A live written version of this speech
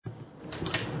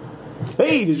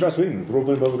Hey, this is Ross Whedon with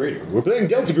Roleplaying Velvet Radio. We're playing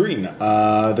Delta Green.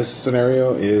 This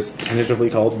scenario is tentatively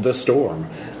called The Storm.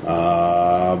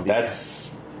 That's...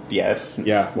 yes.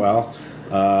 Yeah, well,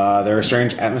 there are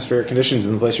strange atmospheric conditions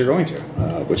in the place you're going to,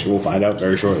 which you will find out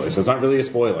very shortly. So it's not really a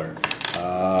spoiler.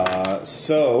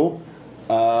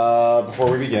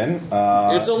 Before we begin...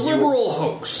 it's a liberal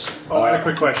hoax. Oh, I had a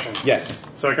quick question. Yes.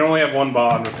 So I can only have one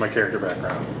bond with my character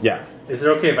background. Yeah. Is it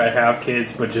okay if I have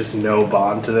kids but just no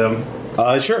bond to them?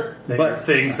 Sure. They are But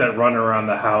things that run around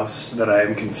the house that I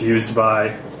am confused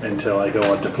by until I go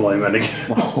on deployment again.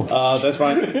 that's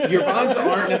fine. Your bonds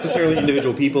aren't necessarily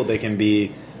individual people. They can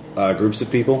be groups of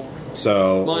people.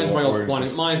 So Mine's my old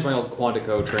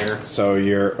Quantico trainer. So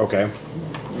you're... Okay.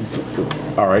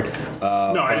 All right.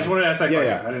 No, I just wanted to ask that question.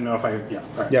 yeah. I didn't know if I... Yeah,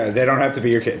 all right. Yeah, they don't have to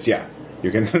be your kids. Yeah,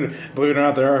 you can. Believe it or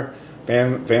not, there are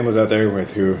families out there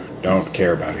with who don't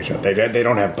care about each other. They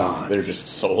don't have bonds. They're just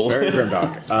soul. Very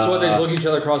grimdark. So they just look at each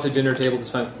other across the dinner table.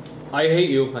 Just fine. I hate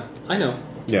you. I know.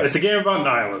 Yes. It's a game about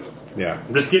nihilism. Yeah.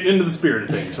 I'm just getting into the spirit of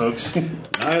things, folks.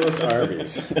 Nihilist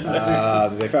Arby's.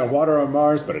 They found water on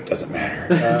Mars, but it doesn't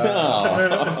matter.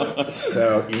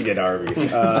 So eat it,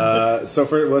 Arby's. Let's go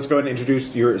ahead and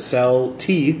introduce your Cell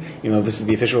T. This is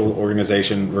the official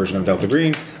organization version of Delta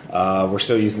Green. We're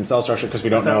still using cell structure because we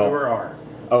don't know. We're R.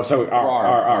 Oh, so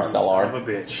R. Cell R. Son of a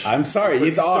bitch. I'm sorry,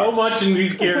 it's R. So much in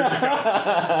these characters.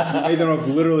 You made them up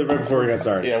literally right before we got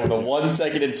started. Yeah, with the 1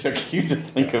 second it took you to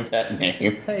think of that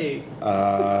name. Hey.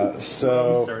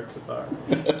 So Starts with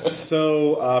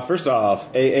R. First off,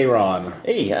 Aaron.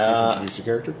 Hey, Introduce your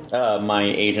character. my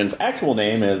agent's actual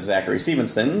name is Zachary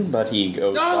Stevenson, but he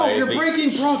goes No, by you're the,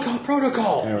 breaking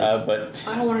protocol. Anyways. but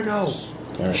I don't want to know.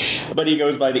 All right. but he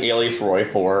goes by the alias Roy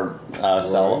for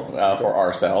cell for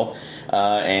our cell,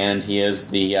 and he is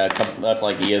he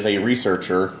is a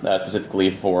researcher specifically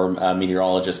for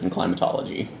meteorologists and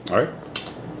climatology. All right.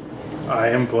 I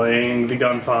am playing the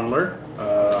gun fondler.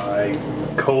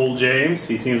 Cole James.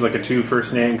 He seems like a two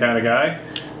first name kind of guy.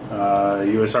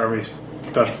 U.S. Army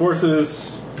Special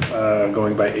Forces,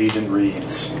 going by Agent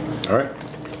Reeds. All right.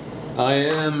 I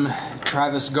am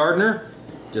Travis Gardner,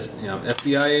 just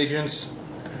FBI agent,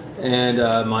 and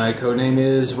my codename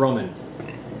is Roman.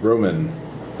 Roman.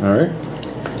 All right.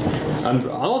 I'm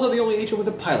also the only agent with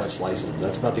a pilot's license.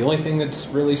 That's about the only thing that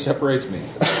really separates me.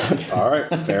 All right.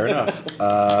 Fair enough.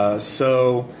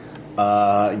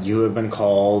 You have been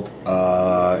called, in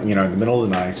the middle of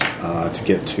the night to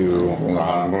get to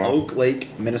Oak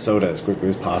Lake, Minnesota as quickly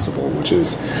as possible, which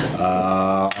is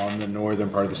on the northern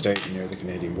part of the state near the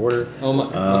Canadian border. Oh my!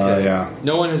 Okay. Yeah.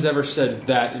 No one has ever said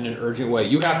that in an urgent way.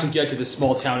 You have to get to this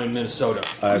small town in Minnesota.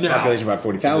 Its now. population about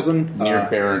 40,000. Near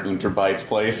Baron Unterbite's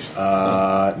place.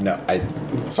 No,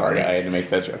 Sorry, I had to make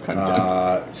that joke. We're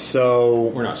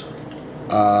not sorry.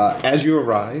 As you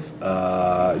arrive,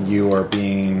 you are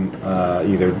being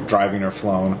either driving or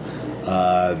flown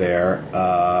there.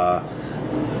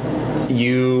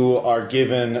 You are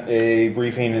given a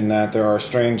briefing in that there are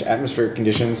strange atmospheric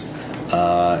conditions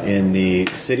in the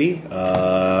city,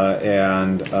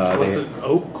 and Was it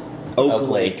Oak? Oak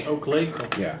Lake. Oak Lake?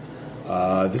 Yeah.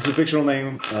 This is a fictional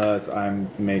name.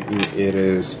 It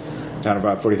is a town of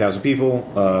about 40,000 people,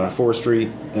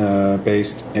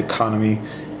 forestry-based economy,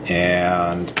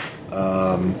 and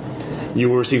you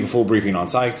will receive a full briefing on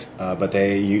site, but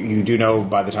you do know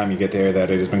by the time you get there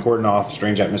that it has been cordoned off,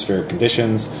 strange atmospheric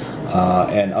conditions,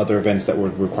 and other events that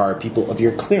would require people of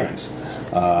your clearance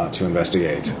to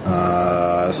investigate.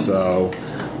 So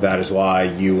that is why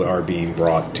you are being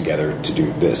brought together to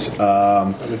do this.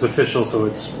 And it's official, so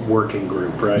it's working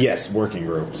group, right? Yes, working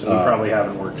group. So we probably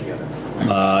haven't worked together.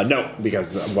 No,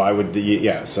 because why would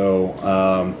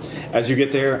So as you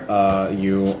get there,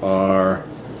 you are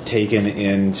taken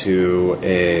into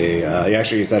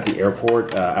actually it's at the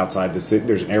airport outside the city.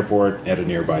 There's an airport at a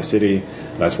nearby city.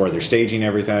 That's where they're staging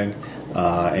everything,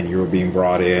 and you're being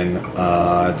brought in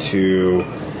to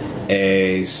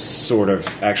a sort of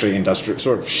industrial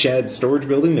sort of shed storage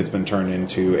building that's been turned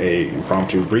into a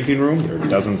impromptu briefing room. There are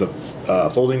dozens of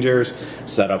folding chairs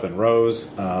set up in rows,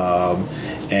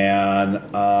 and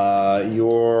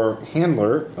your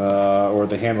handler or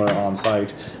the handler on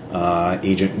site,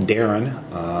 Agent Darren,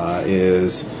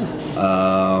 is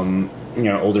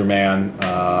older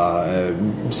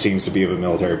man, seems to be of a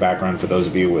military background. For those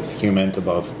of you with human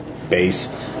above base,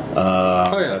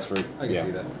 that's where I can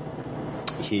see that.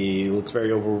 He looks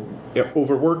very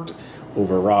overworked,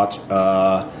 overwrought,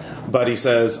 but he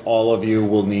says all of you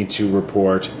will need to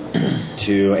report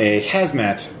to a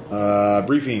hazmat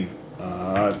briefing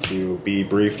to be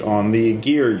briefed on the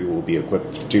gear you will be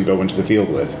equipped to go into the field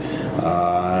with.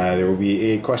 There will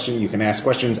be a question. You can ask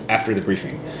questions after the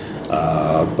briefing,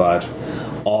 but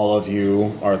all of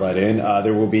you are let in.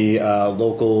 There will be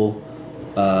local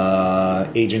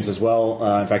agents as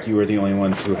well. In fact, you are the only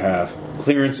ones who have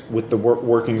clearance with the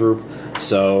working group,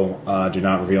 so do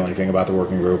not reveal anything about the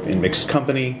working group in mixed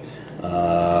company.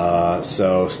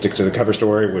 So stick to the cover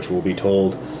story, which will be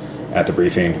told at the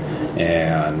briefing,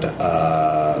 and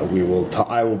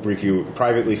I will brief you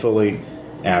privately fully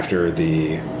after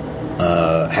the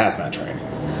hazmat training.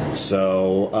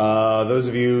 So those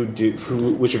of you,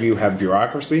 which of you have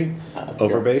bureaucracy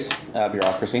over base?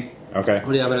 Bureaucracy. Okay. What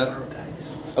do you have it at?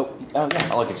 Oh yeah,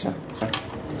 I'll look at some. Sorry.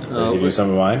 You do some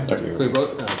of mine? Can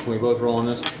we both roll on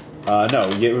this? No.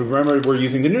 Remember, we're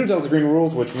using the new Delta Green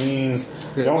rules, which means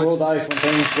Okay, don't roll dice when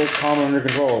things look calm and under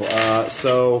control.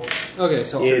 So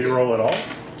Did you roll at all?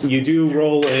 you do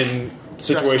roll in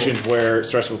situations where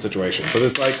stressful situations. So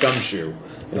this is like gumshoe.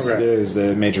 This is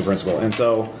the major principle. And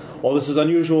so while this is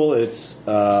unusual, it's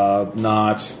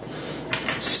not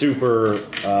super.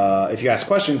 If you ask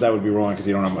questions, that would be wrong because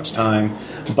you don't have much time.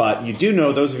 But you do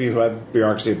know, those of you who have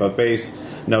bureaucracy above base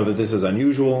know that this is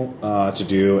unusual to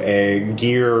do a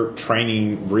gear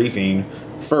training briefing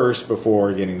first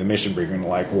before getting the mission briefing.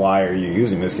 Like, why are you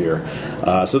using this gear?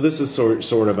 So this is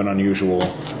sort of an unusual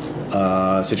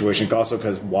situation. Also,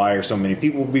 because why are so many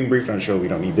people being briefed on a show? We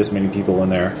don't need this many people in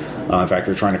there. In fact,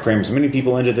 they're trying to cram as many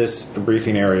people into this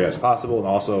briefing area as possible. And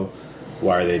also,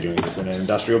 why are they doing this in an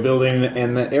industrial building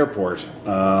in the airport?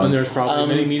 And there's probably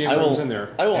many meeting rooms in there.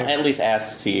 I will at least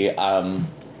ask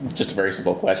just a very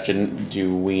simple question.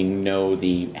 Do we know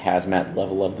the hazmat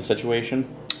level of the situation?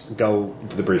 Go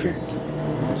to the briefing.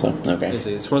 So, okay.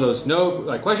 It's one of those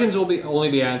questions will only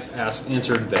be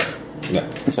answered there. Yeah.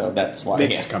 So that's why.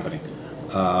 Mixed company.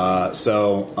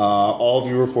 So all of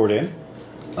you report in.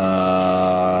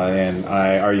 And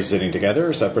are you sitting together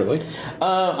or separately?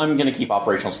 I'm going to keep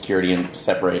operational security and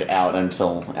separate out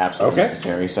until absolutely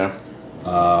necessary. So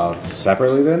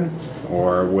separately then,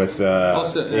 or with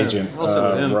Agent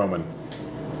him. Roman?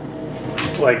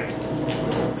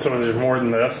 So there's more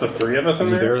than us, the three of us in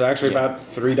there? There's actually about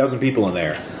 36 people in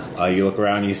there. You look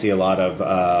around, you see a lot of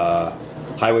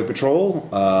highway patrol,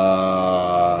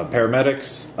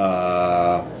 paramedics,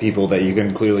 people that you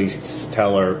can clearly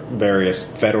tell are various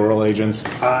federal agents.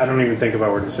 I don't even think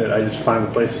about where to sit. I just find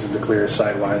the places with the clearest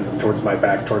sight lines and towards my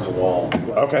back, towards a wall.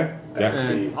 Okay.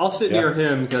 And I'll sit near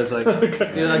him because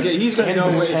he's going to know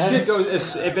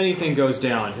if anything goes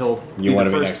down. You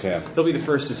want to be next to him. He'll be the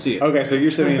first to see it. Okay, so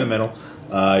you're sitting in the middle.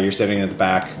 You're sitting at the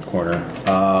back corner.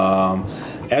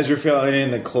 As you're filling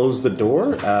in, they close the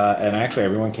door, and actually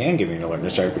everyone can give me an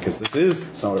alertness check because this is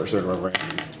sort of a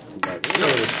random.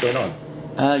 What's going on?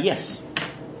 Yes.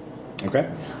 Okay.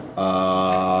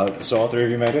 So all three of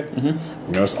you made it? Mm-hmm.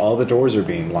 You notice all the doors are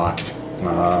being locked.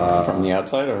 From the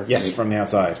outside? Or yes, from the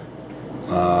outside.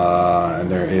 And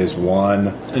there is one.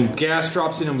 And gas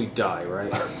drops in and we die,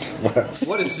 right?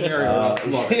 What a scenario.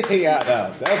 Yeah,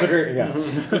 no, that's a great. Yeah.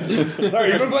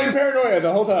 Sorry, you've been playing Paranoia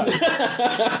the whole time.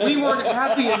 We weren't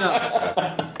happy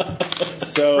enough.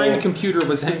 So, Friend computer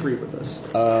was angry with us.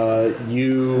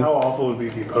 How awful would it be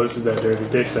if you posted that dirty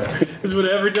pitch there? This is what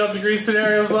every Delta Green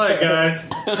scenario is like, guys.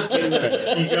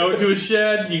 You go into a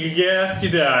shed, you get gassed, you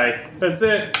die. That's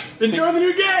it. Enjoy the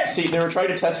new game! See, they were trying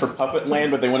to test for Puppet Land,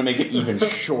 but they want to make it even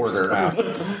shorter.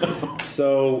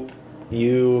 So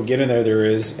you get in there. There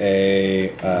is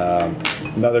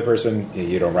another person.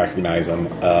 You don't recognize him.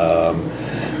 A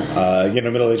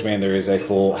middle-aged man. There is a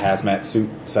full hazmat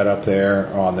suit set up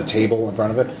there on the table in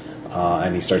front of it.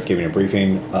 And he starts giving a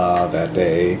briefing that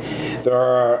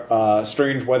there are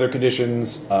strange weather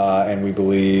conditions, and we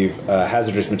believe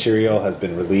hazardous material has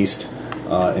been released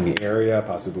in the area,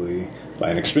 possibly by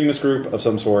an extremist group of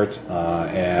some sort,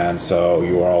 and so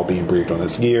you are all being briefed on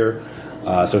this gear.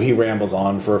 So he rambles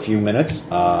on for a few minutes.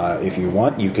 If you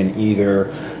want, you can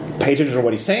either pay attention to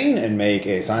what he's saying and make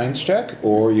a science check,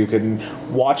 or you can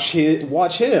watch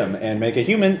him and make a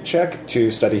human check to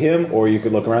study him, or you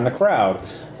could look around the crowd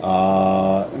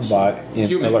but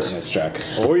in an alertness check,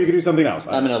 or you could do something else.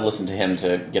 I'm going to listen to him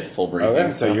to get the full briefing.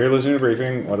 Okay, so you're listening to the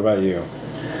briefing. What about you?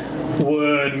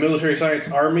 Would military science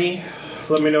army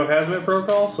let me know hazmat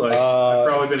protocols? I've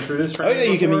probably been through this training. Oh yeah,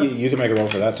 you can make a roll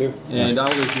for that too. And I'll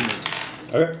do humans.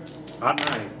 Okay. Hot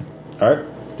 9. All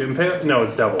right. Didn't pay? No,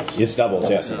 it's doubles. It's doubles.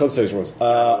 Yes. Club stage rules.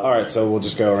 All right, so we'll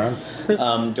just go around.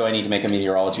 Do I need to make a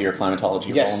meteorology or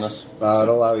climatology roll on this?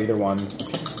 It'll allow either one.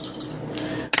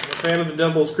 Fan of the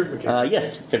doubles group mechanic.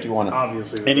 Yes, 51.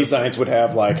 Obviously. Any science would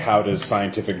have how does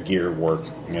scientific gear work?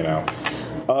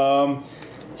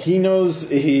 He knows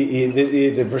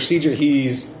the procedure.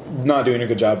 He's not doing a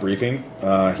good job briefing.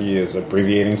 He is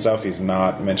abbreviating stuff. He's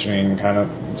not mentioning kind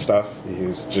of stuff.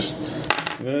 He's just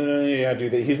yeah, do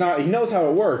that. He's not. He knows how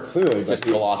it works clearly, Just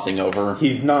but glossing over.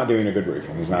 he's not doing a good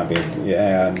briefing. He's not being he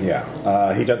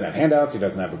doesn't have handouts. He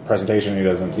doesn't have a presentation.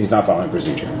 He's not following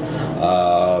procedure.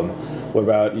 What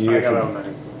about you? I got on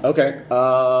mine. Okay.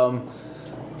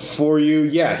 For you,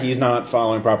 yeah, he's not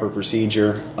following proper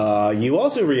procedure. You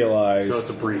also realize... So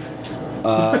it's a briefing.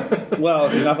 well,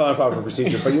 he's not following proper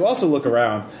procedure, but you also look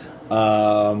around.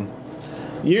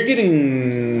 You're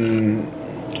getting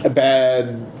a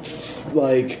bad...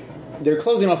 Like, they're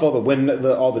closing off all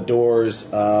all the doors,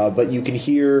 but you can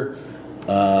hear...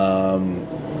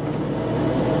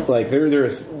 like,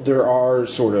 there are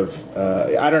sort of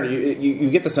I don't know. You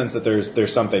get the sense that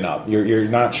there's something up. You're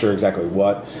not sure exactly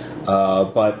what,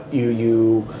 but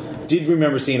you did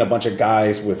remember seeing a bunch of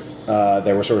guys with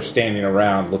that were sort of standing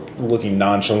around, looking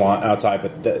nonchalant outside,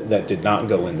 but that did not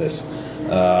go in this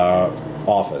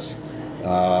office.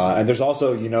 And there's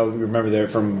also, you remember there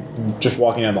from just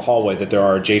walking down the hallway that there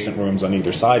are adjacent rooms on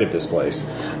either side of this place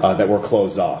that were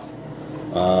closed off.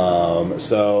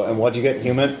 And what'd you get,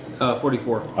 Human?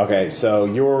 44. Okay, so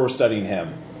you're studying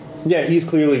him. Yeah, he's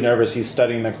clearly nervous. He's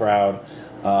studying the crowd.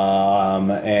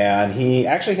 And he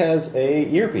actually has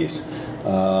a earpiece.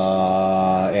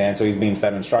 And so he's being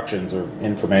fed instructions or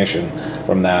information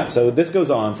from that. So this goes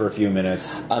on for a few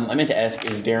minutes. I meant to ask,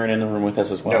 is Darren in the room with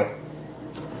us as well? No.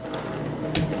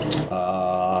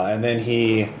 And then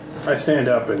he... I stand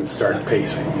up and start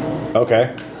pacing.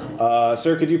 Okay.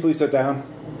 Sir, could you please sit down?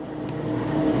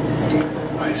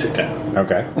 I sit down.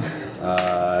 Okay.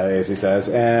 As he says.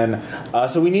 And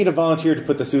so we need a volunteer to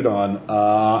put the suit on.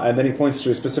 And then he points to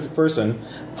a specific person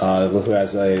who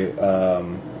has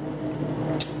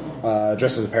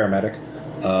dressed as a paramedic.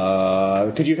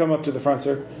 Could you come up to the front,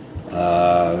 sir?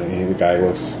 The guy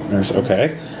looks...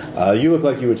 Okay. You look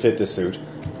like you would fit this suit.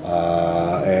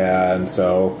 And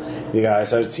so the guy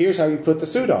says, here's how you put the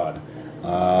suit on.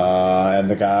 And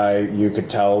the guy, you could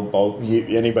tell both...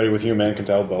 anybody with human can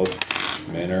tell both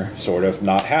men are sort of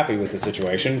not happy with the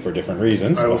situation for different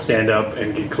reasons. I will stand up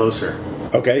and get closer.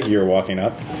 Okay, you're walking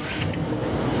up.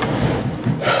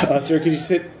 Sir, could you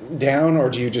sit down, or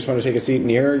do you just want to take a seat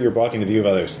near? You're blocking the view of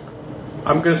others.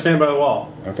 I'm going to stand by the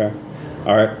wall. Okay.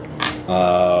 All right.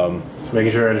 Just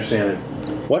making sure I understand it.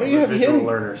 Why don't you I'm a have visual him...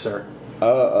 learner, sir.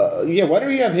 yeah, why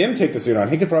don't you have him take the suit on?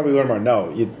 He could probably learn more.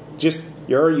 No, you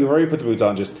already put the boots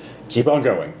on. Just keep on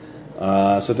going.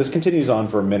 So this continues on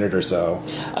for a minute or so.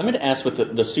 I'm going to ask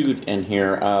with the suit in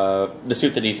here, the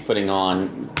suit that he's putting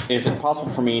on, is it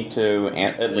possible for me to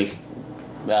at least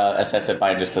assess it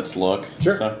by just its look?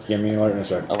 Sure. So, Give me an alertness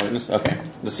check. alertness? Okay.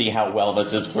 To see how well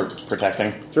this is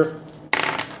protecting. Sure.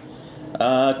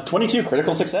 22,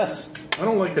 critical success. I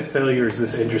don't like that failure is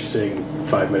this interesting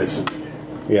 5 minutes into the game.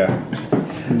 Yeah.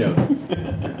 No.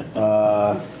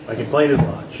 My complaint is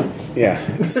much. Yeah.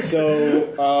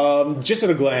 So, just at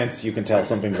a glance, you can tell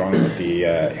something's wrong with the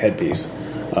headpiece.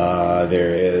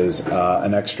 There is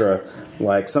an extra,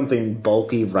 like something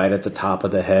bulky right at the top of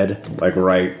the head, like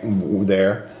right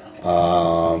there.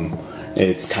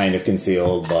 It's kind of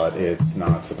concealed, but it's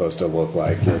not supposed to look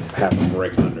like you have a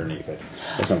brick underneath it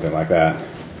or something like that.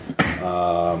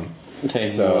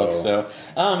 Taking a look, so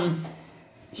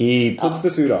he puts the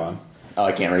suit on. Oh,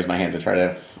 I can't raise my hand to try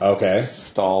to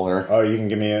stall or... Oh, you can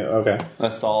give me a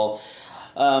stall.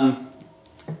 Can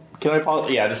I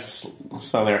pause? Yeah, just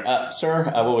stall there. Sir,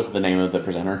 what was the name of the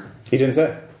presenter? He didn't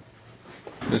say.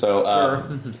 So,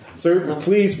 Sir,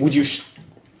 please, would you...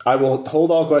 I will hold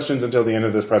all questions until the end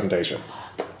of this presentation.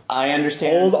 I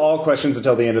understand. Hold all questions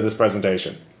until the end of this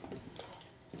presentation.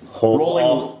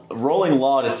 Rolling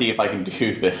law to see if I can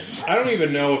do this. I don't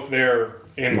even know if they're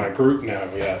in my group now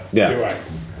yet. Yeah. Do I?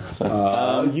 So,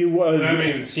 I haven't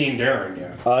even seen Darren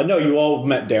yet. no, you all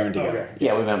met Darren together. Okay.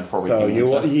 yeah, we met before we So came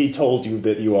in. he told you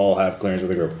that you all have clearance with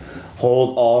the group.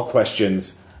 Hold all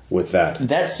questions with that.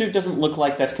 That suit doesn't look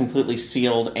like that's completely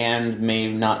sealed and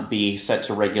may not be set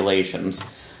to regulations.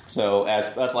 So as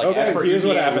for here's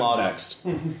what EPA happens law, next.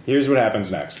 Here's what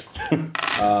happens next.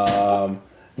 The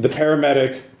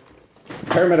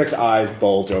paramedic's eyes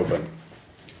bulge open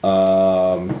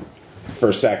for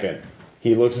a second.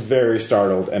 He looks very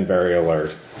startled and very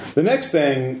alert. The next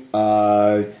thing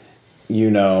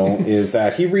is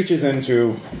that he reaches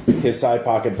into his side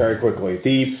pocket very quickly.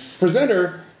 The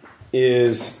presenter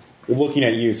is looking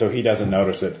at you, so he doesn't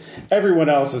notice it. Everyone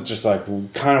else is just like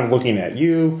kind of looking at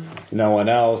you. No one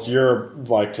else. You're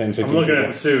like 10, 15 I'm looking people. at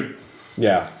the suit.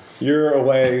 Yeah. You're a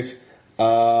ways.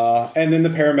 And then the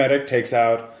paramedic takes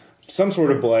out some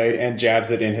sort of blade and jabs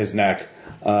it in his neck.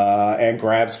 and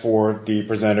grabs for the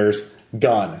presenter's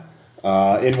gun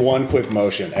in one quick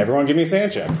motion. Everyone give me a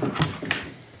sand check.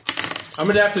 I'm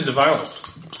adapted to violence.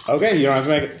 Okay, you don't have to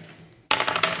make it.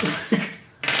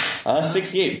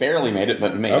 68, barely made it,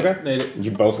 but made Okay. it. Made it.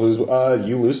 You both lose.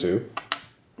 You lose too.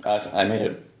 I made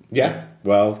it. Yeah.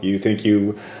 Well, you think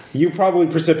you probably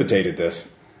precipitated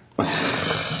this. So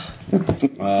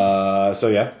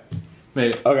yeah.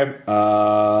 Made it. Okay.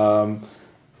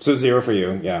 So 0 for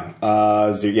you.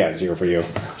 Yeah. 0 for you.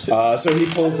 So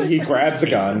he grabs a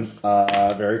gun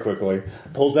very quickly,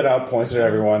 pulls it out, points it at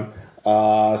everyone.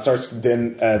 Starts.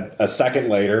 Then a second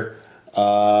later,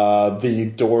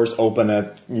 the doors open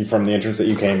from the entrance that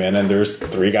you came in, and there's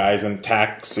 3 guys in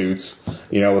tack suits,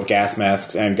 with gas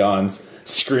masks and guns,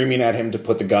 screaming at him to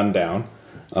put the gun down.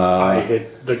 I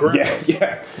hit the ground.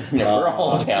 Yeah. Yeah, we're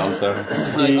all down, so.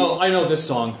 I know this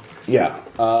song. Yeah.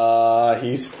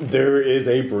 There is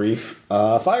a brief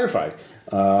firefight,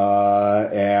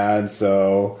 and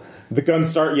so the guns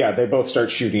start. Yeah, they both start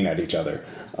shooting at each other.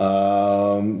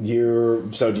 Do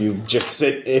you just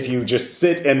sit? If you just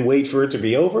sit and wait for it to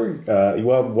be over,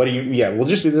 well, what do you? Yeah, we'll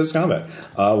just do this combat.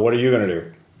 What are you gonna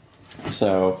do?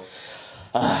 So,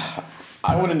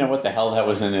 I want to know what the hell that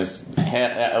was in his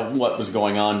head, what was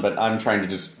going on, but I'm trying to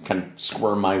just kind of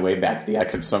squirm my way back to the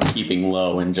exit, so I'm keeping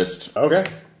low and just Okay.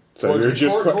 So you're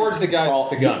just towards the guys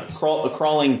with the guns.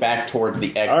 crawling back towards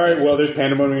the exit. all right. Well, there's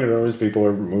pandemonium noise. People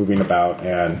are moving about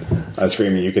and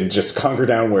screaming. You can just hunker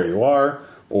down where you are,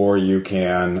 or you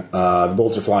can. The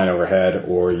bolts are flying overhead,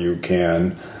 or you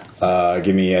can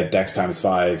give me a Dex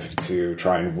 ×5 to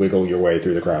try and wiggle your way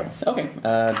through the crowd. Okay,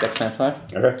 Dex times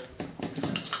 5. Okay.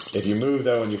 If you move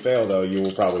though and you fail though, you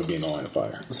will probably be in the line of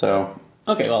fire. So,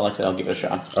 okay, well, I'll give it a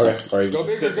shot. Okay. Or you Go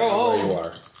big or sit go down home.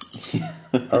 where you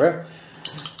are. Okay.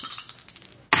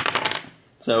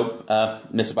 So,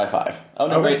 missed it by 5. Oh,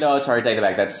 no, Okay. wait, no, sorry, take it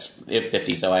back. That's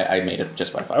 50, so I made it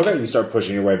just by 5. Okay, you start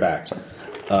pushing your way back. You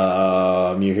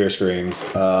hear screams.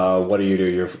 What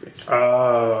do?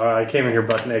 I came in here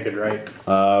butt naked, right?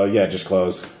 Yeah, just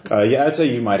close. Yeah, I'd say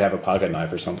you might have a pocket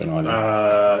knife or something on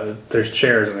you. There's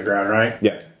chairs on the ground, right?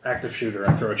 Yeah. Active shooter.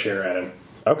 I throw a chair at him.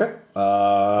 Okay.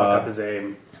 Fuck up his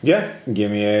aim. Yeah,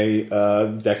 give me a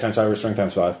Dex ×5 or Strength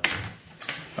 ×5.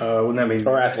 Wouldn't that mean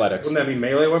Or athletics. Wouldn't that be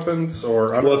melee weapons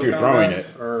or Well, if you're throwing it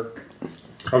or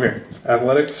okay,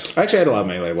 athletics. Actually, I'd allow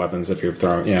melee weapons if you're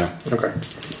throwing. Yeah. Okay.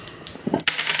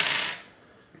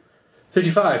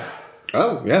 55.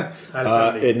 Oh, yeah. Out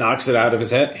of 70. It knocks it out of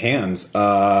his hands.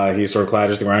 He sort of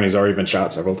clatters to the ground. He's already been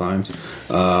shot several times.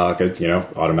 Because,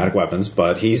 automatic weapons.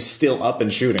 But he's still up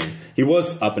and shooting. He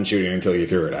was up and shooting until you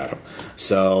threw it at him.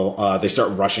 So they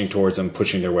start rushing towards him,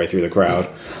 pushing their way through the crowd.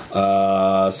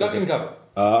 Duck and cover.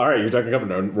 All right, you're ducking cover.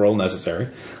 No roll necessary.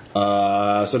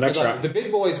 So next Look, round. the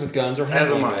big boys with guns are As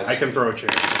handling am I. this. I can throw a chair.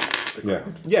 Yeah.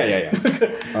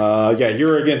 Yeah, you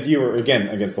were again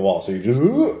against the wall. So you just...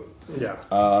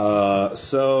 Yeah.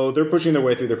 So they're pushing their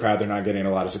way through the crowd. They're not getting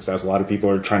a lot of success. A lot of people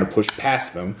are trying to push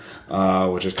past them,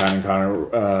 which is kind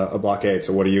of a blockade.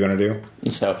 So what are you going to do?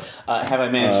 So, have I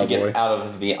managed to get boy. out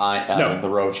of the No. of the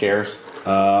row of chairs?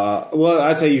 Well,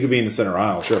 I'd say you could be in the center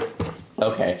aisle. Sure.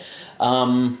 Okay.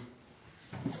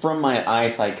 From my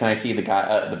eyesight, can I see the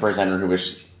guy, the presenter who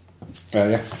was?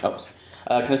 Yeah. Oh,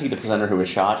 can I see the presenter who was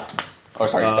shot? Oh,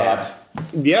 sorry, stabbed.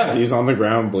 Yeah, he's on the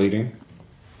ground bleeding.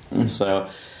 So,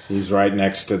 He's right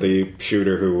next to the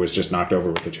shooter who was just knocked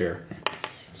over with the chair.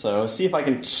 see if I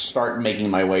can start making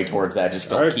my way towards that.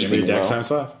 Just All still right, give me keeping Dex low.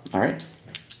 ×5. All right.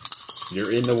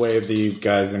 You're in the way of the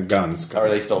guys and guns. Are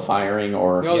they still firing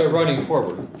or? No, they're running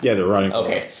forward. Yeah, they're running.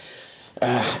 Okay.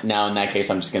 Now, in that case,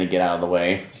 I'm just going to get out of the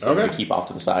way, so Okay. to keep off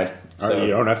to the side. All So, right, you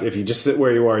don't have to, if you just sit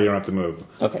where you are, you don't have to move.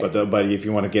 Okay. But if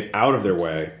you want to get out of their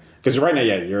way, because right now,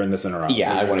 yeah, you're in the center aisle.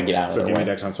 Yeah, I you're wanna get out of So their give me way.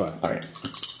 Dex ×5. all right.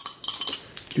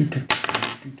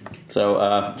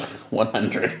 So,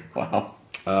 100. Wow.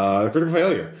 Critical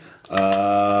failure.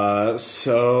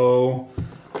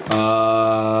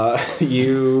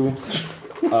 You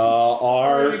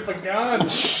are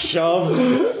shoved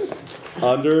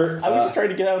under. I was just trying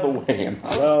to get out of the way.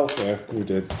 Well, yeah, you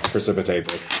did precipitate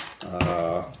this.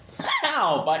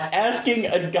 How? By asking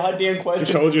a goddamn I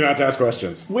question told you not to ask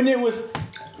questions. when it was.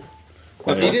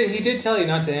 He did tell you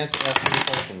not to ask any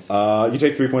questions. You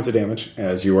take 3 points of damage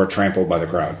as you are trampled by the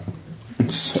crowd.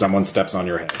 Someone steps on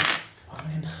your head.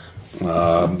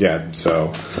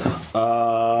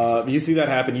 You see that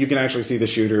happen. You can actually see the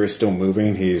shooter is still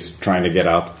moving. He's trying to get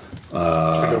up.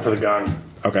 I go for the gun.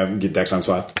 Okay, get Dex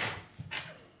 ×5.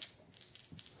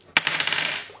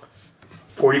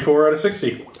 44 out of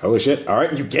 60. Holy shit. All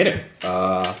right, you get it.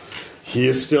 He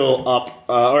is still up,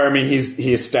 he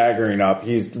is staggering up.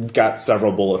 He's got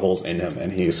several bullet holes in him,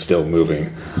 and he is still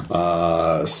moving.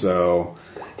 So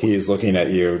he is looking at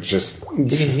you, just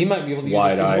he might be able to use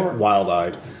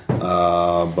wild-eyed.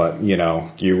 But he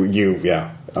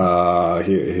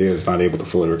is not able to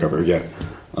fully recover yet.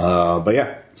 But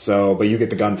you get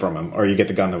the gun from him, or you get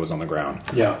the gun that was on the ground.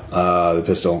 Yeah. The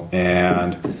pistol,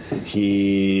 and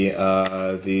you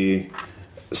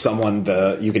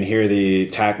can hear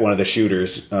one of the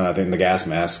shooters in the gas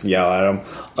mask yell at him.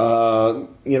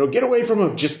 Get away from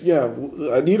him. Just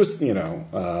I need a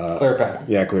clear path.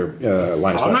 Yeah, clear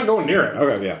line of sight. I'm not going near it.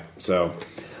 Okay, yeah. So,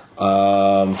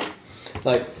 I'm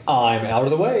out of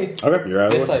the way. Okay, you're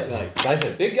out of the way. Guys,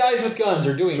 big guys with guns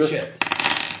are doing shit.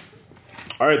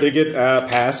 All right, they get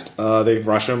past. They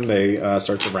rush him. They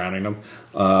start surrounding him,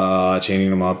 chaining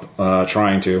him up,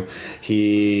 trying to.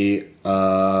 He,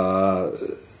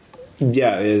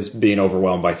 is being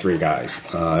overwhelmed by 3 guys.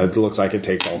 It looks like it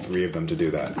takes all 3 of them to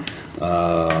do that.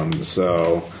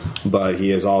 But he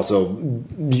is also.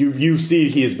 You see,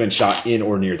 he has been shot in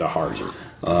or near the heart,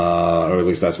 or at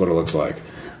least that's what it looks like.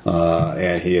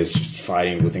 And he is just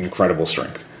fighting with incredible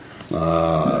strength.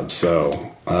 No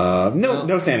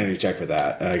sanity check for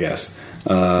that, I guess.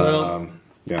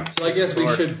 Yeah. So I guess we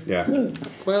should. Yeah.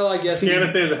 Well, I guess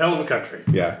Afghanistan is a hell of a country.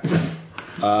 Yeah.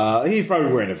 He's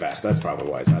probably wearing a vest. That's probably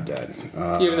why he's not dead.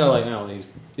 Even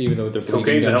though they're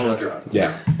cocaine's a hell of a drug.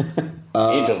 Yeah.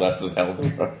 Angel dust is hell of a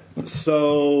drug.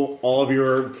 So all of you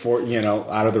are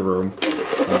out of the room.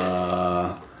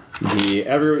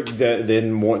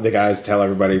 The guys tell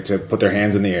everybody to put their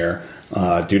hands in the air.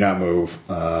 Do not move.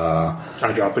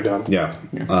 I dropped the gun. Yeah.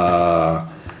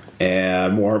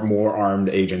 And more armed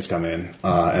agents come in,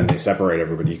 and they separate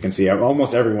everybody. You can see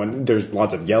almost everyone. There's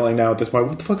lots of yelling now at this point.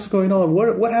 What the fuck's going on?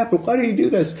 What happened? Why did he do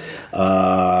this?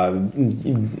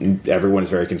 Everyone is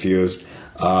very confused.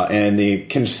 And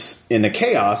in the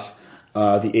chaos,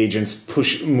 the agents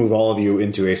move all of you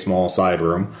into a small side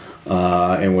room,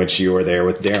 in which you are there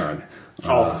with Darren.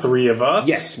 All 3 of us?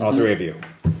 Yes, all 3 of you.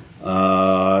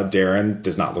 Darren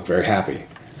does not look very happy.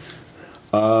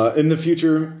 In the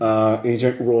future,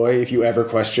 Agent Roy, if you ever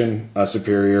question a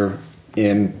superior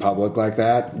in public like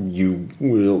that, you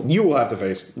will have to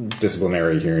face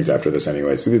disciplinary hearings after this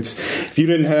anyways. If you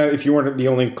weren't the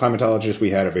only climatologist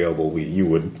we had available, you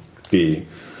would be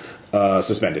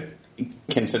suspended.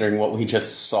 Considering what we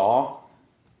just saw?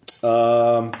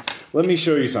 Let me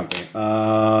show you something.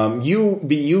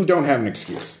 You don't have an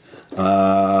excuse.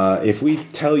 If we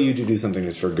tell you to do something,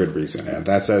 it's for a good reason. And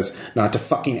that says not to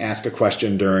fucking ask a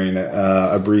question during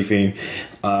a briefing,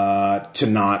 to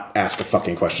not ask a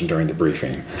fucking question during the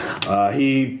briefing.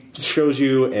 He shows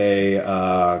you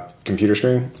a computer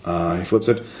screen. He flips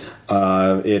it.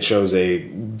 It shows a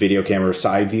video camera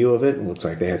side view of it. It looks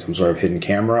like they had some sort of hidden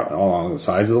camera along the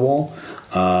sides of the wall.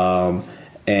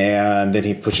 And then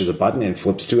he pushes a button and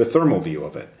flips to a thermal view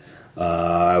of it.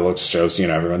 Shows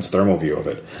everyone's thermal view of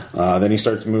it. Then he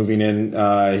starts moving in.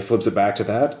 He flips it back to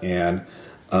that, and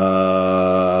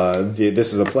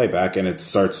this is a playback, and it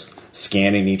starts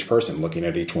scanning each person, looking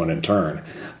at each one in turn.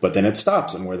 But then it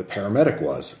stops, and where the paramedic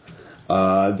was,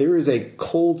 there is a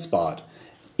cold spot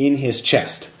in his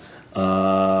chest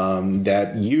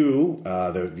that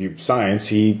science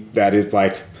that is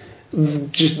like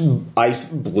just ice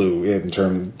blue in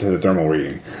terms to the thermal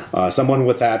reading. Someone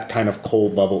with that kind of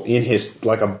cold level in his,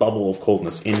 like a bubble of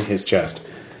coldness in his chest,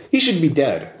 he should be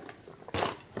dead.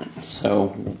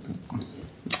 So,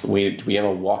 do we have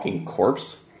a walking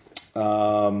corpse?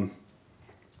 You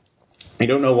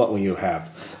don't know what you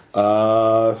have.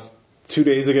 2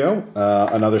 days ago,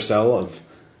 another cell of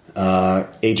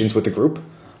agents with the group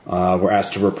were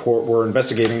asked to report. We're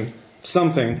investigating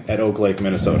something at Oak Lake,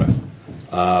 Minnesota.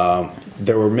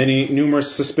 There were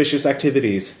numerous suspicious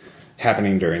activities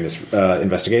happening during this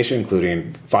investigation,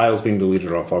 including files being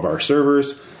deleted off of our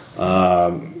servers,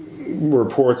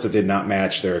 reports that did not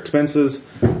match their expenses,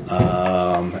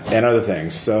 and other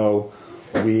things. So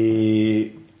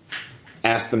we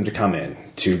asked them to come in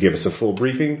to give us a full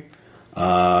briefing.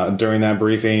 During that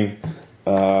briefing,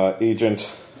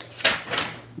 Agent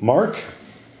Mark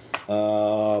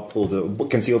pulled a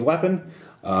concealed weapon,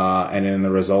 and in the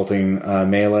resulting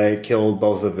melee, killed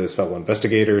both of his fellow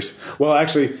investigators. Well,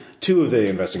 actually, 2 of the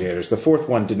investigators. The 4th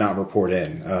one did not report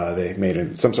in. They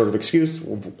made some sort of excuse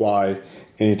why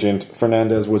Agent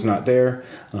Fernandez was not there,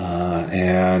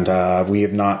 and we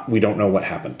don't know what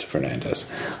happened to Fernandez.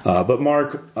 But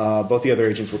Mark, both the other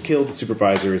agents were killed. The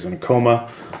supervisor is in a coma,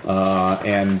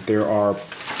 and there are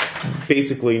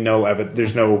basically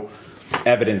there's no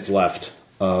evidence left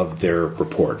of their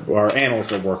report. Our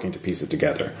analysts are working to piece it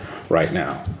together right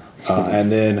now.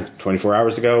 And then 24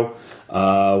 hours ago,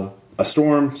 a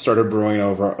storm started brewing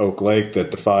over Oak Lake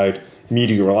that defied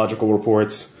meteorological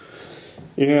reports.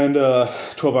 And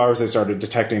 12 hours, they started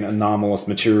detecting anomalous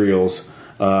materials,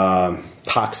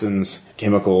 toxins,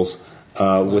 chemicals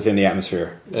within the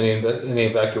atmosphere. Any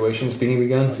evacuations being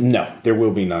begun? No, there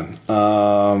will be none.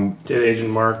 Did Agent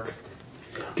Mark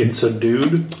get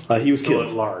subdued? He was Still killed.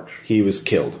 at large. He was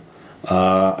killed.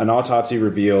 An autopsy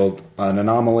revealed an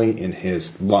anomaly in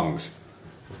his lungs,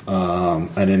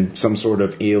 and in some sort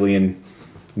of alien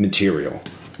material.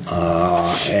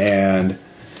 And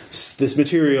this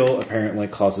material apparently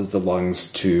causes the lungs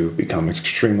to become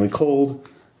extremely cold,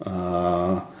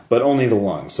 but only the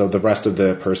lungs. So the rest of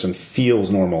the person feels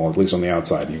normal, at least on the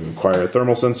outside. You require a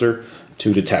thermal sensor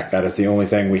to detect. That is the only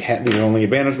thing the only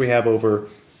advantage we have over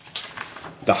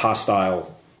the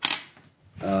hostile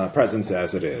presence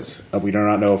as it is. We do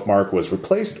not know if Mark was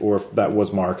replaced or if that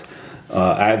was Mark,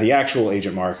 the actual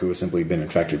Agent Mark, who has simply been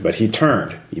infected. But he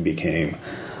turned. He became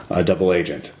a double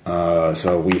agent.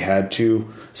 So we had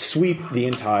to sweep the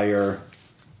entire...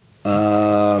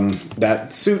 that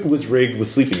suit was rigged with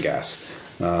sleeping gas.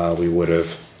 We would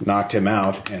have knocked him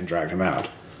out and dragged him out.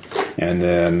 And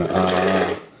then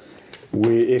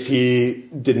if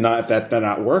that did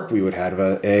not work, we would have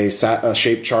a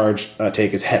shape charge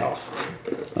take his head off.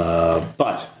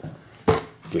 But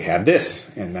we have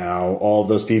this, and now all of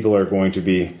those people are going to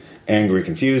be angry,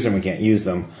 confused, and we can't use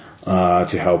them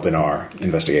to help in our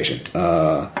investigation.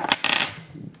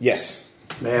 Yes.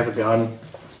 May I have a gun?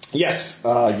 Yes,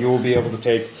 you will be able to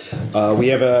take. You will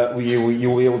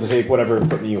be able to take whatever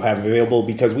equipment you have available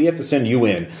because we have to send you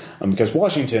in because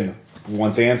Washington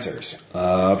wants answers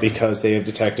because they have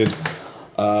detected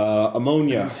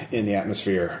ammonia in the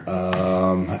atmosphere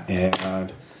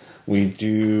and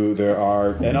there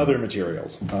are other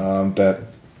materials that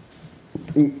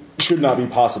should not be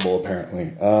possible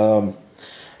apparently.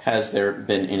 Has there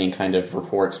been any kind of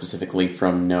report specifically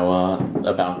from NOAA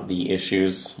about the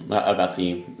issues, about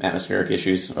the atmospheric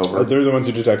issues over? They're the ones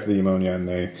who detected the ammonia, and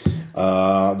they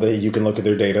you can look at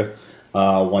their data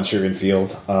once you're in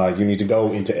field. You need to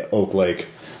go into Oak Lake.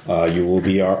 You will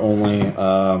be our only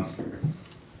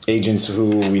agents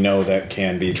who we know that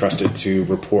can be trusted to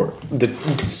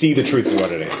see the truth of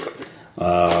what it is.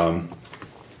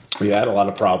 We had a lot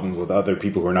of problems with other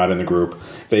people who are not in the group.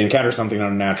 If they encounter something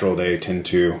unnatural, they tend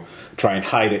to try and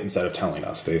hide it instead of telling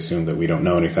us. They assume that we don't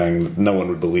know anything. No one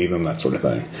would believe them, that sort of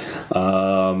thing.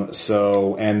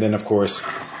 And then, of course,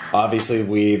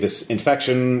 obviously, this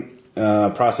infection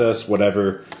process,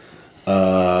 whatever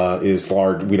is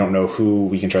large, we don't know who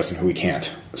we can trust and who we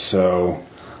can't. So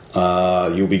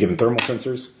you'll be given thermal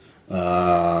sensors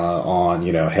on,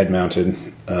 head-mounted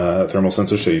thermal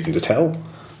sensors so you can tell.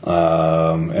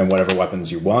 And whatever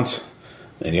weapons you want,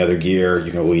 any other gear,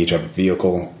 we'll each have a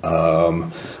vehicle.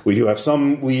 We do have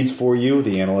some leads for you.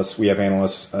 We have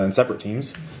analysts in separate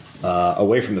teams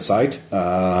away from the site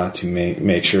to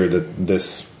make sure that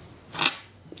this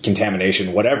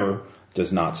contamination, whatever,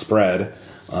 does not spread.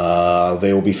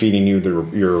 They will be feeding you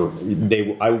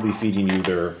I will be feeding you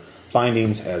their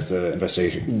findings as the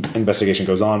investigation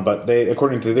goes on. But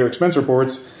according to their expense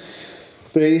reports,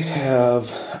 they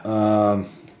have.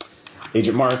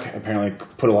 Agent Mark apparently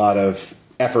put a lot of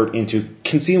effort into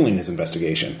concealing his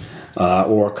investigation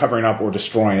or covering up or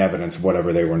destroying evidence of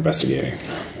whatever they were investigating.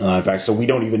 In fact, so we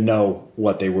don't even know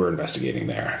what they were investigating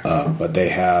there. But they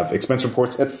have expense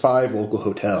reports at 5 local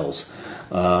hotels.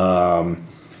 And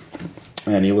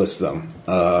he lists them.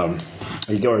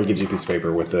 He already gives you a piece of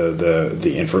paper with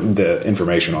the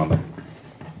information on them.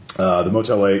 The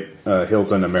Motel 8,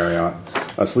 Hilton, and Marriott,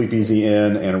 a Sleepeasy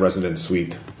Inn, and a resident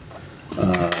suite.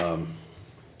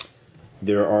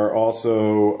 There are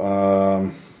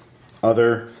also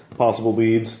other possible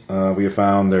leads we have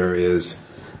found. There is,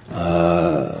 in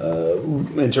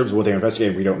terms of what they're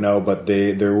investigating, we don't know, but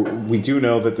we do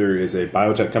know that there is a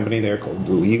biotech company there called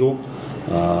Blue Eagle.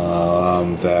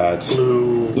 That's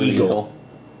Blue Eagle.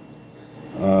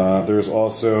 There's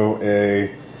also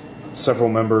several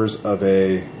members of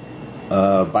a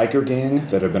biker gang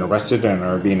that have been arrested and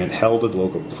are being held at the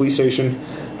local police station.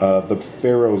 The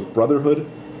Pharaoh's Brotherhood.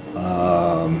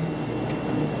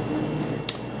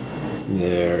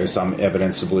 There is some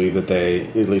evidence to believe that they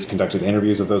at least conducted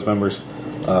interviews of those members.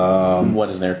 What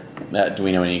is there? Do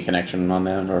we know any connection on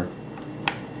that, or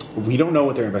we don't know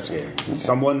what they're investigating?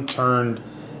 Someone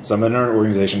in our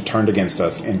organization turned against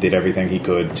us and did everything he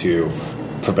could to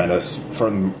prevent us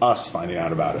from finding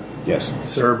out about it. Yes,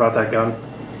 Sir, about that gun?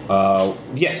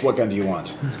 Yes. What gun do you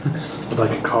want?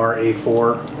 Like a car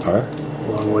A4. All right.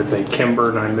 along with a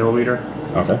Kimber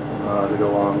 9mm Okay. to go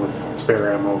along with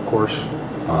spare ammo, of course.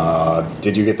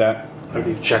 Did you get that? I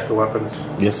need to check the weapons.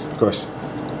 Yes, of course.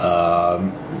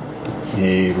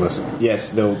 Hey, listen. Yes,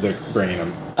 they're bringing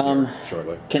them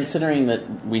shortly. Considering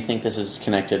that we think this is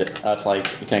connected, it's like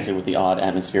connected with the odd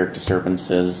atmospheric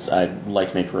disturbances, I'd like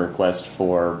to make a request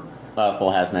for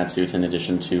full hazmat suits in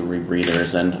addition to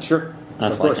rebreathers and Sure,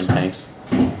 that's of like course. in tanks.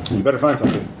 You better find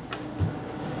something.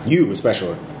 You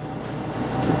especially.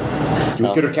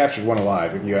 You could have captured one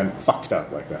alive if you hadn't fucked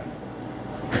up like that.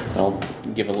 I'll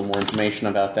give a little more information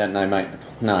about that, and I might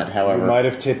not. You However, might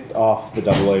have tipped off the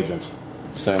double agent.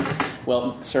 so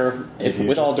well, sir, If you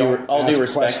with just all don't due ask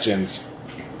respect, questions.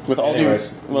 with all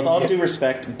Anyways, due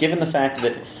respect, given the fact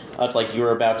that it's like you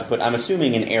were about to put, I'm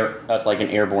assuming it's like an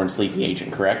airborne sleepy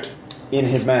agent, correct? In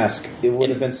his mask, it would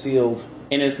have been sealed.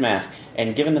 In his mask,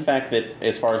 and given the fact that,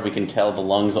 as far as we can tell, the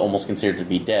lungs almost considered to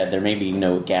be dead, there may be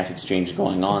no gas exchange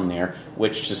going on there,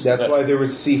 which just That's why there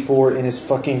was a C4 in his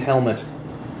fucking helmet.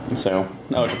 So,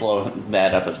 no, to blow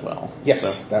that up as well.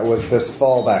 Yes, that was this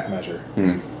fallback measure.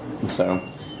 So,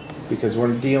 Because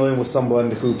we're dealing with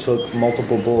someone who took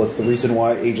multiple bullets. The reason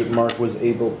why Agent Mark was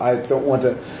able... I don't want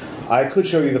to... I could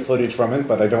show you the footage from it,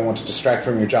 but I don't want to distract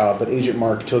from your job. But Agent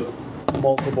Mark took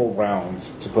multiple rounds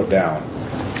to put down.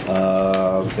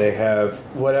 They have...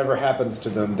 Whatever happens to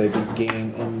them, they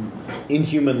gain an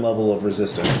inhuman level of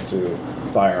resistance to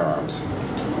firearms.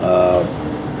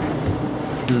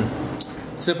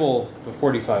 Simple, but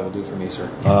 45 will do for me, sir.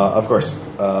 Of course.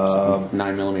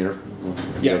 9mm.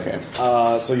 Yeah. Okay.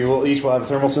 So you will each will have a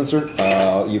thermal sensor.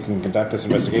 You can conduct this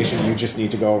investigation. You just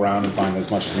need to go around and find as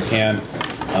much as you can.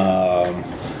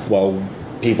 While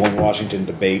people in Washington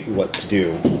debate what to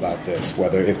do about this,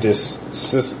 whether if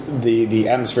the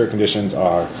atmospheric conditions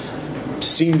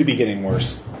seem to be getting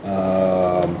worse,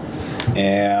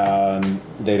 and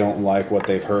they don't like what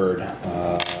they've heard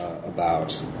about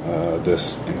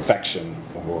this infection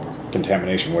or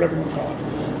contamination, whatever you want to call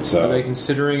it. So, Are they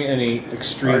considering any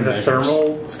extreme Are the measures?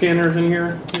 thermal scanners in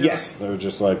here? yes, they're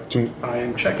just like I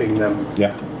am checking them.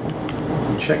 yeah,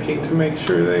 Checking to make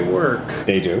sure they work.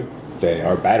 they do. They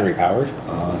are battery powered.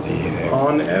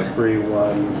 On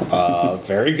everyone.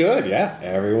 Very good, yeah.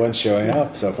 Everyone's showing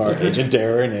up so far. Agent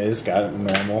Darren is got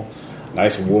normal,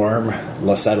 nice warm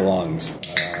Lacet lungs.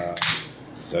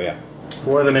 So yeah.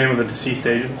 What are the name of the deceased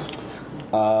agents?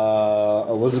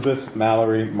 Elizabeth,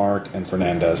 Mallory, Mark, and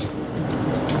Fernandez.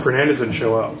 Fernandez didn't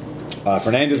show up.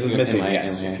 Fernandez is In missing, my-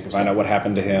 yes. in my- If you can find out what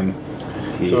happened to him.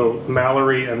 So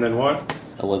Mallory and then what?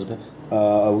 Elizabeth?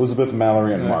 Elizabeth,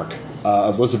 Mallory, and Mark.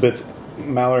 Elizabeth,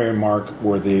 Mallory, and Mark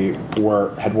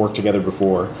had worked together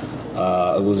before.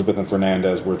 Elizabeth and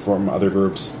Fernandez were from other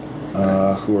groups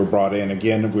who were brought in.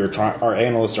 Again, our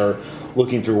analysts are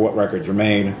looking through what records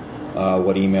remain,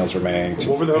 what emails remain.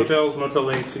 What were the hotels?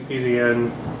 Motel 8, Easy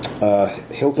Inn.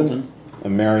 Hilton,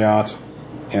 and Marriott,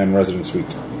 and Residence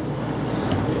Suite.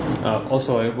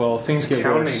 Also, well, things get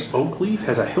Town worse. named Oakleaf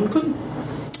has a Hilton?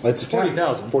 It's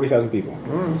 40,000. 40,000 people.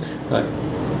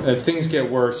 If things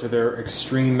get worse, are there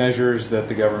extreme measures that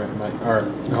the government or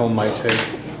home might take?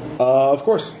 Of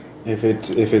course, if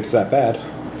it's that bad,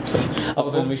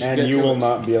 Well, then we should and get you to will it.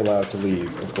 not be allowed to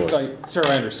leave. Of course, Sir,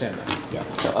 I understand that. yeah.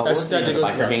 So, That's- what's the that name of the goes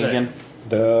biker without gang saying. again?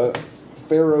 The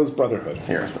Pharaoh's Brotherhood.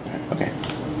 Heroes. Okay.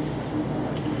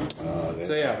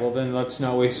 So yeah, well then let's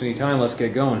not waste any time. Let's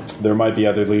get going. There might be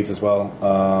other leads as well.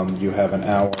 You have an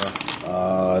hour.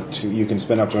 You can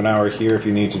spend up to an hour here if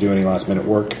you need to do any last minute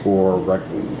work.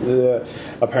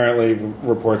 Apparently,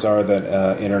 reports are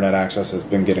that internet access has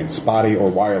been getting spotty, or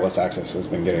wireless access has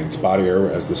been getting spottier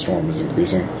as the storm is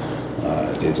increasing.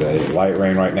 It is a light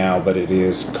rain right now, but it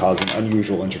is causing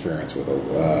unusual interference with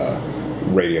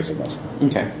radio signals.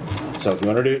 Okay. So if you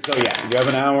want to do so, yeah, you have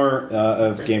an hour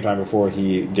of game time before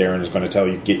Darren is going to tell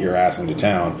you get your ass into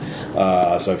town.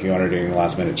 So if you want to do any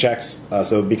last minute checks,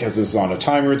 so because this is on a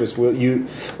timer, it depends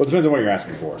on what you're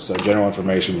asking for. So general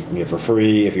information you can get for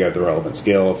free if you have the relevant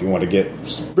skill. If you want to get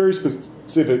very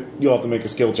specific, you'll have to make a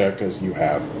skill check because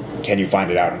can you find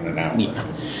it out in an hour?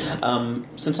 Yeah.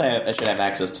 Since I should have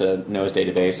access to NOAA's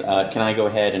database, can I go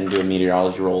ahead and do a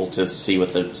meteorology roll to see what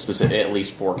the specific, at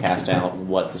least forecast out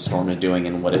what the storm is doing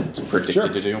and what it's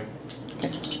predicted to do? Okay.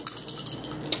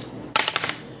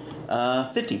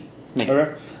 50. Maybe.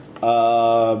 Okay.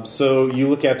 So you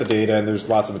look at the data, and there's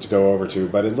lots of it to go over to,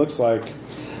 but it looks like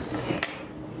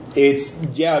it's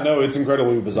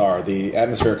incredibly bizarre. The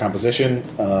atmospheric composition,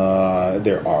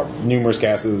 there are numerous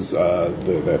gases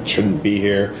that shouldn't be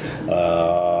here.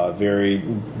 very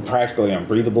practically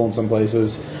unbreathable in some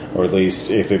places, or at least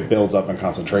if it builds up in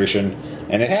concentration,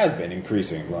 and it has been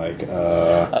increasing. Like,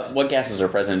 what gases are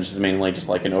present? Just mainly just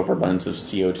like an overabundance of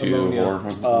CO2 Ammonia. or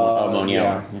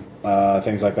ammonia.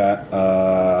 things like that.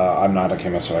 I'm not a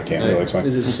chemist, so I can't really explain.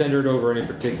 Is it centered over any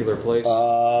particular place?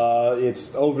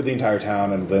 It's over the entire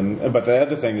town, and then. But the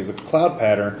other thing is the cloud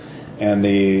pattern and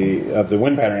the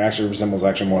wind pattern actually resembles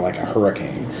more like a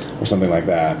hurricane or something like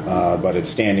that. But it's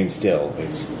standing still.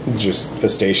 It's just a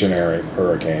stationary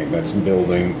hurricane that's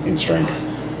building in strength.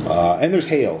 And there's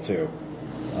hail too.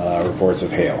 Reports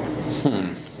of hail.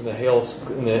 And the hail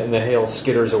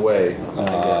skitters away.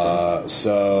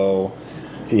 So,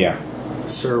 yeah.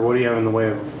 Sir, what do you have in the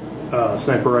way of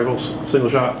sniper rifles? Single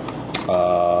shot?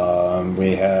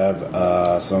 We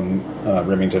have some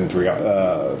Remington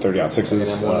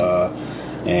 30-06s.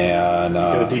 And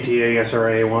Got a DTA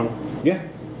SRA 1? yeah.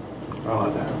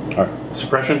 I'll have that. All right.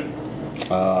 Suppression?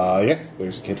 Yes,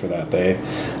 there's a kit for that.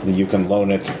 You can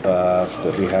loan it.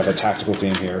 That we have a tactical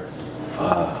team here.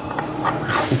 Well,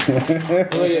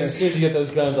 yes, as soon as you get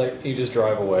those guns, you just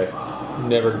drive away,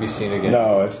 never to be seen again.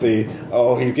 No, it's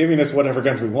he's giving us whatever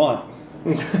guns we want.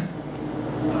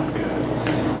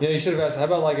 Yeah, you should have asked. How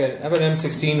about an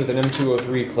M16 with an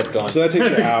M203 clipped on? So that takes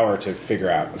you an hour to figure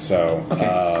out. So,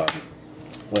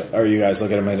 what are you guys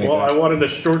looking at anything? Well, I wanted a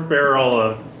short barrel,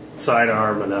 a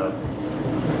sidearm, and a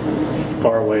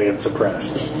far away and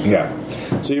suppressed. Yeah.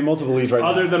 So you're multiple leads right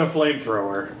Other now. than a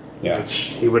flamethrower. Yeah.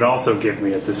 Which he would also give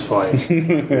me at this fight,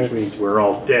 which means we're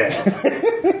all dead.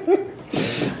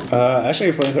 Actually,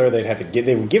 a flamethrower they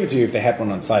would give it to you if they had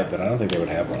one on site, but I don't think they would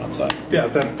have one on site. Yeah,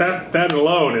 that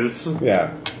alone is.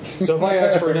 Yeah. So if I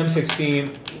ask for an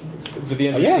M16, for the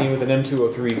M16 with an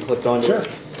M203 clipped onto Sure. it,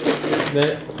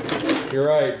 then you're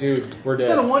right, dude. We're Is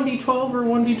that a dead. 1d12 or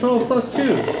 1d12 plus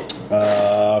 2?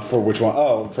 For which one?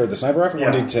 Oh, for the sniper rifle,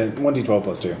 Yeah. 1d12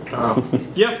 plus 2.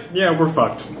 Yep, yeah, we're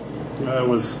fucked. That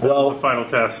was the final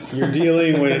test. You're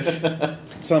dealing with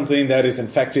something that is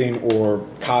infecting or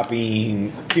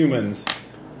copying humans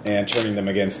and turning them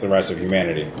against the rest of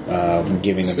humanity,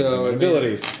 giving them So different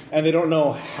abilities, and they don't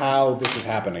know how this is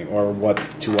happening or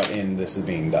to what end this is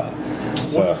being done.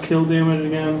 So, What's the kill damage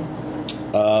again?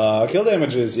 kill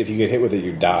damage is if you get hit with it,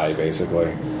 you die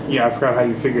basically. Yeah, I forgot how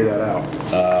you figure that out.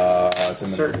 It's in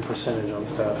A the certain percentage on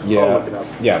stuff. Yeah. I'll look it up.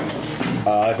 Yeah.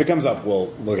 If it comes up,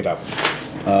 we'll look it up.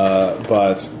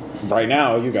 But right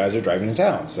now, you guys are driving to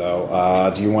town.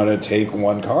 So, do you want to take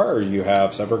one car, or you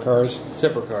have separate cars?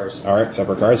 Separate cars, All right,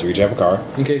 separate cars. We each have a car.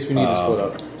 in case we need to split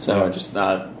up. So just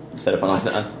set up on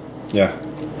Yeah.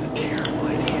 It's a terrible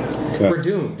idea. Yeah. We're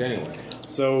doomed anyway.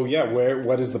 So, yeah,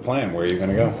 what is the plan? Where are you going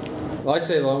to go? Well, I'd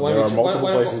say why There are multiple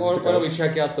places to why go. don't we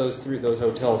check out those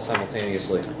hotels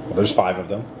simultaneously? Well, there's 5 of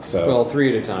them. So, Well,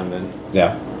 3 at a time then.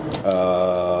 yeah.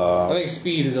 I think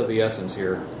speed is of the essence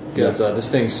here because this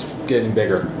thing's getting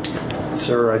bigger.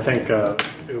 Sir, I think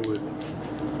it would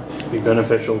be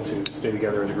beneficial to stay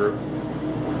together as a group.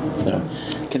 So,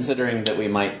 considering that we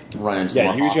might run into Yeah,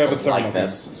 more you usually have a hostiles like thermal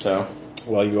this, so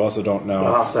Well, you also don't The know.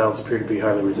 hostiles appear to be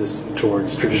highly resistant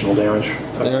towards traditional damage.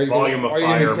 And are you Volume of are you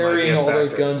fire gonna be might be carrying a all those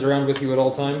factor. guns around with you at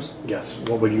all times? Yes.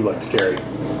 What would you like to carry?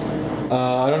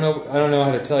 I don't know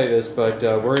how to tell you this, but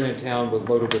we're in a town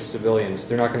loaded with civilians.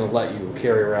 They're not going to let you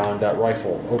carry around that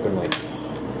rifle openly.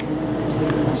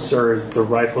 Sir, is the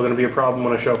rifle going to be a problem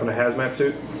when I show up in a hazmat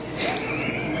suit?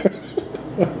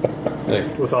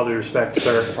 Like, With all due respect,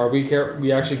 sir. are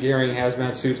we actually carrying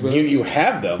hazmat suits with us? You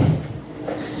have them.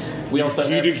 we also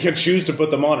You can choose to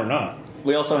put them on or not.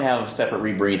 have separate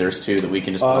rebreathers too that we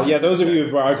can just. Yeah, those of you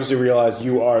who obviously realize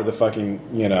you are the fucking,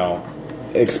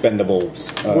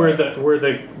 expendables. We're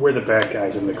the bad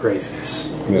guys and the crazies.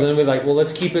 And then we're like, well,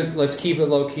 let's keep it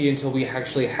low key until we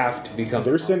actually have to become.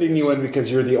 They're sending you in because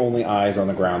you're the only eyes on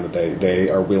the ground that they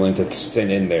are willing to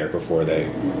send in there before they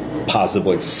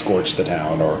possibly scorch the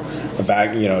town or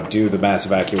do the mass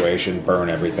evacuation, burn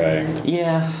everything.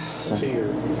 Yeah. So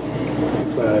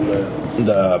it's not in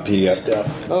The PDF.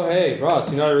 stuff. Oh, hey,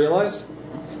 Ross, you know what I realized?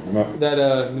 That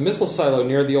the missile silo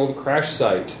near the old crash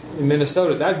site in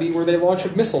Minnesota, that'd be where they launch a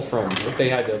missile from if they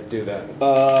had to do that. I don't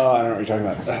know what you're talking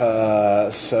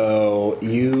about. So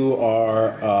you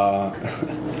are,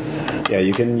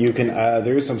 you can.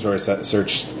 There is some sort of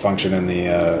search function in the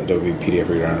Adobe PDF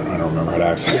reader. I don't remember how to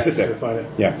access it. To find it.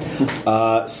 Yeah.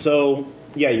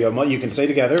 You can stay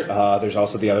together. There's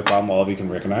also the other problem all of you can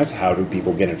recognize. How do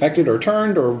people get infected or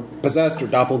turned or possessed or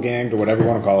doppelganged or whatever you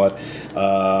want to call it?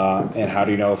 And how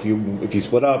do you know if you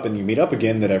split up and you meet up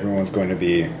again that everyone's going to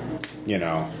be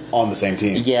on the same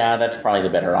team. Yeah, that's probably the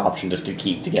better option, just to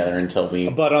keep together until we.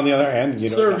 But on the other hand,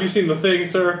 Sir, have you seen the thing,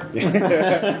 sir?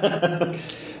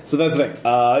 So that's the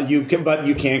thing. You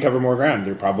can cover more ground.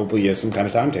 There probably is some kind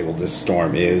of timetable. This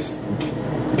storm is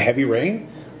heavy rain.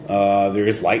 There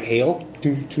is light hail.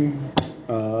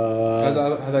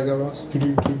 How'd that go, Ross?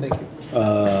 Thank you.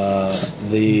 Where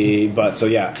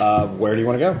do you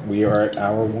want to go? We are at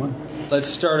hour 1. Let's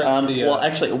start at the. Well,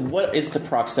 actually, what is the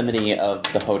proximity of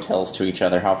the hotels to each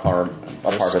other? How far apart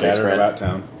are they Scattered spread? about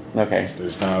town. Okay.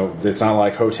 It's not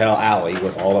like Hotel Alley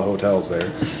with all the hotels there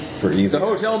for easy. The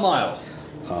Hotel Mile.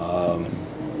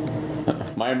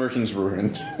 My immersion's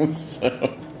ruined.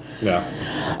 So, Yeah.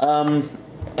 in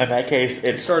that case,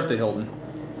 it's Start at the Hilton.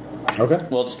 Okay.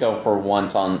 we'll just go for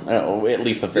once on at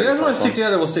least the If you very guys want to first stick one.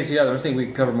 together, we'll stick together. I think we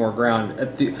can cover more ground.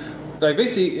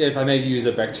 Basically, if I may use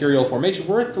a bacterial formation,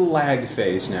 we're at the lag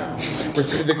phase now.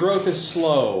 The growth is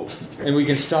slow, and we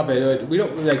can stop it. We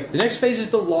don't the next phase is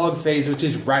the log phase, which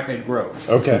is rapid growth.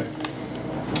 Okay.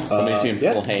 Somebody's been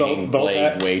full hanging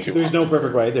blade way too There's long. no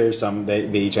perfect way. There's some. They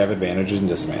each have advantages and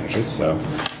disadvantages. So.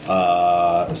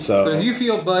 But if you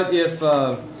feel,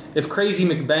 if Crazy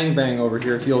McBang Bang over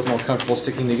here feels more comfortable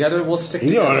sticking together, we'll stick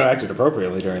He's the together. one who acted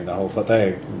appropriately during the whole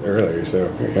thing earlier, so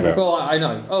Well, I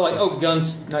know.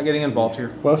 Guns, not getting involved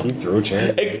here. Well, he threw a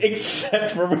chair.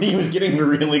 Except for when he was getting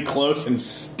really close and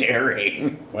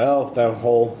staring. Well, the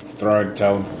whole throwing,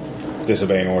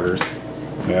 disobeying orders.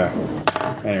 Yeah.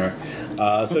 Anyway,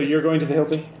 so you're going to the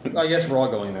Hilton? I guess we're all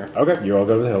going there. Okay, you all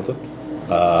go to the Hilton.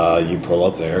 You pull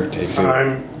up there. Takes you.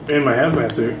 I'm in my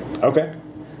hazmat suit. Okay.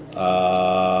 boy.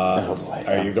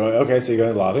 Are you going? Okay, so you go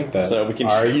to the lobby. So we can-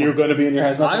 Are you going to be in your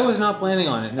hazmat? I was not planning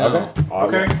on it. No.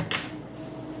 Okay. Okay.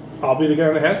 I'll be the guy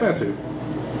in the hazmat suit.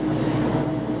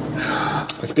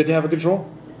 It's good to have a control.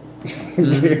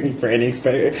 For any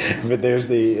experiment, but there's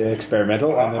the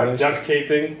experimental, and then I'm there's duct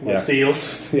taping my Yeah.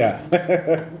 seals. yeah.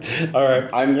 All right.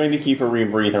 I'm going to keep a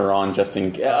rebreather on just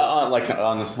in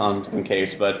in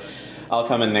case, but I'll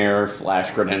come in there,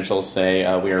 flash credentials, say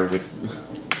we are with.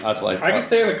 That's like I can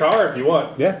stay in the car if you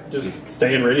want. Yeah. Just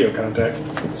stay in radio contact.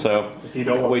 so. If you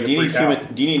don't want Wait, me do to you need freak human?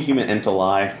 out. Do you need human int to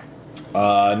lie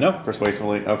No.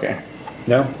 persuasively? Okay.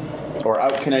 No. Or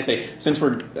can I say, since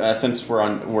we're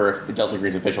Delta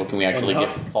Green's official, can we actually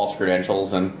give false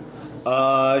credentials and?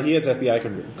 He has FBI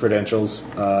credentials.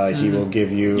 He will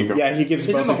give you. You can- Yeah, he gives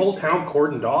you Isn't both. the whole town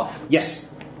cordoned off? Yes.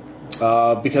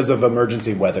 Because of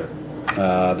emergency weather.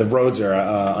 The roads are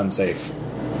unsafe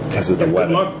because of the Good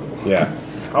weather. luck. Yeah.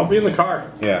 I'll be in the car.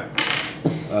 Yeah.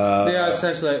 Yeah,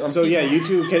 essentially. So yeah, you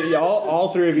two can. All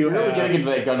three of you Really have. getting into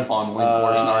that gun farm portion,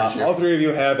 aren't you? All three of you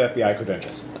have FBI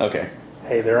credentials. Okay,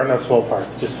 Hey, there are no swell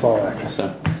parts. Just fall back.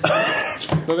 so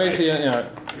But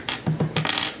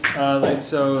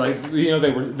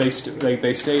basically,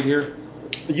 they stayed here.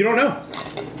 You don't know.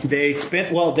 They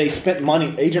spent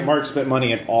money. Agent Mark spent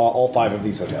money at all 5 of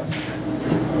these hotels.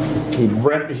 He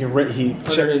Under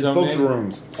his own booked name?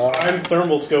 rooms. I'm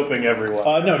thermal scoping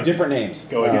everyone. No, different names.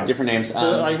 Go again. different names.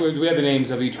 Do we have the names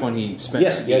of each one he spent?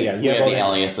 Yes, yeah. we You have have all the the-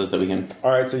 aliases that we can.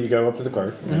 All right, so you go up to the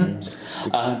card.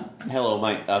 Hello,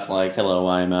 Mike. That's like hello.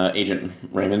 I'm Agent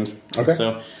Raymond. Okay.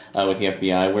 So with the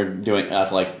FBI, we're doing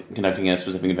conducting a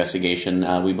specific investigation.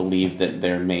 We believe that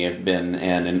there may have been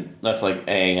and that's like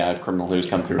a criminal who's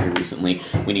come through here recently.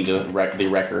 We need to the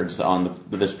records on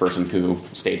this person who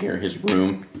stayed here, his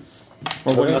room,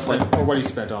 Or what he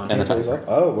spent on. and the Goes time. up.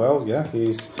 Oh well, yeah.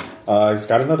 He's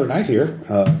got another night here.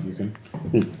 You can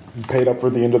he paid up for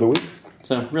the end of the week.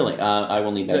 So really, I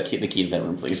will need the key to that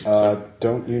room, please.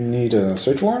 Don't you need a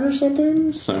search warrant or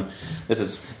something? So this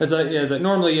is It's like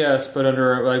normally yes, but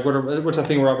under what's the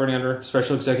thing we're operating under?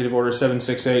 Special Executive Order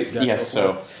 768. yes.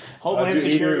 So Homeland do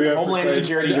either of you have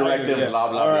Security persuasion? Directive. Yeah. Blah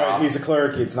blah All blah. right, he's a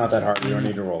clerk. It's not that hard. You don't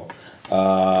need to roll.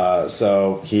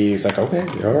 So he's like, okay,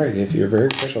 all right, if you're very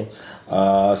official.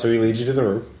 So he leads you to the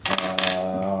room.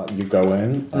 You go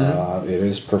in. It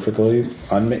is perfectly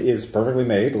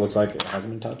made. It looks like it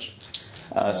hasn't been touched.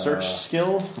 Search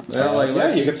skill. Well,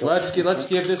 you could- let's give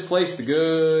this place the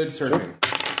good searching.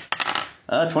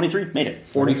 23 made it.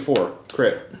 44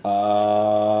 crit.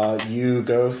 You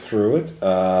go through it.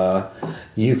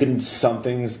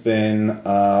 Something's been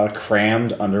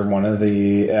crammed under one of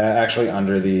the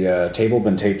under the table.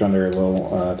 Been taped under a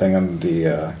little thing on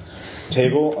the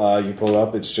table. You pull it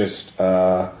up. It's just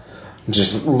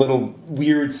little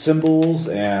weird symbols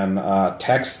and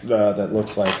text that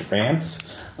looks like rants.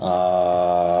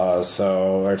 Or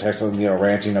text,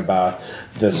 ranting about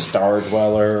the Star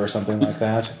Dweller or something like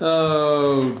that.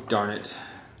 Oh, darn it.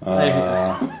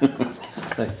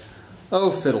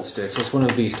 Oh, fiddlesticks. It's one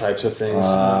of these types of things.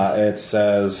 It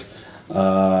says,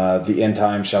 The end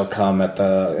time shall come at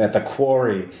the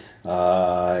quarry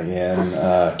in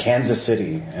Kansas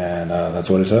City, and that's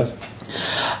what it says.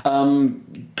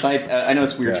 I know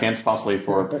it's a weird chance possibly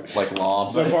for like law.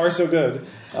 So far, so good.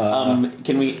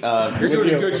 Can we? You're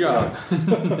doing a good job.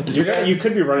 You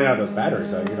could be running out of those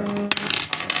batteries, though. You know.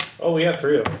 Oh, we have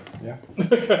 3 of them. Yeah.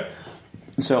 Okay.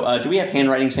 So, do we have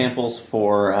handwriting samples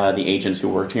for the agents who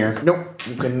worked here? Nope.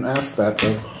 You can ask that,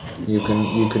 though. You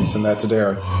can send that to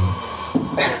Darren.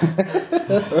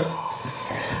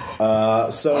 I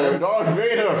am Darth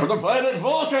Vader from the planet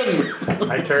Vulcan.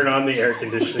 I turn on the air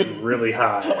conditioning really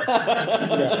high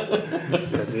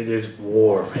because it is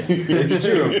warm. It's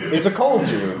June. It's a cold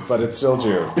June, but it's still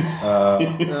June.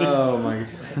 Oh my!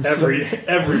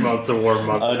 Every month's a warm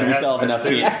month. Do we still have enough?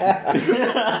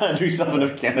 Do we still have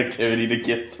enough connectivity to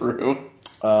get through?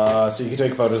 So you can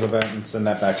take photos of that and send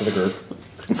that back to the group.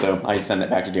 So I send that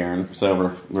back to Darren.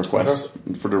 So requests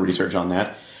for the research on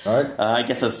that. All right. I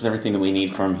guess that's everything that we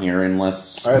need from here,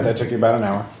 unless. All right. That took you about an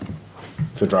hour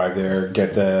to drive there,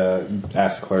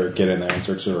 ask the clerk, get in there, and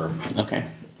search the room. Okay.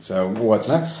 So what's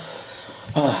next?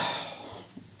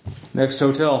 Next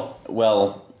hotel.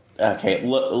 Well, okay.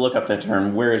 Look up the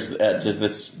term. Where is? Does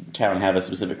this town have a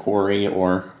specific quarry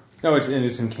or? No, it's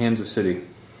in Kansas City.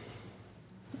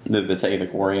 Did they tell you the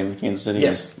quarry in Kansas City?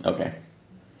 Yes. Okay.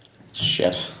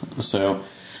 Shit. So,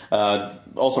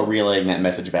 also relaying that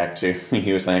message back to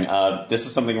he was saying, this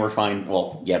is something we're fine.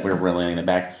 Well, yeah, we're relaying it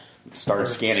back. Start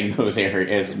scanning those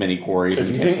areas, as many quarries. Do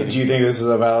you think this is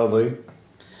a valid lead?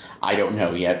 I don't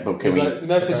know yet, but can we? The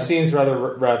message seems rather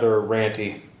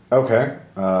ranty. Okay.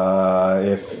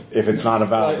 If it's not a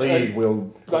valid lead,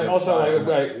 we'll. But also,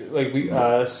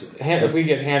 if we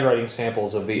get handwriting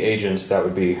samples of the agents, that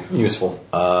would be useful.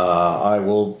 I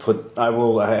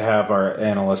will have our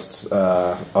analysts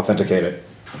authenticate it.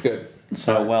 Good.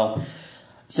 So, well,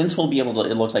 since we'll be able to,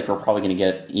 it looks like we're probably going to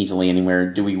get easily anywhere.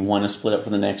 Do we want to split up for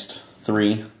the next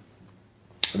 3?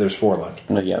 There's 4 left.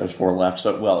 Well, yeah, there's 4 left.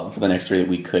 So, well, for the next 3 that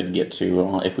we could get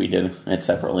to if we did it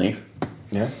separately.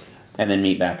 Yeah. And then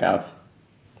meet back up.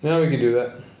 No, we can do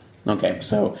that. Okay,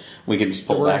 so we could just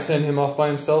So pull we're back. going to send him off by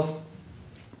himself?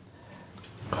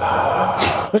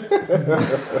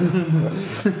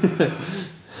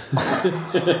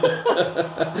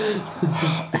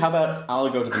 How about I'll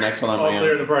go to the next one on my I'll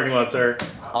clear own. the parking lot, sir.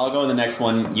 I'll go to the next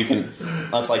one. You can.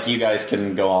 That's like you guys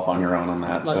can go off on your own on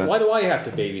that. Like, So. why do I have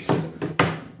to babysit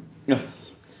him?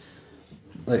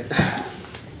 Like,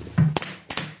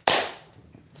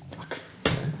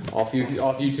 off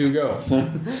you two go.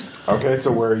 Okay,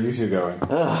 so where are you two going?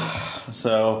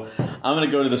 So I'm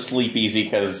gonna go to the Sleep Easy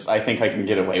because I think I can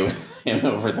get away with him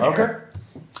over there. Okay.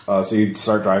 So you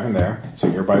start driving there. So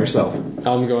you're by yourself.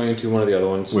 I'm going to one of the other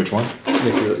ones. Which one? Let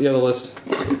me see the other list.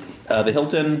 The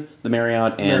Hilton, the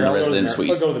Marriott, and Marriott. the I'll Resident go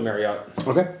Suite. to the Marriott.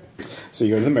 Okay. So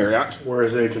you go to the Marriott. Where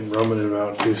is Agent Roman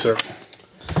about to, sir?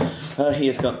 He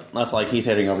is going. That's like he's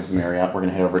heading over to the Marriott. We're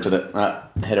gonna head over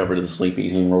to the Sleep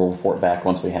Easy, and we'll report back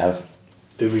once we have.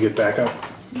 Did we get backup?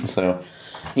 So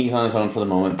he's on his own for the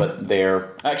moment, but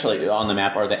they're actually on the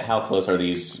map. How close are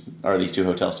these 2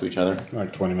 hotels to each other?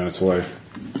 Like 20 minutes away.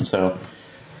 So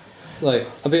Like,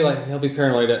 he'll be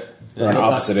paranoid at... They're on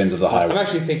opposite ends of the highway. I'm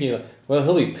actually thinking, well,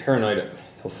 he'll be paranoid at...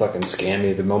 He'll fucking scan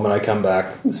me the moment I come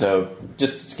back. So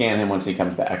just scan him once he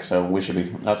comes back. So we should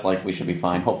be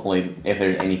fine. Hopefully, if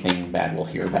there's anything bad, we'll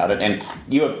hear about it. And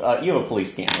you have a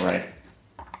police scanner, right?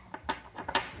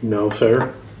 No,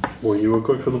 sir. Were you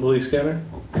equipped with a police scanner?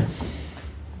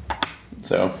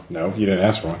 So No, you didn't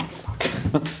ask for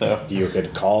one. so You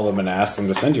could call them and ask them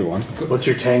to send you one. What's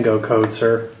your Tango code,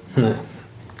 sir?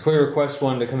 Can we request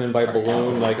one to come in by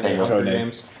balloon, like in the Tango Hunger code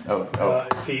Games?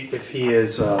 If he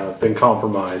has been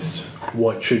compromised,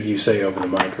 what should you say over the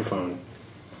microphone?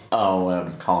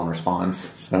 call and response.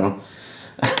 So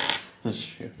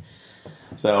shoot.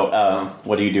 So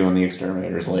what do you do when the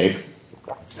exterminator's late?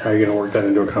 How are you going to work that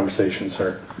into a conversation,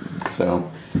 sir?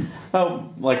 So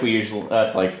like we usually.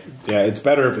 That's like Yeah, it's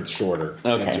better if it's shorter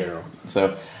okay. in general.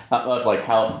 So that's like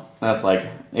how. That's like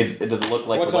it does it look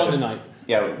like What's the on weather- tonight?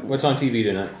 Yeah. What's on TV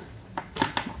tonight?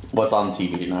 What's on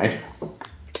TV tonight?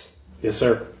 Yes,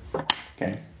 sir.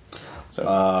 Okay. So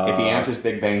if he answers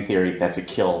Big Bang Theory, that's a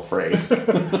kill phrase.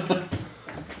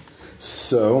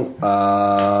 So,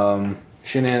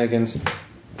 Shenanigans.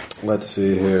 let's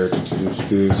see here.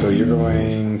 So you're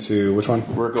going to which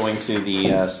one? We're going to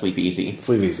the Sleep Easy.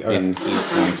 Sleep Easy. Okay. And he's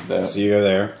going to the. So you go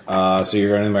there. So you're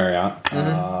going to the Marriott.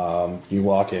 You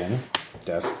walk in.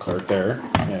 Desk clerk there.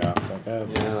 Yeah. It's like,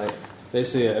 Yeah, like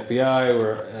basically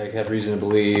FBI had reason to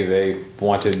believe a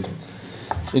wanted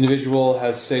individual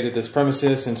has stayed at this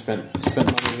premises and spent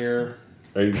money here.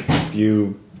 Are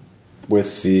you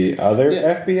with the other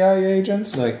Yeah. FBI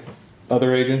agents? Like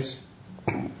other agents?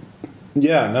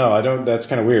 Yeah, no, I don't. That's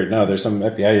kind of weird. No, there's some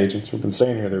FBI agents who've been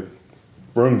staying here. Their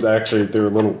rooms actually, they're a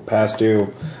little past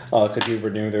due. Could you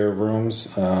renew their rooms?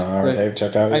 Are they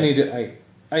checked out? I need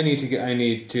to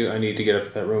get up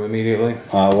to that room immediately.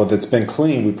 Well, it's been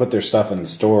cleaned. We put their stuff in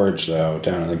storage though,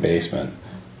 down in the basement.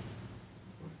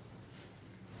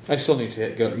 I still need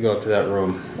to go up to that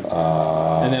room,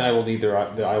 and then I will need their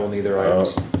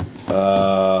items.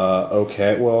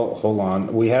 Okay. Well, hold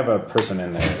on. We have a person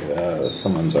in there.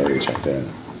 Someone's already checked in,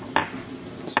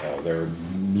 so they're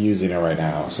using it right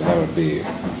now. So that would be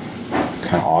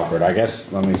kind of awkward. I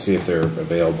guess. Let me see if they're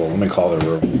available. Let me call their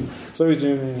room. So he's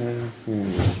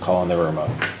just calling the room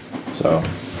up. So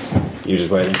you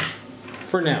just waiting.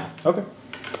 For now. Okay.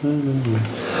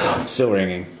 Still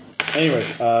ringing. Anyways,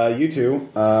 you two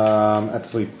at the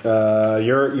sleep.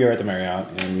 You're at the Marriott,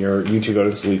 and you two go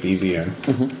to the Sleep Easy Inn.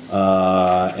 Mm-hmm.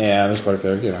 And there's a clerk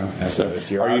there, you know. As is.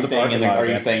 You're Are you staying in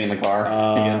the car?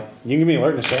 Again? You can give me an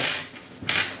alertness check.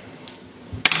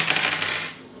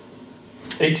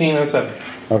 18 and 7.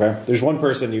 Okay. There's one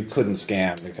person you couldn't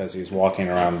scan because he was walking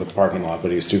around the parking lot,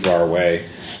 but he was too far away,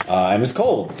 and it's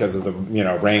cold because of the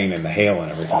rain and the hail and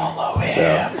everything. Follow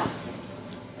him.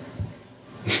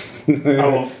 I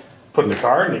will put the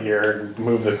car into gear and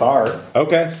move the car.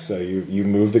 Okay, so you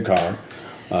move the car.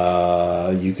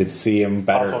 You could see him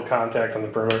better. Possible contact on the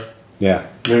perimeter. Yeah.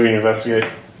 Moving, investigate.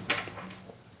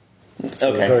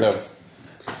 Okay,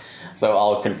 so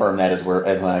I'll confirm that as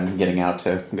I'm getting out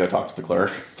to go talk to the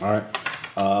clerk. All right.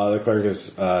 The clerk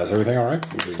is everything all right?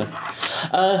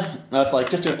 No, it's like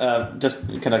just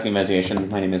conducting investigation.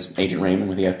 My name is Agent Raymond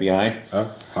with the FBI.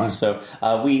 Oh, fine. So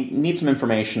we need some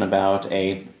information about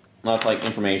a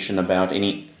particular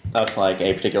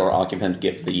occupant.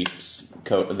 Give the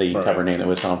cover name that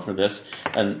was on for this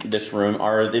and this room.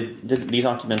 Are these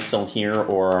occupants still here,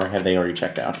 or have they already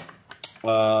checked out?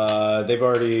 They've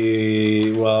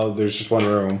already. Well, there's just one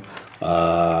room,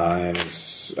 and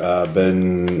it's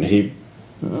been his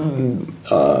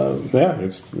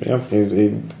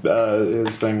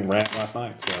thing ran last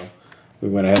night, so we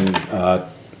went ahead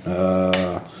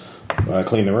and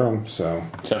cleaned the room. So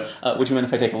would you mind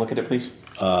if I take a look at it, please?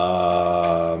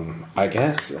 I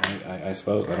guess I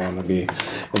suppose I don't want to be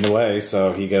in the way.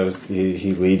 So he goes.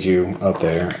 He leads you up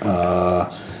there.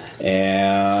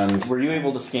 And were you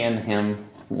able to scan him?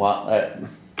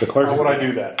 The clerk. How would I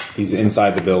do that? He's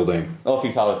inside the building. Oh, if he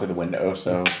saw it through the window,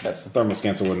 so that's The thermal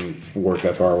scanner wouldn't work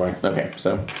that far away. okay.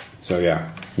 So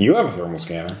Yeah, you have a thermal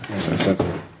scanner. A sensor.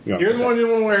 You're the one who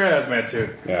didn't wear a hazmat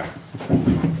suit. Yeah.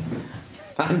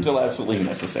 until absolutely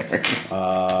necessary. That's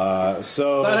not how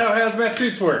hazmat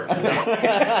suits work.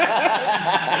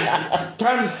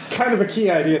 kind of a key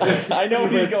idea. I know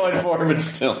what he's going for, but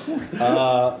still.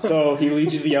 So he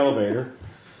leads you to the elevator.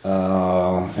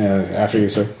 And after you,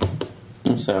 sir.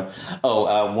 So,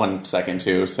 1 second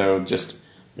too. So just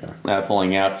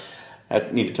pulling out. I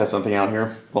need to test something out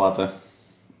here. Pull out the.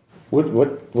 What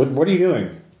are you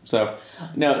doing? So,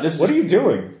 no, this. What are you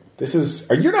doing? This is.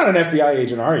 You're not an FBI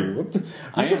agent, are you?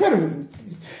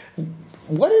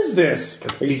 What is this?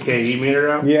 PKE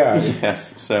meter out? Yeah.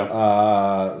 Yes.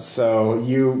 So. So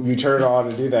you turn it on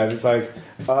and do that. It's like,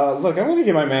 look, I'm going to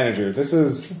get my manager. This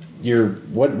is your.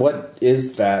 What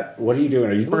is that? What are you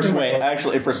doing? Are you Persuade?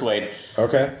 Actually, persuade.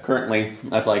 Okay. Currently,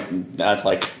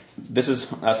 this is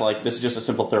just a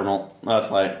simple thermal.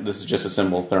 This is just a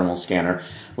simple thermal scanner.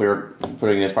 We were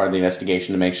putting this part of the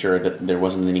investigation to make sure that there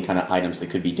wasn't any kind of items that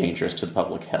could be dangerous to the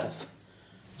public health.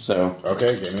 So.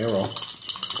 Okay, give me a roll.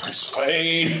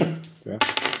 Persuade. Yeah.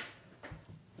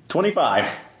 25.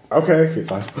 Okay. It's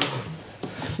nice.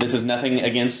 This is nothing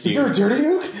against you. Is there a dirty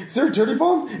nuke? Is there a dirty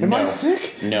bomb? Am I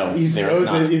sick? No, is there is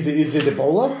not. Is it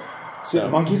Ebola? Is it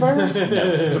monkey virus? No,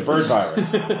 it's a bird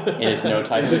virus. It is no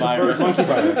type of virus. Monkey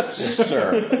virus.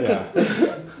 Sir.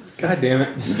 Yeah. God damn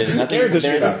it! There's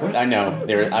nothing. I know.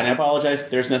 I apologize.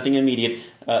 There's nothing immediate.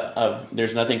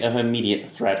 There's nothing of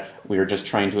immediate threat. We are just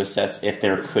trying to assess if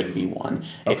there could be one.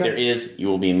 Okay. If there is, you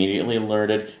will be immediately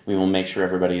alerted. We will make sure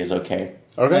everybody is okay.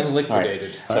 Okay.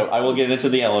 Liquidated. Right. So I will get into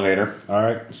the elevator. All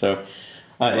right. So.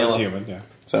 It's human. Yeah.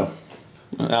 So.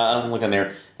 Look in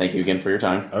there. Thank you again for your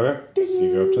time. Okay. So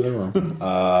you go up to the room.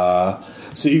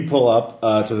 So you pull up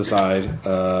to the side,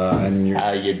 and you're.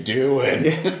 How you doing?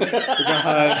 He's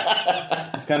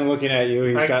kind of looking at you.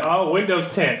 He's got. Windows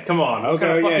 10. Come on. What Okay,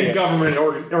 kind of fucking yeah. government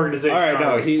organization? All right.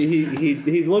 No. are we?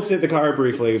 He looks at the car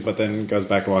briefly, but then goes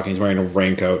back to walking. He's wearing a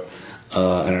raincoat.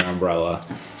 and an umbrella.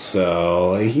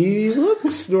 So he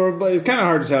looks normal, but it's kind of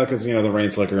hard to tell because, the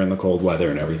rain slicker and the cold weather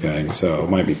and everything. So it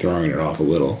might be throwing it off a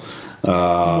little.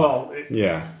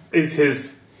 Yeah.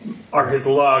 Are his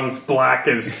lungs black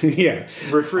as Yeah.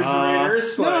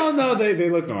 refrigerators? No, they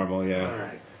look normal, yeah. All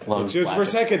right. Lungs Just black for a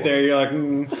as second coal. there, you're like,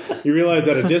 you realize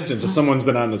at a distance, if someone's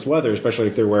been out in this weather, especially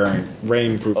if they're wearing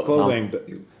rainproof clothing,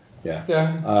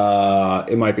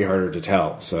 it might be harder to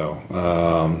tell. So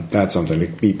that's something to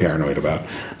be paranoid about.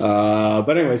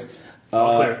 But anyways,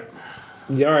 All clear.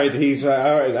 yeah, all right. He's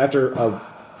after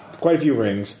quite a few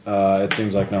rings. It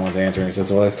seems like no one's answering. He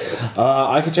says, "Well,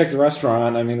 I can check the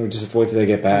restaurant. I mean, we just have to wait till they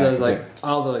get back." I was like,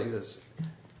 I'll do like this.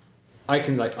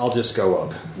 I'll just go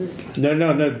up.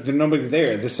 No, there's nobody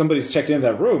there. There's somebody's checking in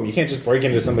that room. You can't just break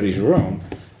into somebody's room.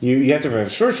 You have to have a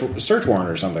search warrant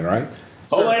or something, right?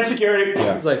 Homeland Security.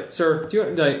 Yeah. It's like, sir, do you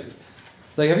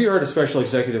have you heard of Special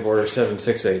Executive Order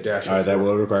 768-? All right, that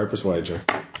will require persuasion.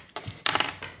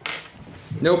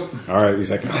 Nope. All right,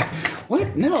 he's like,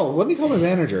 what? No, let me call my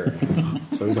manager.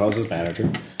 So he calls his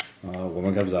manager. A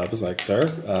woman comes up, is like, sir,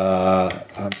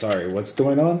 I'm sorry, what's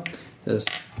going on? Says,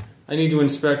 I need to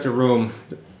inspect a room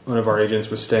one of our agents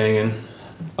was staying in.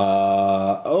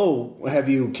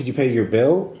 Could you pay your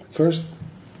bill first?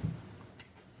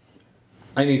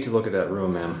 I need to look at that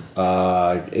room, ma'am.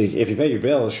 If you pay your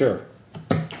bill, sure.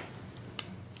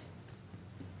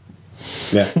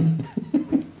 Yeah.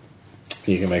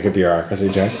 You can make a bureaucracy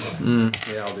check.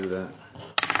 Yeah, I'll do that.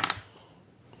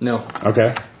 No.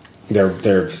 Okay.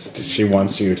 She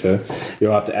wants you'll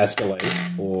have to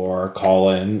escalate or call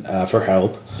in for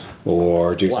help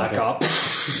or do Black something. Op.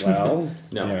 Well,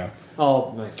 No.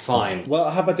 Oh, fine. Well,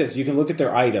 how about this? You can look at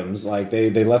their items. Like they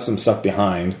left some stuff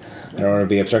behind. I don't want to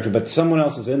be obstructed, but someone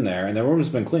else is in there, and their room's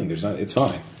been cleaned. It's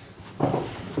fine.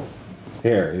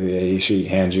 Here, she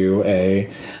hands you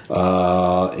a.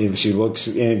 She looks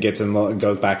in, gets in,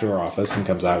 goes back to her office, and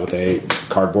comes out with a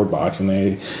cardboard box,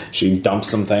 and she dumps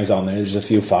some things on there. There's a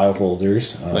few file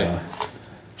folders.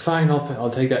 Fine, I'll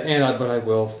take that,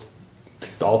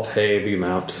 I'll pay the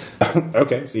amount.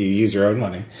 Okay, so you use your own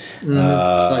money.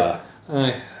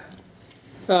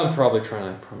 I'm probably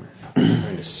trying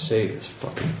to save this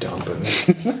fucking dump.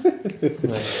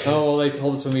 They told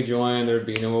us when we joined there'd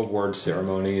be no award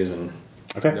ceremonies and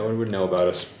no one would know about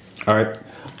us. All right.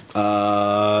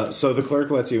 So the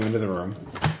clerk lets you into the room,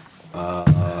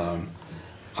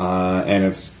 and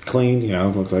it's cleaned.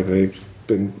 Looks like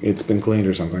it's been cleaned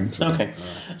or something. So. Okay.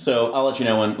 So I'll let you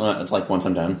know when it's like once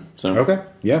I'm done. So Okay.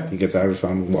 Yeah, he gets out of his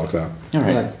phone and walks out. All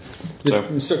right.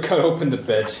 Just cut open the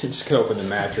bed. Just cut open the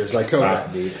mattress. Go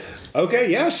that deep.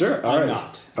 Okay. Yeah. Sure. All I'm right.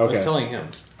 not. Okay. I was telling him.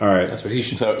 All right. That's what he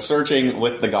should. So searching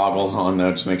with the goggles on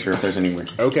to make sure if there's any.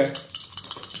 Okay.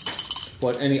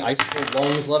 What? Any ice cold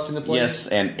lungs left in the place? Yes,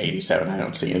 and 87. I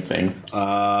don't see anything.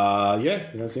 Yeah.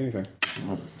 You don't see anything.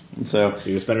 So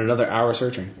You just spend another hour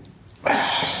searching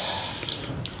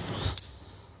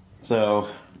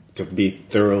to be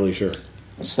thoroughly sure.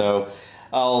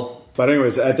 I'll. But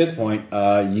anyways, at this point,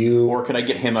 Or could I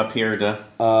get him up here to?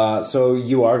 so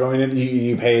you are going to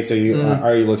you paid. So you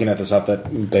are you looking at the stuff that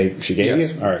she gave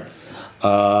Yes. you? All right.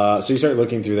 So you start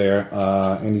looking through there,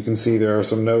 and you can see there are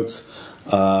some notes.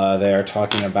 They are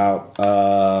talking about.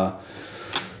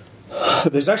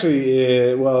 There's actually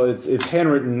it's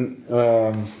handwritten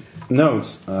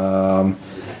notes.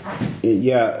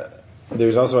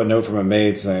 There's also a note from a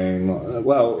maid saying,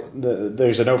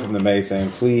 there's a note from the maid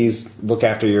saying, please look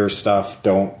after your stuff.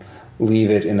 Don't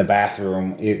leave it in the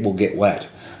bathroom. It will get wet.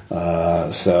 You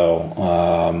ask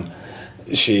the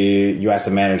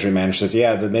manager, and the manager says,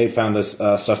 yeah, the maid found this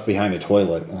stuff behind the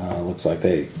toilet. Looks like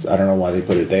I don't know why they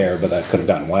put it there, but that could have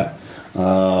gotten wet.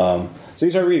 So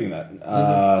you start reading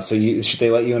that. So they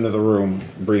let you into the room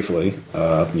briefly.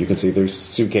 You can see there's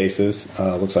suitcases.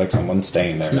 Looks like someone's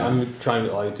staying there. No, I'm trying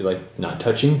to not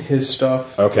touching his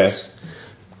stuff. Okay.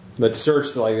 But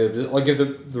search. I'll give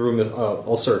the room.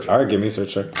 I'll search. All right, give me a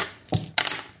search check.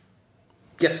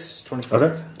 Yes, 25.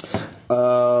 Okay.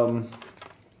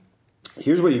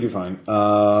 Here's what you do find.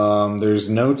 There's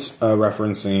notes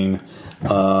referencing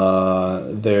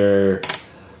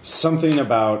something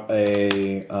about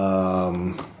a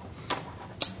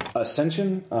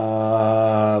ascension,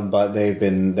 but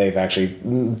they've actually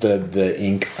the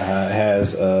ink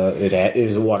it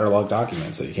is a waterlogged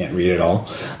document, so you can't read it all.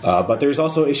 But there's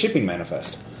also a shipping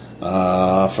manifest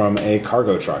from a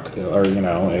cargo truck or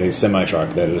a semi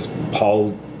truck that is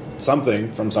hauled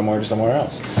something from somewhere to somewhere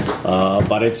else.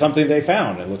 But it's something they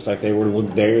found. It looks like they were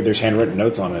there's handwritten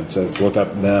notes on it. It says look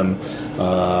up them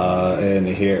and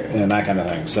here and that kind of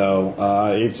thing. So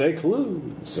it's a clue.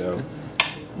 So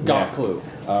Got clue.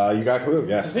 You got clue,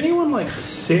 yes. Is anyone like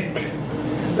sick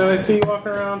that I see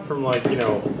walking around from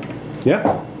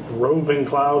Yeah. roving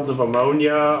clouds of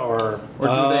ammonia or Or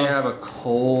do they have a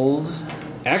cold?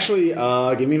 Actually,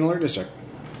 give me an alertness check.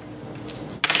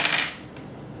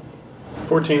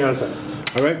 14 out of 7.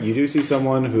 All right, you do see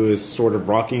someone who is sort of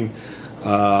rocking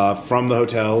from the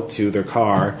hotel to their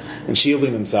car and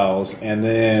shielding themselves, and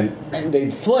then they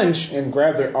flinch and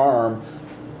grab their arm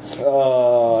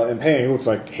in pain. It looks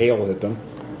like hail hit them.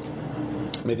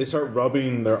 I mean, they start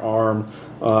rubbing their arm,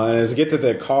 and as they get to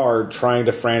the car, trying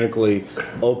to frantically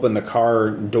open the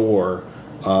car door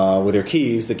with their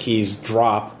keys, the keys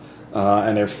drop,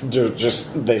 and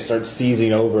they start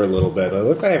seizing over a little bit. They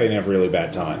look like they're having a really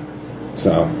bad time.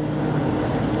 So.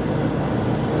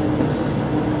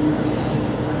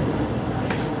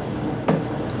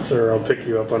 Sir, I'll pick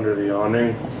you up under the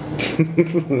awning.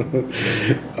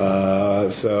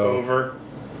 Over.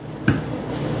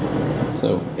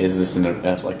 So is this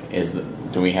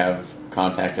do we have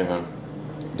contact of him?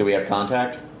 Do we have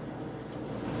contact?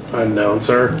 Unknown,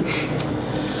 sir.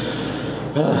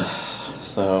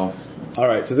 So. All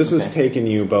right, so this has taken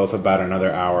you both about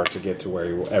another hour to get to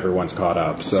where everyone's caught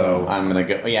up. So I'm gonna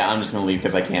go. Yeah, I'm just gonna leave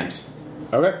because I can't.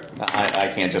 Okay. I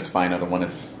can't justify another one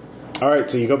if. All right,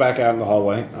 so you go back out in the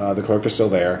hallway. The clerk is still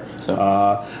there. So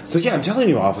yeah, I'm telling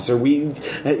you, officer.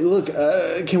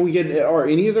 Can we get are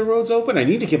any of the roads open? I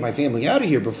need to get my family out of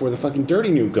here before the fucking dirty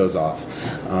nuke goes off.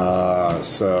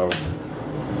 So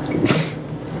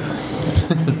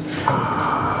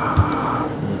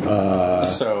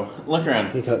look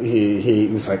around.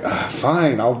 He's like,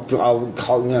 fine. I'll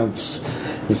call.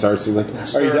 He starts to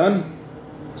are you done,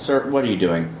 sir? What are you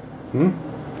doing?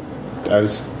 I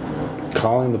was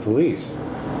calling the police.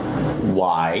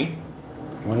 Why?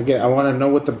 I want to know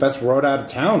what the best road out of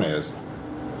town is.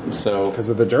 So because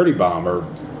of the dirty bomb or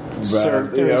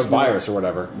virus or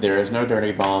whatever. There is no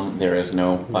dirty bomb. There is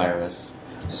no virus.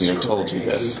 We have told you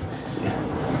this.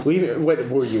 What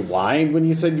were you lying when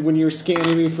you were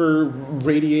scanning me for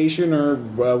radiation or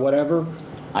whatever?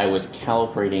 I was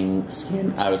calibrating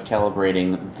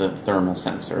the thermal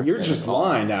sensor. You're just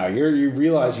lying now. You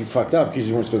realize you fucked up because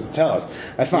you weren't supposed to tell us.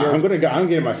 That's fine. I'm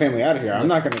getting my family out of here. I'm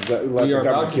not going to let the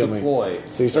government kill me.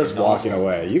 So he starts walking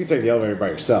away. You can take the elevator by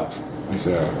yourself.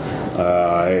 So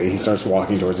he starts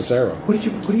walking towards the stairwell. What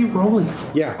are you rolling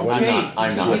for? Yeah.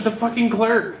 I'm not. He's a fucking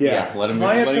clerk. Yeah. Let him.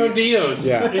 Vaya con Dios.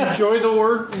 Yeah. Enjoy the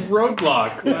word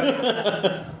roadblock.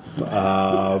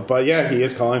 But yeah, he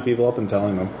is calling people up and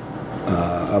telling them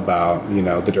about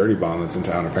the dirty bomb that's in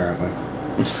town apparently.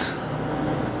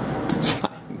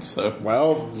 So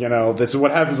this is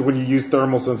what happens when you use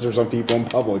thermal sensors on people in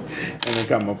public and they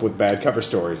come up with bad cover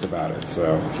stories about it.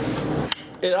 So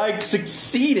I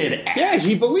succeeded. Yeah,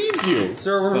 he believes you.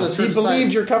 Sir, he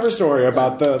believed your cover story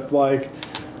about the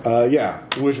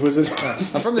which was it?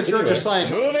 I'm from the Church of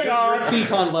Science. Your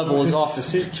phaeton level is off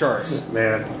the charts.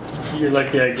 Man, you're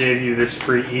lucky I gave you this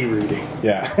free e-reading.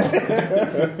 Yeah.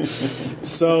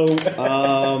 So,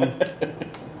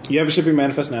 you have a shipping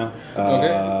manifest now.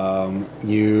 Okay.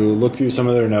 You look through some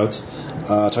of their notes,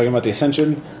 talking about the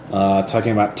Ascension,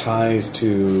 talking about ties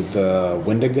to the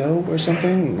Wendigo or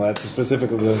something. That's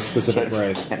specifically the specific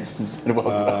phrase.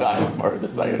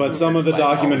 But some of the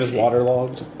document is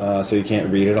waterlogged, so you can't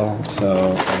read it all.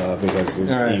 So because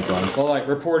the ink runs. Well,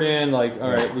 report in. All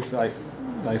right,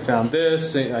 I found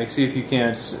this. See if you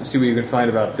can't see what you can find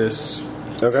about this.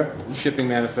 Okay. Shipping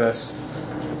manifest.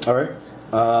 All right.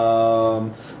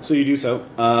 So you do so.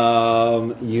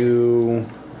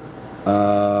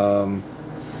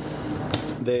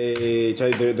 They tell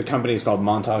you the company is called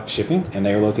Montauk Shipping, and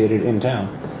they are located in town.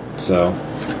 So,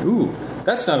 ooh,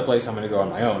 that's not a place I'm going to go on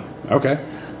my own. Okay.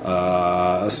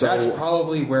 So that's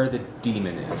probably where the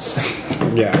demon is.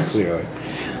 Yeah, clearly.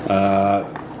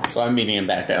 So I'm meeting him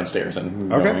back downstairs and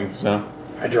going. So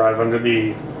I drive under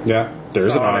the. Yeah,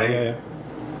 there's an awning.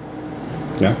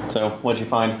 Yeah. So what'd you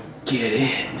find? Get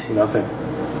in. Nothing.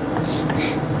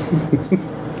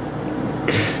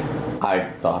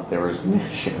 I thought there was an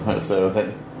issue, so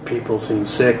that people seem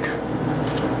sick.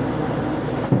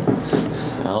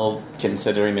 Well,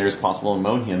 considering there's possible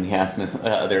ammonia in the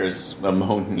atmosphere, there's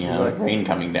ammonia rain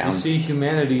coming down. You see,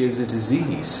 humanity is a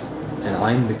disease, and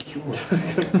I'm the cure.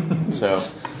 So,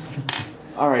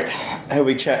 all right, have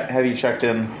you checked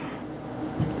in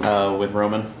with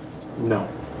Roman? No.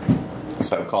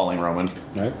 So calling Roman.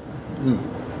 Right.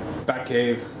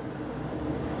 Batcave.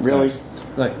 Really?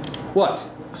 What?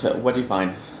 So what do you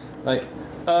find?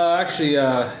 Actually,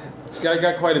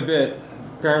 got quite a bit.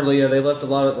 Apparently, they left a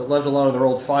lot of their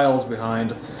old files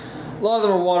behind. A lot of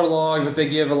them are waterlogged, but they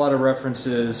give a lot of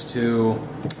references to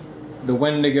the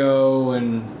when to go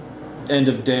and end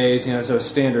of days, so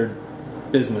standard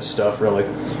business stuff, really.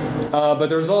 But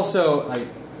there's also I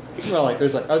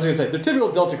was gonna say the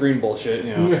typical Delta Green bullshit,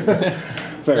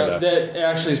 Fair enough. that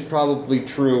actually is probably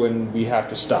true, and we have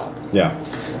to stop. Yeah.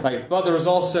 But there was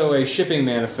also a shipping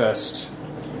manifest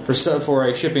for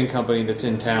a shipping company that's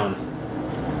in town.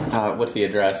 What's the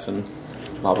address and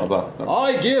blah blah blah.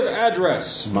 I give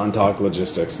address. Montauk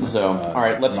Logistics. So, all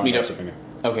right, let's meet up. Shipping.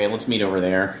 Okay, let's meet over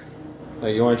there.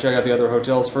 You want to check out the other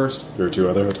hotels first? There are 2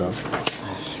 other hotels.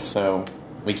 So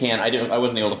we can't. I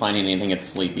wasn't able to find anything at the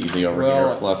Sleep Easy over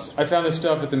here. Plus, I found this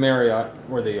stuff at the Marriott,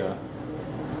 where the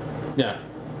yeah.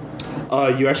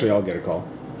 You actually all get a call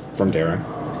from Darren.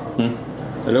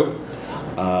 Hello.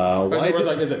 Why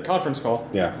Is it conference call?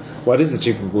 Yeah. Why does the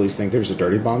chief of police think there's a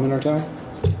dirty bomb in our town?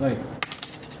 Like,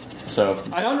 so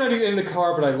I'm not even in the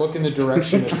car, but I look in the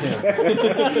direction of him.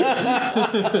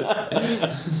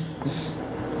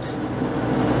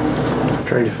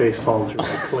 Trying to face palm through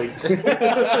my plate.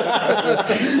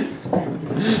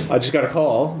 I just got a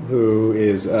call. Who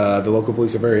is the local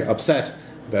police are very upset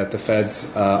that the feds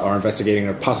are investigating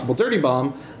a possible dirty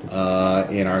bomb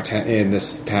in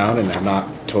this town, and I'm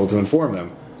not told to inform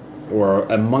them. Or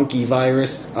a monkey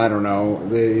virus. I don't know.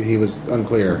 He was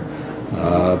unclear,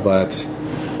 but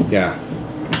yeah,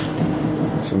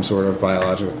 some sort of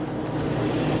biological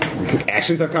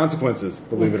actions have consequences.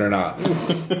 Believe it or not.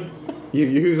 You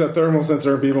use a thermal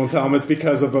sensor and people tell them it's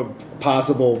because of a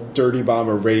possible dirty bomb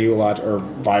or radiological or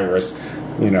virus.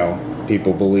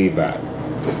 People believe that.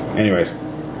 Anyways,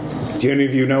 do any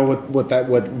of you know what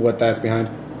that's behind?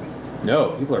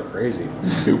 No, people are crazy.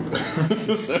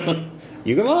 so,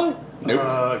 You can lie.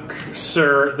 nope.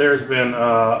 Sir, there's been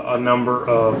a number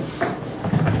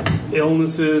of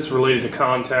illnesses related to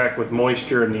contact with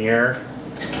moisture in the air.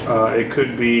 It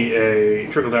could be a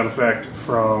trickle-down effect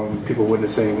from people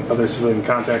witnessing other civilian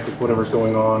contact with whatever's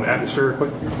going on atmospherically.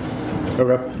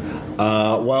 Okay.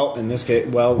 Well, in this case,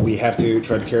 we have to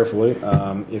tread carefully.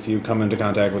 If you come into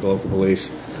contact with the local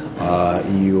police,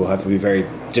 you will have to be very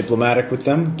diplomatic with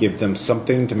them, give them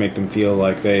something to make them feel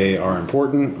like they are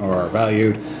important or are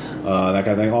valued, that kind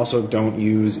of thing. Also, don't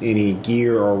use any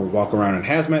gear or walk around in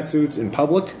hazmat suits in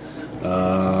public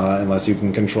unless you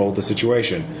can control the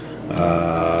situation.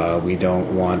 We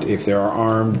don't want, if there are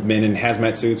armed men in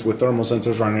hazmat suits with thermal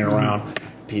sensors running around,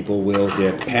 people will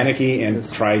get panicky and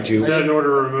try to... Is that in order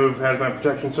to remove hazmat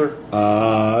protection, sir?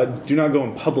 Do not go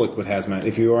in public with hazmat.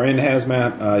 If you are in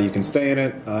hazmat, you can stay in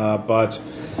it, but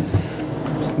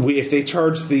if they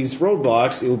charge these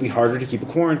roadblocks, it will be harder to keep a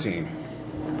quarantine.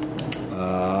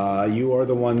 You are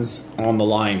the ones on the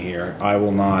line here. I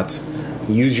will not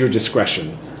use your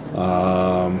discretion.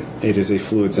 It is a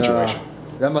fluid situation.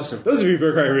 That must have. Those of you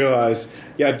bureaucrats realize,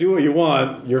 do what you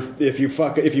want. If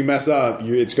you mess up,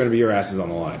 it's going to be your asses on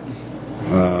the line.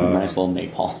 Nice little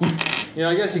napalm.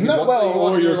 I guess you can.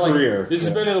 or your career. This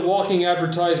has been a walking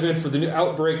advertisement for the new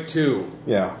Outbreak 2.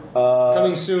 Yeah.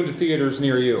 Coming soon to theaters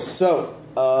near you. So,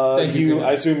 Thank you.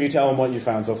 I assume you tell them what you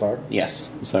found so far. Yes.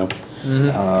 So,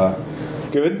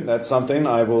 Good. That's something.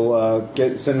 I will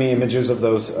send me images of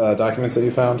those documents that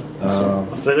you found.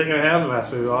 I'll start taking the hazmat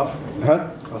suit off. Huh?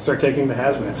 I'll start taking the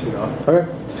hazmat suit off. Okay.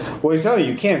 Well, he's telling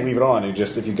you can't leave it on.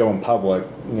 If you go in public,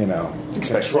 expect What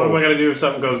am I trouble. going to do if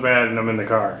something goes bad and I'm in the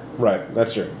car? Right.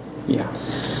 That's true. yeah.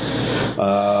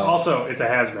 Also, it's a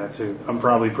hazmat suit. I'm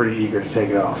probably pretty eager to take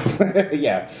it off.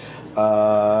 Yeah.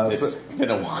 It's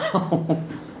been a while.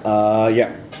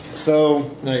 Yeah. So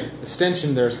The stench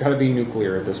there's got to be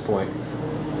nuclear at this point.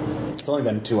 it's only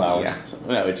been 2 hours. yeah. So,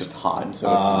 no, it's just hot.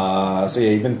 So it's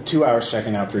You've been 2 hours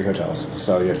checking out 3 hotels.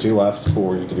 So you have 2 left,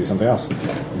 or you could do something else.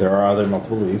 There are other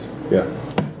multiple leads. Yeah.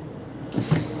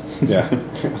 Yeah.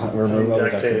 Remove all the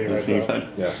duct tape. Duct tape.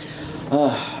 Yeah.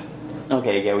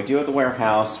 okay. Yeah, we do have the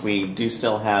warehouse. We do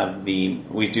still have a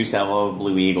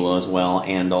Blue Eagle as well,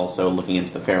 and also looking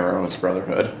into the Pharaoh's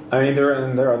Brotherhood. I mean, there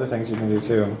are other things you can do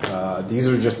too. These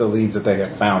are just the leads that they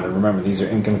have found, and remember, these are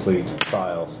incomplete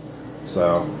files.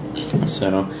 So,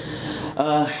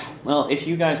 Well, if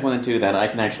you guys want to do that, I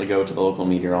can actually go to the local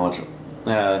meteorology.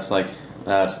 It's a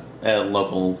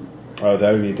local.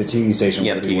 that would be the TV station.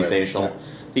 Yeah, the would be TV where- station. yeah.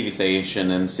 TV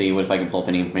station, and see if I can pull up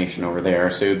any information over there.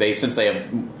 So since they have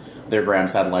their ground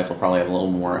satellites, will probably have a little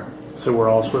more. So we're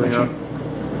all splitting up?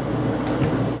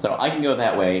 So I can go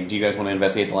that way. Do you guys want to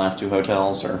investigate the last 2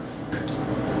 hotels, or?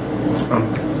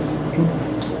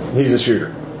 He's a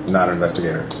shooter, not an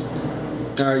investigator.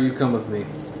 All right, you come with me.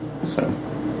 So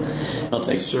I'll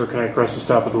take. Sir, can I press the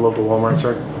stop at the local Walmart,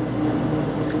 sir?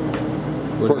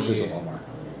 Of course, there's a Walmart.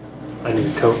 I need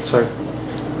a coat, sir.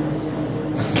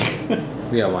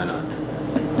 Yeah, why not?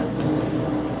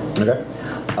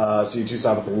 Okay. So you two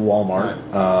stop at the Walmart.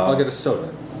 I'll get a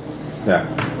soda. Yeah.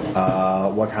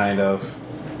 What kind of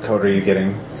coat are you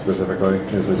getting specifically?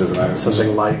 Doesn't matter.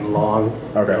 Something light and long.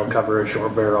 Okay. It'll cover a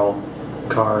short barrel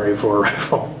car A4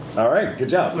 rifle. All right. Good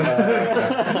job. They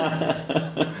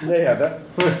have that.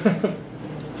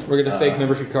 We're going to fake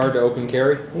membership card to open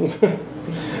carry.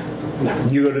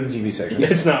 You go to the TV station.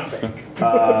 It's not fake.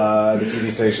 The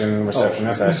TV station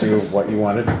receptionist asks you what you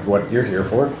wanted, what you're here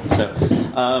for. So,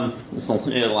 just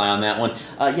a lie on that one.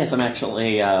 Yes, I'm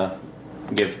actually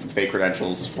give fake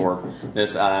credentials for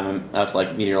this. That's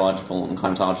like meteorological and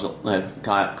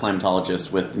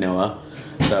climatologist with NOAA.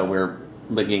 So we're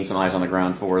getting some eyes on the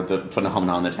ground for the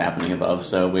phenomenon that's happening above.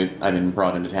 So I've been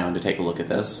brought into town to take a look at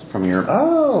this from your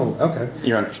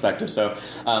your own perspective. So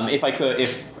if I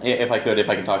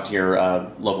could talk to your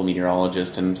local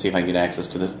meteorologist and see if I can get access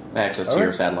to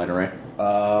your satellite array,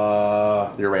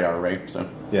 your radar array. So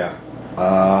yeah.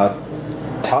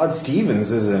 Todd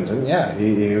Stevens isn't, and yeah,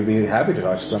 he would be happy to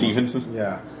talk to someone. Stevenson?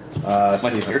 Yeah. My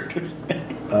Stevens. character's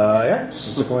Yeah, it's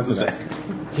just a coincidence.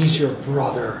 He's your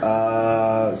brother.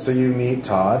 So you meet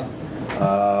Todd.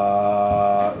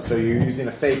 So you're using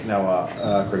a fake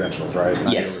NOAA credentials, right?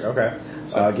 Yes. Okay.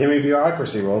 Give me a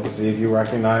bureaucracy roll to see if you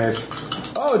recognize.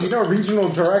 Oh, do you know Regional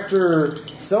Director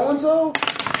so-and-so?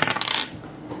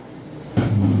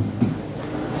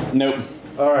 Nope.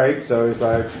 All right, so he's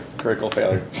like... Critical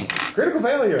failure. Critical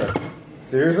failure.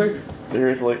 Seriously?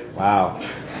 Seriously. Wow.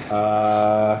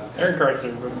 Aaron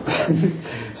Carson.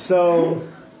 So,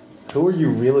 who are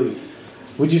you really...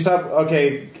 Would you stop...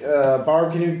 Okay,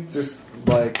 Barb, can you just,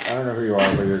 I don't know who you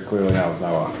are, but you're clearly not with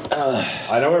NOAA.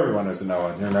 I know everyone is a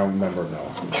NOAA. You're no member of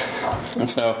NOAA.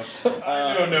 So,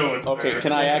 I don't know what's okay, there.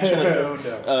 can I actually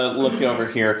look over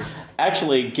here?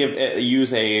 Actually,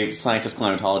 use a scientist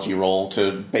climatology role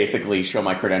to basically show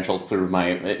my credentials through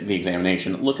the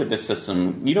examination. Look at this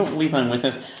system. You don't believe I'm with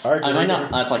it? All right,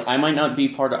 I might not be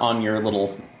part on your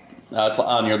little.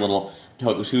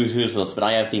 Who's this? But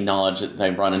I have the knowledge that I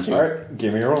brought into. All right,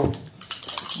 give me a roll.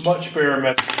 Much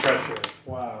barometric pressure.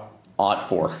 Wow. Ought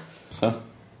 4. So.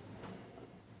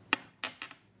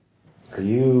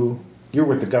 You're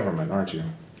with the government, aren't you?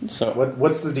 So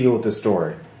What's the deal with this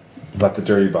story about the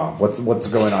dirty bomb? What's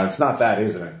going on? It's not that,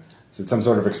 isn't it? Is it some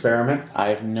sort of experiment? I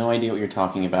have no idea what you're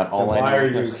talking about. Then why are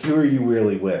you? Who are you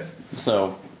really with?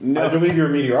 So no. I believe you're a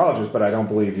meteorologist, but I don't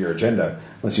believe your agenda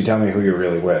unless you tell me who you're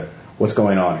really with. What's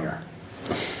going on here?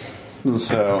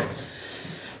 So.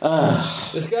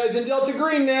 This guy's in Delta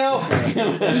Green now.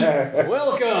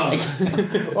 Welcome.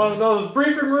 One of those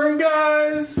briefing room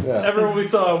guys. Yeah. Everyone we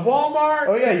saw at Walmart.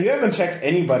 Oh yeah, you haven't checked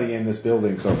anybody in this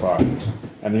building so far,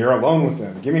 and you're alone with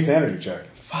them. Give me a sanity check.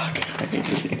 Fuck.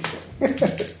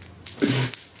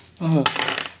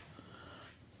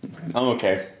 I'm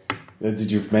okay.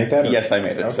 Did you make that? Yes, I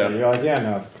made it. Okay, So you're like, yeah,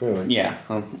 no, clearly. yeah.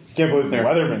 You can't believe the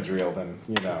Weatherman's real, then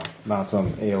not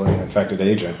some alien infected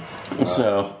agent.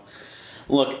 So,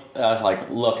 I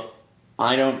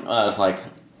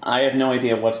have no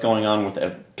idea what's going on with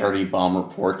a dirty bomb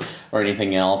report or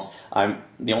anything else.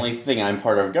 The only thing I'm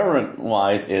part of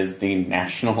government-wise is the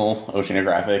National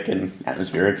Oceanographic and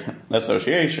Atmospheric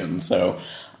Association. So,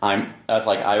 I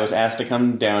was asked to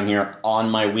come down here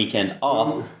on my weekend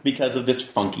off because of this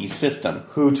funky system.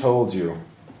 Who told you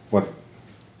what?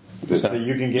 So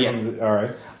you can give them. All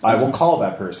right, I will call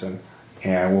that person,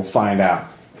 and we'll find out.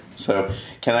 So,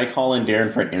 can I call in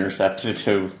Darren for an intercept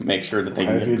to make sure that they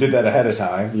can If you did that ahead of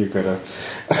time, you could have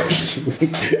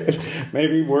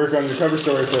maybe work on your cover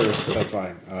story first, but that's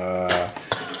fine.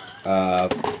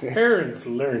 Parents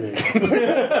learning. Fine,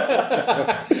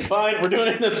 we're doing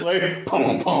it this way.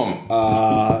 Boom, boom.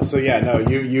 So yeah, no,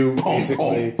 you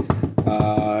basically.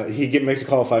 He makes a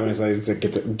call 5 minutes later. He's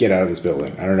like, get out of this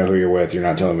building. I don't know who you're with. You're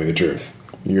not telling me the truth.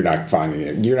 You're not finding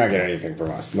it. You're not getting anything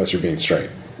from us unless you're being straight.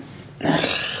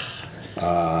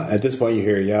 At this point, you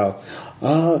hear a yell,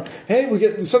 hey, we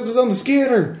get something's on the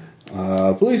scanner,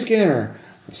 police scanner.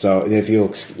 So if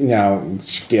you'll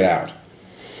get out.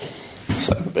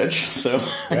 Son of a bitch. So,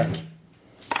 Yeah.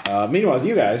 Meanwhile,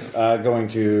 you guys going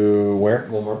to where?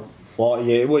 Walmart. Well,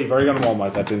 yeah. Well, you've already gone to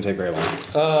Walmart. That didn't take very long.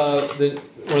 One of the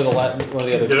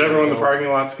other. Did everyone in the parking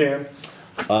lot scan?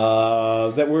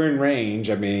 That we're in range.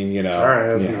 I mean, All right,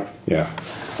 that's enough. Yeah.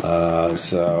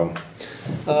 So.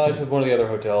 To one of the other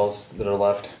hotels that are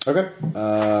left. Okay.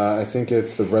 I think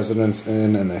it's the Residence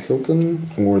Inn and the Hilton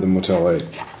or the Motel 8.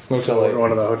 Motel 8. One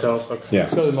of the hotels. Okay. Yeah.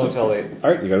 Let's go to the Motel 8. All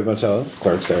right, you go to the Motel.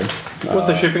 Clerk's there. What's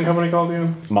the shipping company called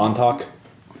again? Montauk.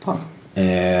 Kind of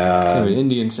And an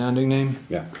Indian sounding name.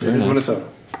 yeah. It is Minnesota.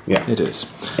 Yeah. It is.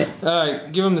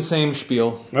 Alright, give him the same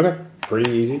spiel. Okay.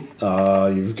 pretty easy.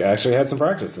 You've actually had some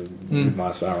practice in the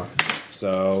last hour.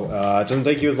 So it doesn't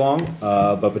take you as long,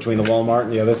 but between the Walmart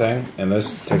and the other thing, and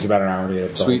this takes you about an hour to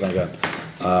get the whole thing done.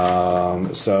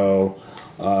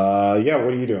 Yeah,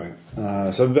 what are you doing?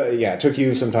 It took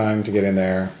you some time to get in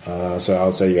there. So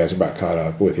I'll say you guys are about caught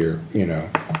up with your,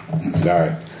 all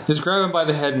right. Just grab him by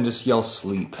the head and just yell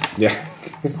sleep. Yeah,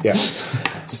 yeah.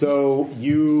 So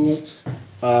you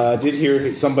did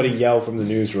hear somebody yell from the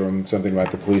newsroom something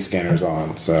about the police scanners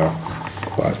on. So,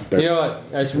 but they're You know what?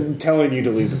 I just- telling you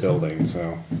to leave the building.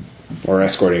 So, or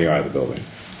escorting you out of the building.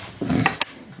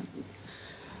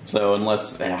 So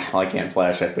unless I can't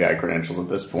flash FBI credentials at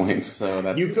this point, so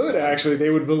that's You could actually. They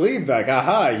would believe that.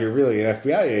 Aha, you're really an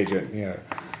FBI agent. Yeah.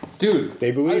 Dude,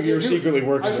 They believe you're secretly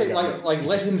working I for the say, government. like,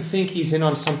 let him think he's in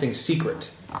on something secret.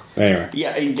 Anyway.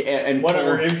 yeah, and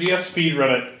Whatever, MGS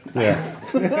speedrun it. Yeah.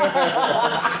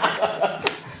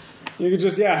 You could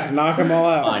just knock them all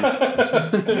out.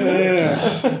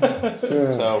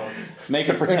 Fine. So make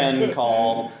a pretend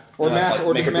call, Or That's mask-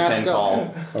 or make just a pretend mask up.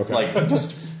 call, Okay. like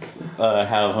just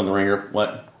have on the ringer.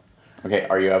 What? Okay,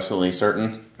 are you absolutely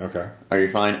certain? Okay. Are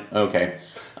you fine? Okay,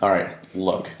 all right.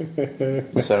 Look,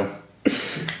 so.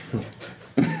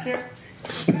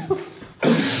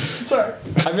 Sorry.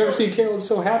 I've never seen Caleb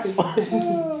so happy.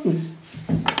 I'm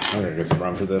gonna get some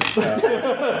rum for this. You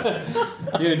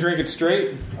gonna drink it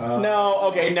straight? No,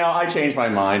 okay, no, I changed my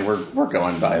mind. We're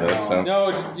going by this. So No,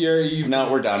 it's you've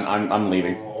no, we're done. I'm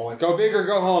leaving. go big or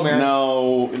go home, Aaron.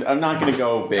 No, I'm not going to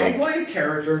go big. Play his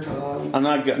character, Tom. I'm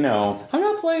not. No, I'm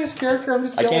not playing his character. I'm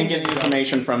just. I can't yelling get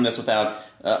information from this without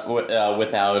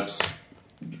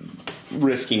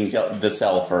risking the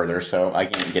cell further. So I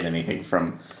can't get anything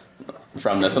from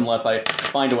this unless I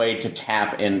find a way to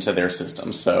tap into their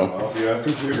system. So Well, if you have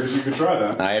computers, you could try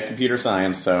that. I have computer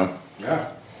science. So Yeah.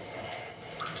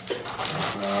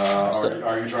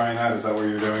 Are you trying that? Is that what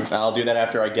you're doing? I'll do that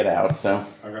after I get out. So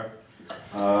Okay.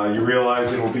 You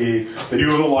realize it'll be, they do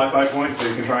have a Wi-Fi point, so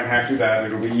you can try and hack through that.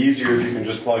 It'll be easier if you can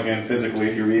just plug in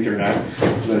physically through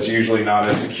Ethernet. That's usually not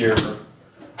as secure.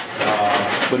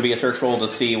 would it be a search roll to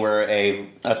see where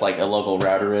that's like a local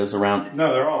router is around?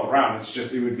 No, they're all around. It's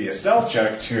just, it would be a stealth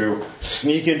check to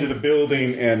sneak into the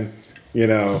building and,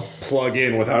 plug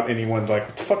in without anyone like,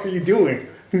 what the fuck are you doing?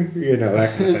 That kind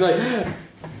of It's thing. like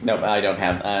No, I don't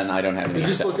have any. you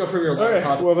just look up from your Okay,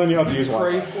 laptop. well then you have to use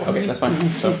Pray Wi-Fi. for Okay, me. that's fine.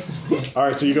 So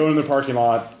Alright, so you go into the parking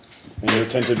lot in your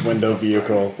tinted window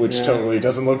vehicle, which Yeah. totally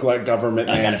doesn't look like government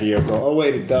man vehicle. Oh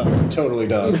wait, it does. It totally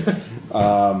does.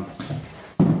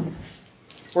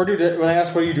 Or do that, when I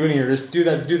ask what are you doing here, just do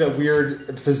that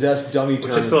weird possessed dummy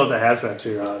turn. Just still have the hazmat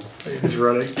suit on. He's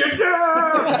running. Get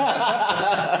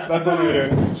down! That's what we do.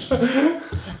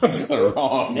 that's the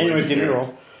wrong. Anyways, give me a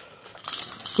roll.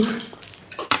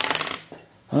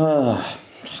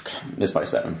 Missed by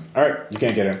 7. Alright, you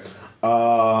can't get in.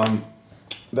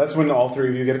 That's when all three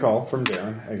of you get a call from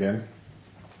Darren again.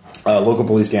 Local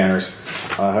police scanners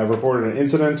have reported an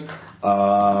incident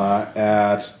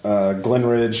at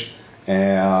Glenridge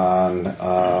and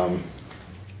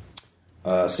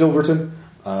Silverton.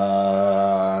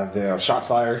 There are shots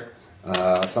fired.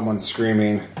 Someone's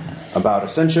screaming about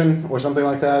Ascension or something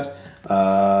like that.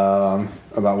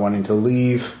 About wanting to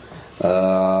leave.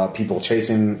 People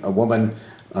chasing a woman.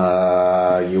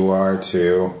 You are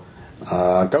to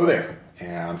go there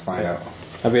and find out.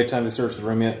 Have we had time to search the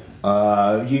room yet?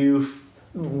 What'd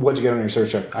you get on your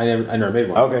search check? I never made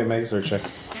one. Okay, make a search check.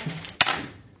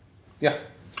 Yeah.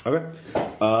 Okay.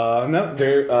 No,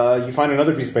 there. You find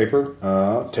another piece of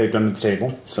paper taped under the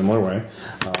table, similar way.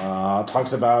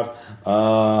 Talks about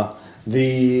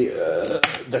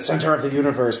the center of the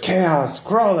universe, chaos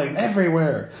crawling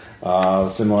everywhere.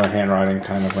 Similar handwriting,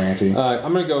 kind of ranty.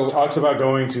 I'm gonna go. Talks about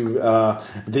going to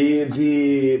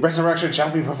the resurrection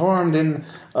shall be performed in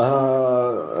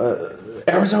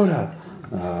Arizona.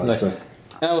 So-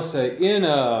 I will say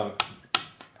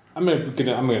I'm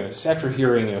gonna after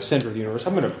hearing Center of the Universe,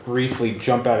 I'm gonna briefly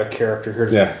jump out of character here.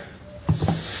 yeah.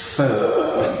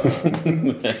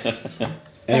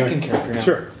 Back in character now.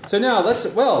 Sure. So now let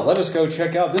us go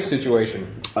check out this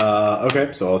situation.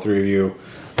 Okay, so all three of you.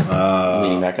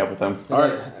 Meeting back up with them. All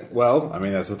right. Well, I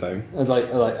mean that's the thing. It's like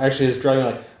actually, it's driving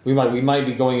like we might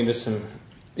be going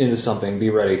into something. Be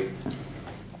ready.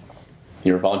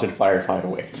 Your vaunted firefight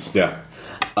awaits. Yeah.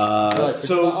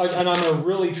 And I'm gonna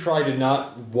really try to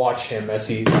not watch him as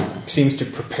he seems to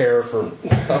prepare for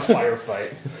a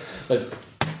firefight. Like,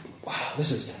 wow,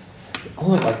 this is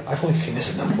I've only seen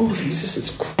this in the movies. This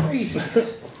is crazy.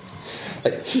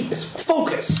 Like he is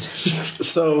focused.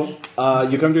 So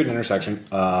you come to an intersection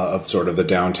of sort of the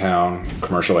downtown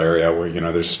commercial area where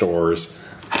there's stores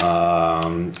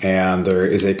And there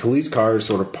is a police car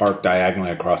sort of parked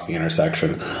diagonally across the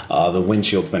intersection. The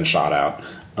windshield's been shot out,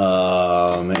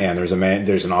 and there's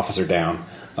an officer down.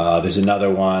 There's another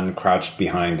one crouched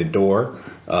behind the door,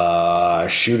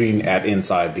 shooting at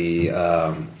inside the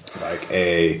like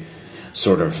a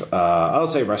sort of I'll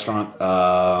say restaurant.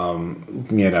 The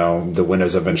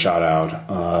windows have been shot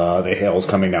out. The hail's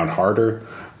coming down harder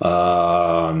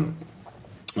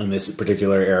in this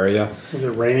particular area. Is it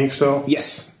raining still?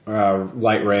 Yes.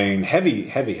 Light rain, heavy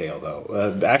hail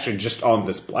though. Actually, just on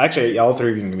this. Actually, all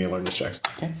three of you can give me alertness checks.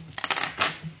 Okay.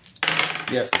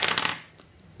 Yes.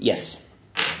 Yes.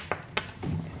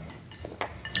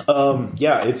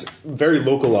 Yeah, it's very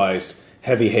localized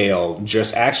heavy hail,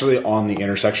 just actually on the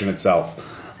intersection itself.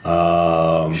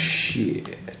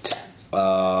 Shit.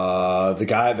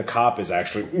 The cop is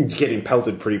actually getting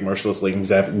pelted pretty mercilessly. He's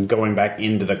going back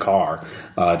into the car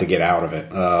to get out of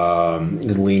it.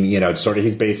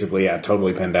 He's basically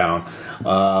totally pinned down.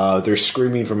 They're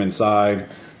screaming from inside.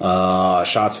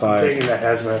 Shots fired. Taking the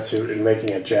hazmat suit and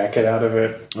making a jacket out of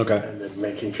it. Okay. And then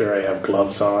making sure I have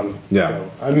gloves on. Yeah.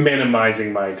 So I'm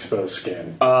minimizing my exposed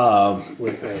skin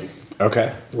with a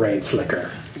rain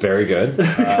slicker. Very good.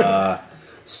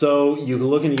 So you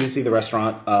look and you can see the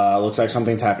restaurant. Looks like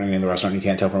something's happening in the restaurant. You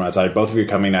can't tell from outside. Both of you are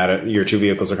coming at it. Your two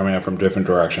vehicles are coming out from different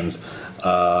directions.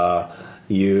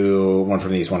 One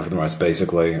from the east, one from the west,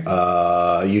 basically.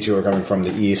 You two are coming from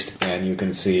the east, and you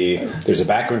can see there's a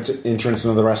back entrance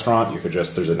into the restaurant.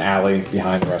 There's an alley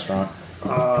behind the restaurant.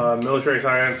 Military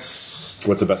science.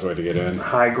 What's the best way to get in?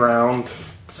 High ground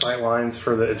sight lines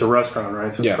for it's a restaurant,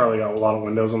 right? So it's probably got a lot of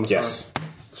windows on the front.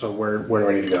 So where do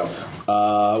I need to go?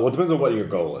 Well, it depends on what your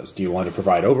goal is. Do you want to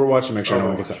provide Overwatch and make sure no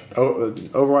one gets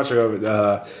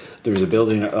Overwatch? There's a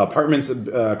building, apartments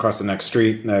across the next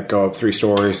street that go up 3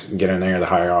 stories. Get in there. The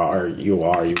higher you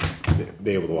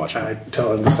be able to watch it. I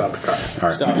tell him to stop the car. All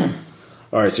right. Stop.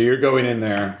 All right. So you're going in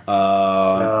there.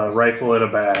 Rifle in a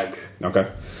bag. Okay.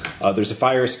 There's a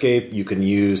fire escape you can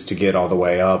use to get all the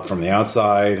way up from the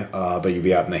outside, but you'd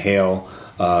be out in the hail.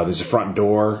 There's a front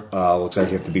door. Looks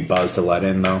like you have to be buzzed to let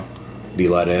in, though. Be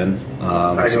let in.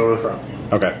 I go to the front.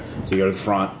 Okay, so you go to the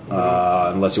front.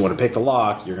 Unless you want to pick the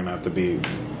lock, you're going to have to be...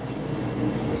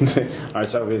 All right,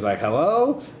 so he's like,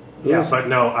 hello? Yeah, but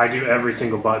no, I do every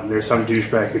single button. There's some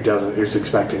douchebag who doesn't, who's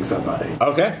expecting somebody.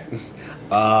 Okay.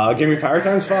 Give me power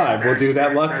times 5. We'll do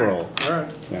that luck roll. All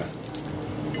right. Yeah.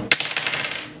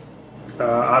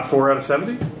 Odd 4 out of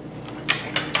 70?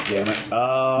 Damn it.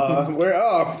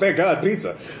 Thank God,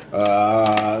 pizza.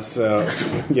 So,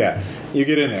 yeah, you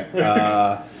get in there.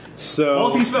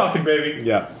 Maltese Falcon, baby.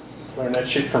 Yeah. Learn that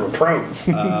shit from a pro.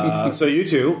 So you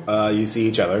two, you see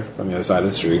each other from the other side of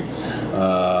the street.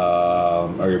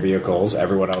 Are your vehicles.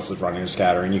 Everyone else is running and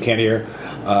scattering. You can't hear.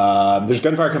 There's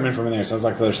gunfire coming from in there. It sounds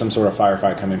like there's some sort of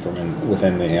firefight coming from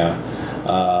within the...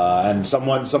 and some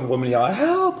woman yell,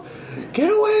 help! Get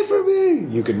away from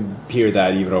me! You can hear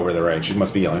that even over the range. She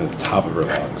must be yelling at the top of her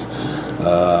lungs.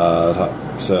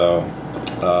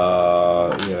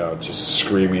 Just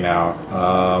screaming out.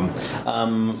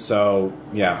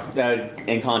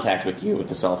 In contact with you with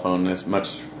the cell phone as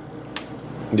much.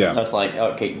 Yeah. That's like,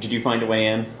 okay, did you find a way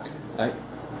in?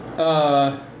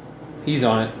 He's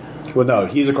on it. Well, no,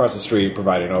 he's across the street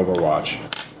providing Overwatch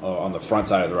on the front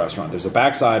side of the restaurant. There's a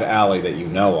backside alley that you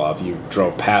know of. You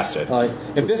drove past it.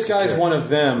 If this guy's one of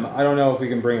them, I don't know if we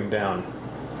can bring him down.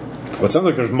 Well, it sounds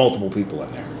like there's multiple people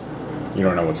in there. You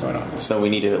don't know what's going on. So we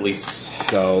need to at least...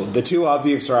 So the two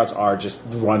obvious routes are just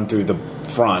run through the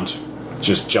front,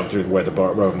 just jump through where the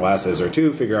broken glass is, or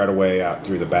 2, figure out a way out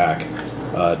through the back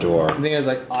door. The thing is,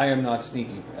 I am not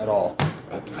sneaky at all.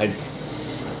 How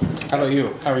about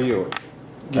you? How are you?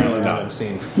 Apparently not not.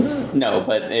 seen. No,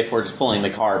 but if we're just pulling the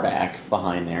car back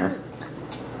behind there...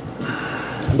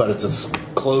 But it's a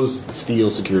closed steel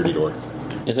security door.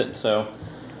 Is it? So...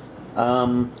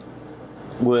 can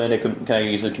I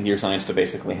use a computer science to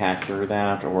basically hack through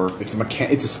that, or It's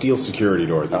a steel security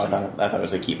door. I thought it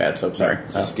was a keypad. So sorry.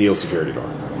 It's a steel security door.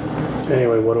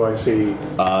 Anyway, what do I see?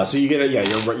 So you get it. Yeah,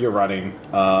 you're running.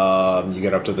 You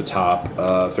get up to the top,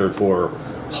 3rd floor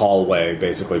hallway,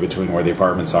 basically between where the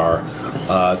apartments are.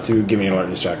 Give me an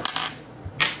alertness check.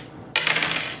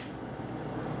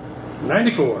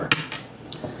 94.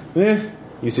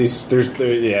 You see,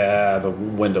 the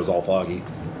window's all foggy,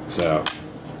 so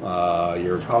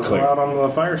you're. I'll clear. go out onto the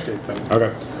fire escape then.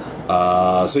 Okay.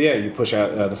 You push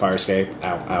out the fire escape.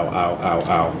 Ow, ow, ow, ow,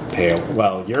 ow. Pale.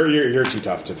 Well, you're too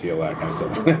tough to feel that kind of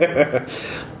stuff.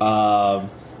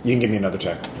 You can give me another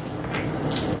check.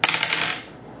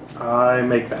 I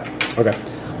make that. Okay.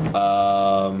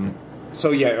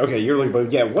 You're like,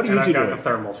 but yeah, what are you two I've got doing? the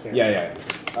thermal scan. Yeah.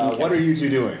 What are you two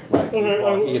doing? Like,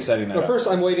 while he is setting that But up? first,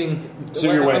 I'm waiting.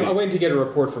 So you're waiting. I'm waiting to get a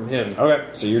report from him. Okay,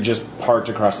 so you're just parked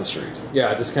across the street.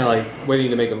 Yeah, just kind of like waiting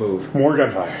to make a move. More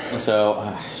gunfire.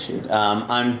 So, shoot.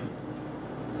 I In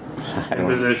don't know.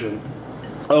 position.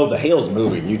 Oh, the hail's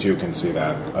moving. You two can see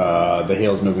that. The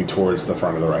hail's moving towards the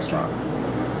front of the restaurant.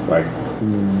 Like,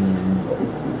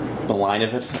 The line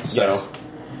of it. So, yes.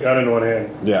 Gun in one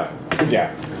hand. Yeah.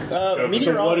 Yeah. So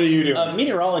what do you do?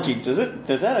 Meteorology. Is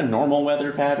that a normal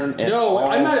weather pattern? at No, all?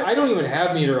 I'm not. I don't even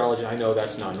have meteorology. I know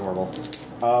that's not normal.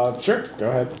 Sure. Go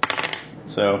ahead.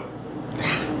 So,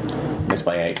 missed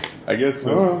by 8. I guess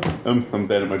Oh. I'm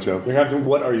bad at my job. You have to.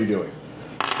 What are you doing?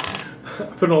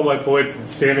 Putting all my points and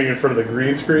standing in front of the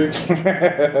green screen.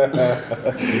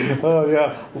 Oh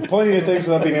yeah. Well, plenty of things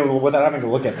without having to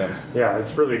look at them. Yeah,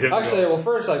 it's really difficult. Actually, well,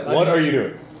 first, What are you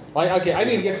doing? Okay, I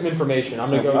need to get some information. I'm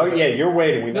gonna go. Oh yeah, you're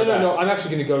waiting. We know that. No. I'm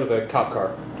actually gonna go to the cop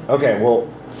car. Okay. Well,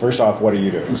 first off, what are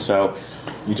you doing? So,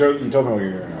 You told me what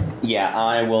you're doing. yeah,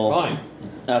 I will. Fine.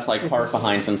 That's like park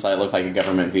behind since I look like a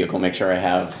government vehicle. Make sure I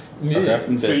have. Okay.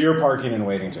 So This- you're parking and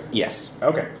waiting too. Yes.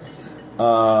 Okay.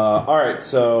 All right.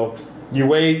 So you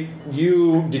wait.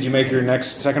 Did you make your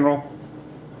second roll?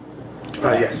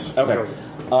 Yes. Okay.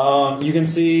 You can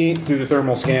see through the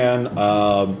thermal scan.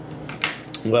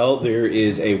 Well, there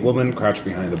is a woman crouched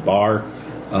behind the bar.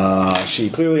 She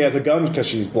clearly has a gun because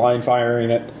she's blind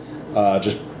firing it,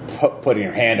 just putting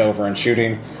her hand over and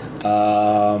shooting.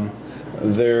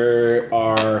 There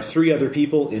are 3 other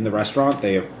people in the restaurant.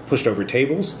 They have pushed over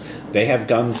tables. They have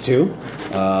guns too,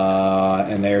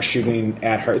 and they are shooting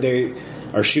at her. They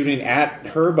are shooting at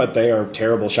her, but they are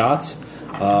terrible shots.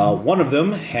 One of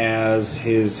them has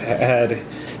had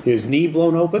his knee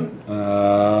blown open,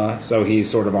 so he's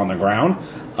sort of on the ground.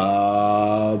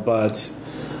 But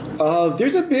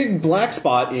there's a big black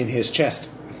spot in his chest.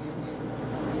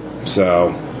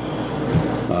 So,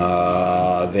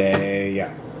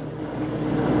 yeah.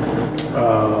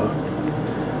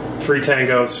 3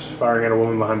 tangos firing at a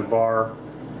woman behind the bar.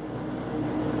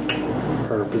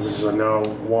 Her positions are no.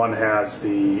 One has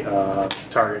the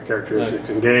target characteristics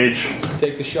engage.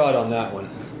 Take the shot on that one.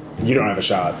 You don't have a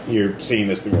shot. You're seeing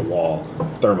this through a wall.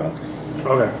 Thermal.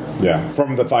 Okay. Yeah.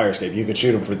 From the fire escape. You could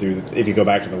shoot him if you go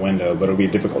back to the window, but it'll be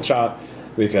a difficult shot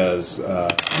because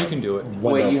You can do it.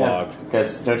 window fog.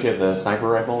 Because don't you have the sniper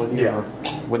rifle with you? Yeah. Or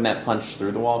wouldn't that punch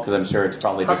through the wall? Because I'm sure it's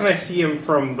probably How just. can I see him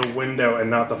from the window and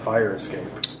not the fire escape?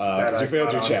 Because you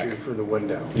failed your check. For the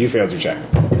window. You failed your check.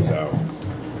 So,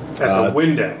 At the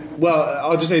window. well,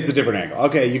 I'll just say it's a different angle.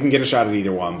 Okay, you can get a shot at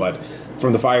either one, but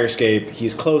from the fire escape,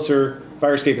 he's closer.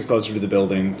 Fire escape is closer to the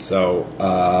building, so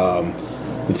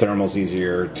the thermal's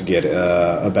easier to get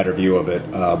a better view of it.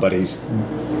 But he's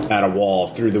at a wall.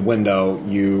 Through the window,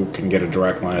 you can get a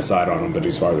direct line of sight on him, but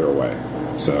he's farther away.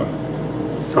 So,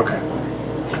 Okay.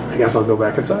 I guess I'll go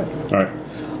back inside. all right.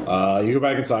 You go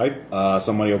back inside.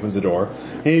 Somebody opens the door.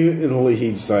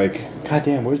 He's like, "God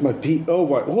damn, where's my pee? Oh,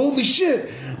 what? Holy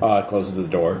shit!" Closes the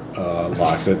door,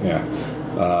 locks it. Yeah.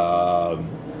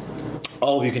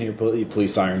 All of you can hear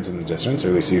police sirens in the distance, or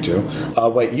at least you two.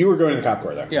 Wait, you were going to the cop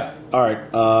car there. Yeah. All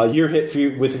right. You're hit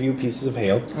with a few pieces of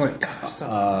hail. Oh my gosh,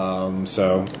 son.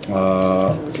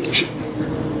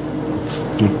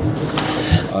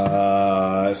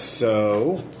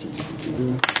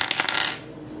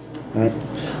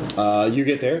 You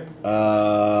get there.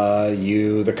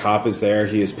 The cop is there.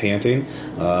 He is panting,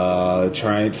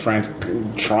 trying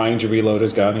to reload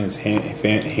his gun. His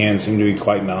hands seem to be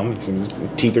quite numb. His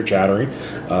teeth are chattering.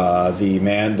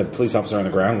 The police officer on the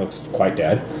ground looks quite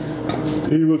dead.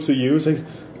 He looks at you. He's like,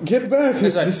 "Get back!"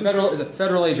 Is a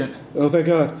federal agent? Oh, thank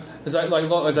God. Is that like?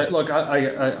 Look,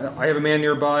 I have a man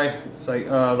nearby. It's like,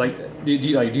 do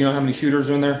you know how many shooters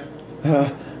are in there?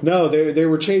 No, they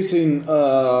were chasing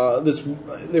this.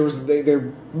 They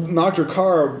knocked her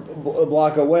car a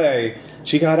block away.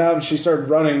 She got out and she started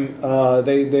running.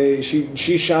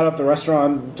 She shot up the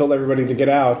restaurant, told everybody to get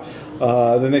out.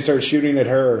 Then they started shooting at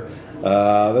her.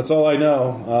 That's all I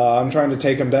know. I'm trying to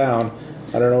take him down.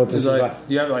 I don't know what this is about.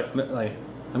 Do you have like?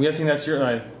 I'm guessing that's your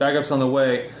backup's on the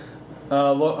way.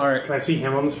 Look, all right. Can I see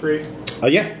him on the street?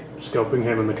 Yeah. Scoping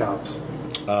him and the cops.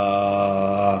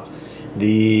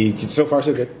 So far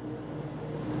so good.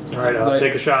 All right, I'll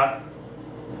take a shot.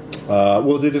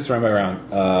 We'll do this round by round.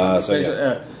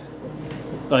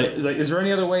 Is there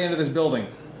any other way into this building?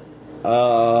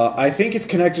 I think it's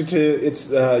connected to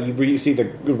you see the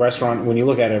restaurant when you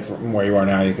look at it from where you are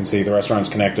now. You can see the restaurant's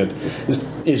connected.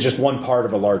 Is just one part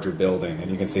of a larger building, and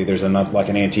you can see there's an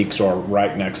antique store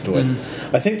right next to it.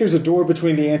 Mm-hmm. I think there's a door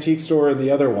between the antique store and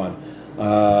the other one.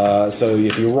 So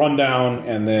if you run down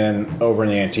and then over in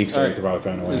the antique store, you can probably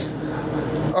find a way.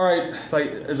 All right,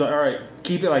 all right.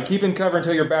 Keep in cover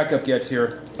until your backup gets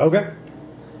here. Okay.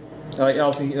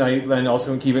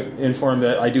 Also keep it informed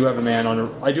that I do have a man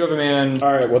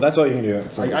All right. Well, that's all you can do.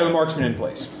 I have a marksman in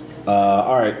place.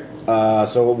 All right.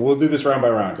 So we'll do this round by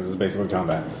round because it's basically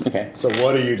combat. Okay. So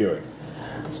what are you doing,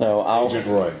 So Agent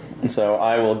Roy? So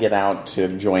I will get out to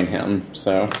join him.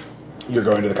 So You're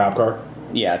going to the cop car.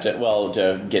 yeah,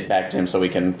 to get back to him so we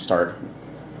can start.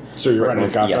 So you're running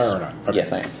the cop Yes. car or not? Okay.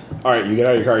 Yes, I am. All right. You get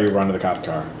out of your car. You run to the cop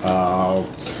car.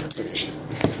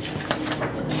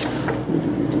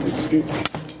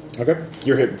 Okay.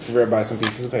 You're hit by some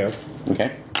pieces of hail.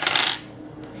 Okay.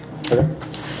 Okay.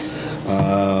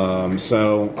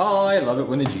 So Oh, I love it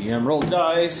when the GM rolls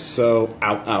dice. So,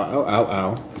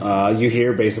 you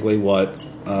hear basically what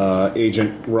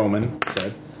Agent Roman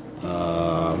said.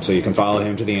 So you can follow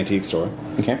him to the antique store.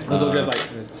 Okay. Let's look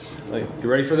at you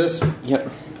ready for this? Yep.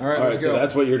 All right, All let's right, go. so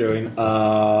that's what you're doing.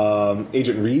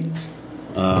 Agent Reeds,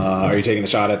 are you taking the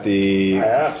shot at the? I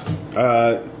asked.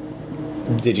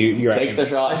 Did you? You're Take actually, the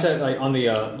shot. I said on the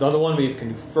other one we've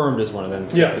confirmed is one of them.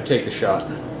 Yeah. To take the shot.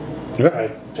 Okay. I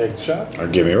take the shot. All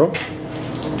right, give me a roll.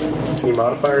 Any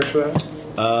modifiers for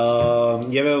that?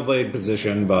 You have a blade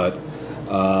position, but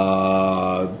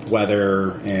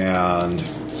weather and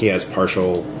he has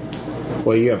partial.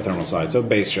 Well, you have thermal side, so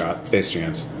base shot, base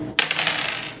chance.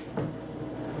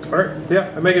 All right.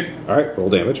 Yeah, I make it. All right, roll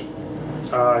damage.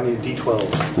 I need a D12.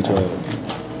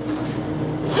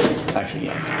 Actually,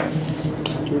 yeah.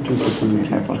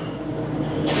 Have one.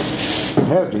 I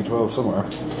have D12 somewhere.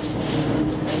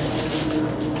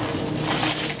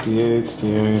 D8s.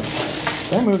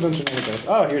 Did I move them to negative?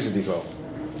 Oh, here's a D12.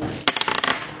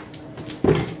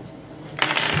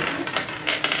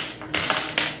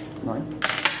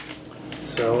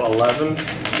 So 11.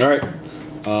 All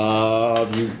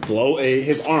right. You blow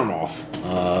his arm off.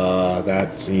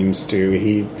 That seems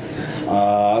to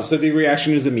so the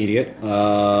reaction is immediate.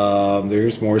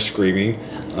 There's more screaming.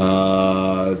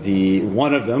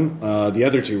 One of them, the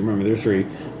other two. Remember, there are three.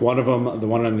 One of them, the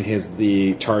one on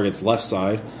the target's left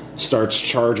side, starts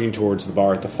charging towards the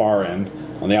bar at the far end,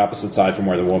 on the opposite side from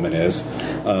where the woman is.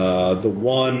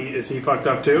 Is he fucked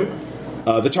up too?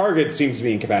 The target seems to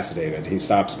be incapacitated. He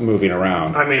stops moving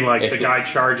around. I mean, like If the he- guy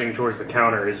charging towards the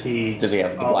counter. Is he? Does he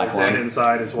have the all black dead lung?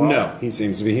 inside as well? No, he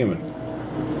seems to be human.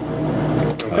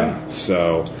 Okay.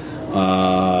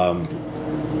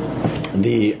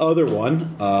 The other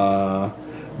one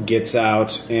gets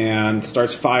out and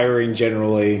starts firing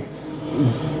generally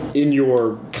in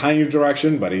your kind of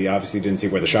direction, but he obviously didn't see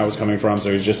where the shot was coming from,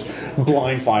 so he's just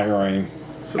blind firing.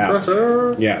 out.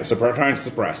 Suppressor. Yeah, trying to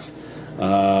suppress.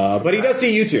 But he does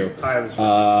see you two. I have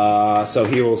a So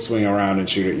he will swing around and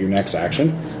shoot at your next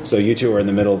action. So you two are in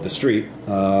the middle of the street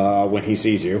when he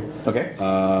sees you. Okay.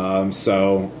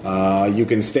 You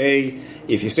can stay.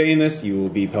 If you stay in this, you will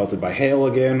be pelted by hail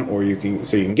again, or you can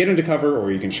get into cover,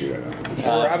 or you can shoot at him.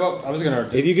 Or how about I was gonna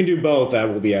If you can do both, that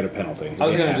will be at a penalty. I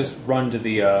was gonna just run to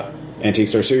the antique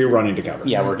store. So you're running to cover.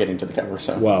 Yeah, we're getting to the cover.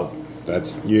 So Well,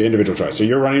 that's your individual choice. So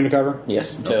you're running to cover.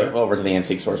 yes, over to the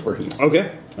antique source where he's.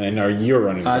 Okay. And you're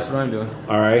running. To that's cover. what I'm doing.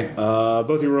 All right.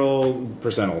 Both you roll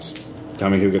percentals. Tell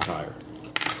me who gets higher.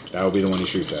 That will be the one he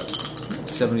shoots at.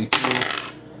 72.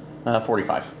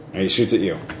 45. And he shoots at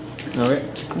you. Okay.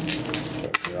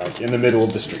 You're like in the middle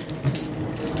of the street.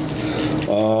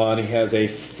 And he has a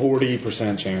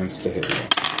 40% chance to hit you.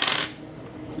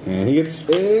 And he gets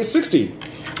a 60.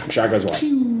 Shot goes wide.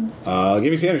 Give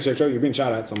me a sanity check, Joe. You're being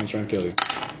shot at. Someone's trying to kill you.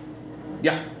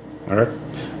 Yeah. All right.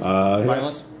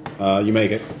 Violence. You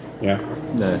make it. Yeah.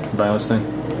 The violence thing.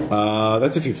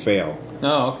 That's if you fail,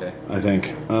 Oh, okay. I think.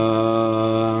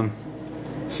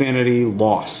 Sanity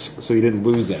loss. So you didn't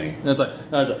lose any. That's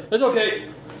okay.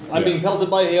 I'm Yeah. being pelted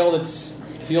by hail.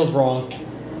 Feels wrong.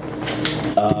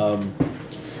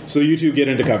 So you two get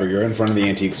into cover. You're in front of the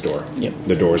antique store. Yep.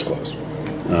 The door is closed.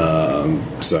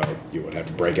 So you would have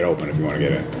to break it open if you want to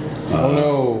get in. Oh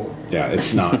no! Yeah,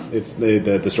 it's not. It's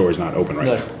the store is not open right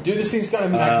now. Like, dude, this thing's got a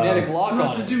magnetic lock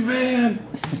on it. Duvan.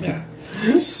 Yeah.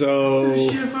 So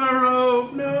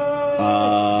Shifaro.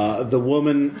 No. the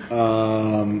woman.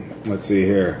 Let's see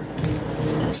here.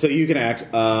 So you can act.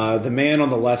 The man on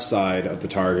the left side of the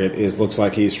target looks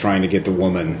like he's trying to get the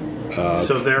woman.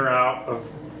 So they're out of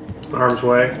harm's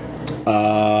way.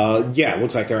 Yeah, it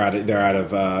looks like they're out of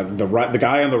the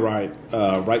guy on the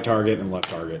right target and left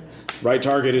target. Right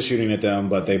target is shooting at them,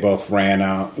 but they both ran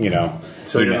out.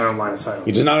 So he doesn't have line of sight.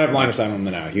 He does not have line of sight on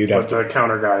them now. You'd have But the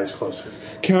counter guy is closer.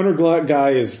 counter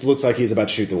guy looks like he's about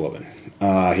to shoot the woman.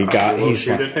 We'll He's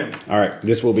shoot fine. at him. All right,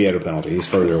 this will be at a penalty. He's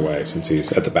further away since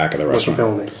he's at the back of the What's the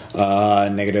restaurant.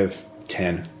 penalty? Negative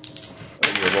 10.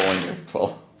 you're rolling your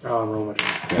 12. Oh, I'm rolling my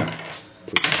Yeah.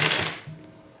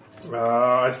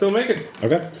 I still make it.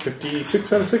 Okay.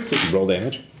 56 out of 60. Roll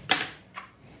damage.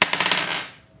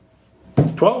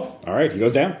 12. All right, he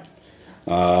goes down.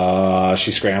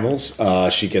 She scrambles.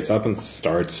 She gets up and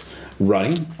starts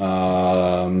running.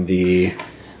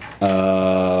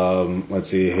 Let's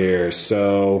see here.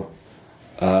 So,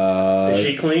 Is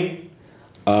she clean?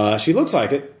 she looks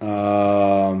like it.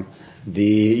 You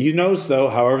notice though,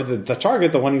 however, the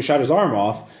target, the one who shot his arm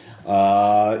off,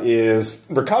 is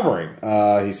recovering.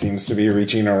 He seems to be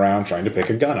reaching around trying to pick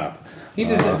a gun up. He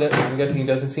just. I'm guessing he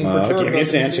doesn't seem perturbed. Give me a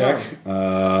sand check.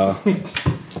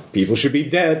 People should be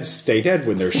dead. Stay dead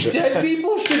when they're shit. Dead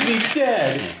people should be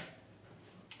dead.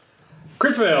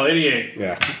 Crit fail, 88.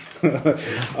 Yeah.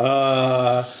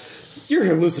 You're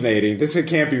hallucinating. This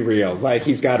can't be real. Like,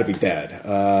 he's got to be dead.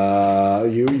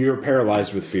 You're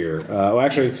paralyzed with fear.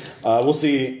 We'll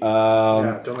see.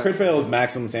 Crit fail is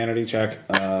maximum sanity check.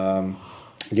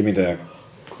 Give me the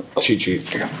cheat sheet.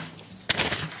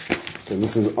 Because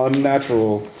this is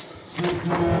unnatural.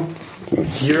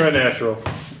 You're unnatural.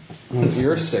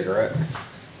 You're a cigarette.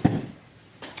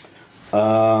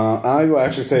 I will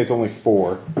actually say it's only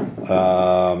 4.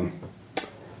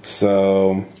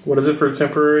 So What is it for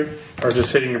temporary? Or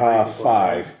just hitting your brain?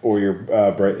 5 or your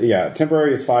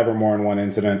temporary is 5 or more in one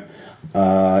incident.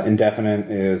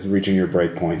 Indefinite is reaching your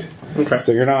break point. Okay.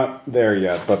 So you're not there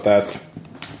yet, but that's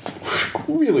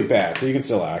really bad. So you can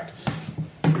still act.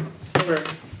 Okay.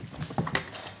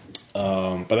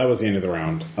 But that was the end of the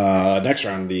round. Next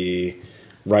round, the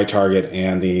right target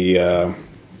and the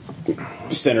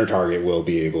center target will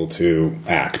be able to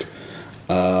act.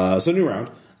 So new round.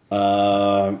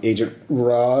 Agent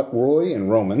Roy and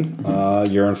Roman,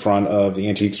 you're in front of the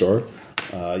antique store.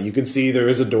 You can see there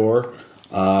is a door.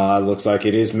 Looks like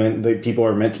it is meant that people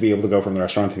are meant to be able to go from the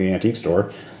restaurant to the antique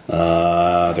store.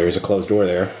 There is a closed door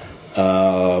there.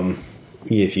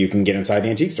 If you can get inside the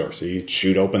antique store, so you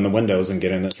shoot open the windows and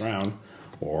get in this round,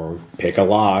 or pick a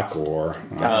lock, or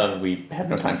We have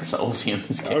no time for subtlety in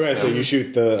this case. okay. So you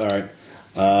shoot the. All right.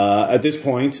 At this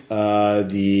point,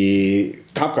 the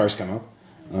cop cars come up.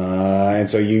 And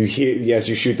so you hear, as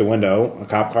you shoot the window, a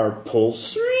cop car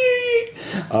pulls.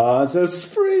 It says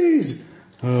freeze.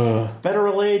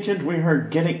 Federal agent, we are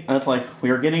getting. That's like we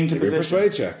are getting to Give me a position.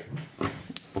 persuade check.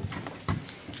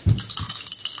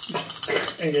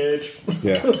 Engage.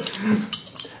 Yeah.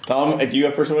 Tom, do you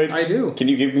have persuade? I do. Can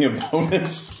you give me a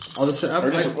bonus? I'll just,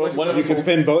 Or just one of You us can will-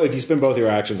 spend both. If you spend both your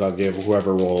actions, I'll give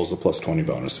whoever rolls a plus 20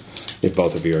 bonus. If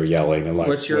both of you are yelling and like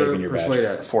what's your waving your persuade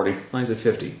badge. at? 40. Mine's at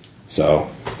 50. So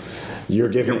you're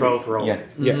giving. You're both rolling. Yeah.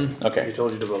 Yeah. Okay. I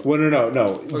told you to vote. Well,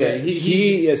 no. Okay, That he-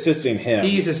 he assisting him.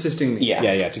 He's assisting me. Yeah.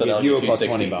 Yeah. To So give that'll you a get plus 60.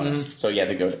 20 bonus. So yeah,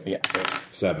 they go. Yeah.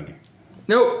 70.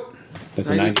 Nope. That's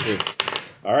a 90. 92.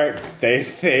 All right.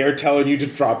 They are telling you to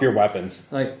drop your weapons.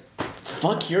 Like,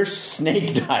 Fuck your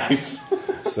snake dice.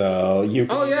 So you.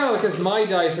 oh yeah, because my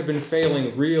dice have been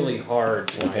failing really hard.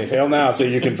 They fail now, so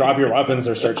you can drop your weapons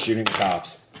or start shooting the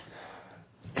cops.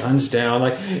 Guns down.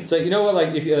 Like, it's like, you know what?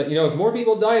 Like, if if more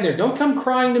people die in there, don't come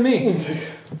crying to me.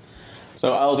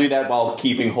 So I'll do that while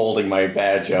holding my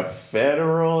badge up.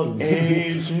 Federal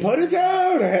agent. Put it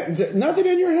down. Nothing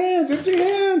in your hands. Empty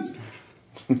hands.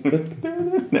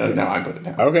 No, I put it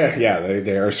down. Okay, yeah,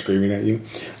 they are screaming at you.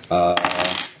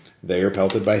 They are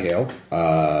pelted by hail.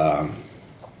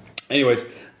 Anyways,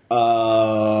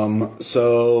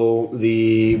 so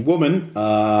the woman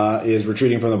is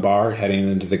retreating from the bar, heading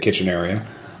into the kitchen area,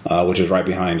 which is right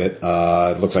behind it.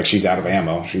 It looks like she's out of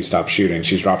ammo. She stopped shooting.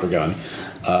 She's dropped her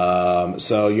gun.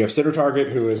 So you have Sitter Target,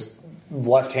 who is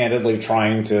left-handedly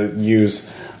trying to use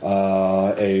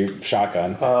a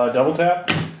shotgun. Double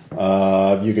tap?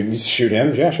 You can shoot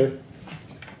him. Yeah, sure.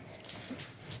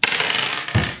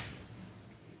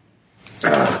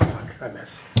 Fuck, I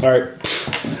miss. All right.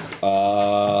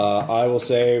 I will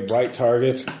say right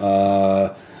target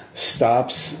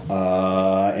stops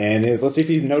and let's see if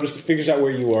he figures out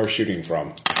where you are shooting from.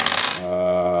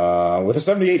 With a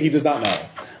 78, he does not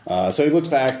know. So he looks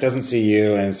back, doesn't see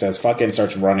you, and says "fuck it," and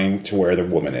starts running to where the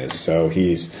woman is. So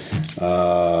he's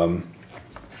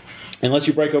unless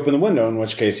you break open the window, in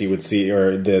which case he would see,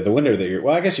 or the window that you're.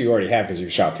 Well, I guess you already have because you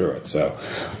shot through it. So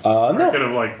I no, could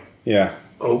have, yeah.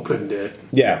 opened it.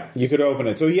 Yeah, you could open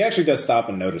it. So he actually does stop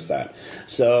and notice that.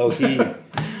 So he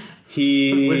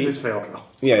With his failed roll.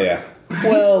 yeah.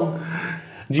 Well,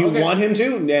 do you want him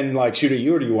to and shoot at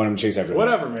you, or do you want him to chase after?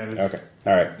 Whatever, man. It's, Okay.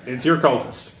 All right. It's your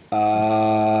cultist.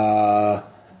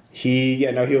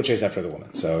 He'll chase after the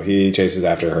woman. So he chases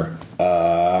after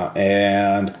her.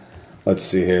 And let's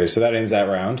see here. So that ends that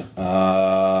round.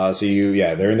 So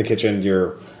they're in the kitchen.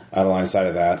 You're out of line of sight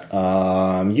of that.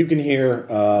 You can hear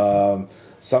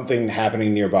something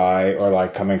happening nearby, or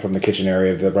like coming from the kitchen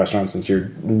area of the restaurant, since you're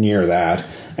near that,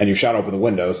 and you've shot open the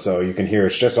window, so you can hear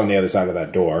it's just on the other side of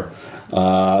that door.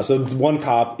 So one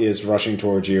cop is rushing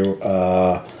towards you,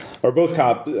 or both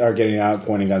cops are getting out,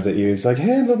 pointing guns at you. It's like,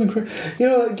 hands on the ground,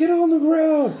 get on the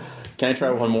ground. Can I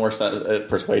try one more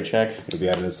persuade check? It'll be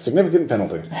at a significant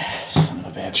penalty. Son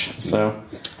of a bitch. So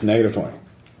Negative 20.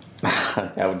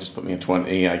 that would just put me at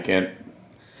 20. I can't.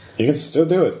 You can still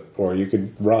do it, or you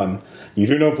could run. You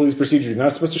do know police procedure. You're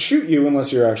not supposed to shoot you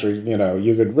unless you're actually,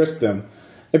 you could risk them.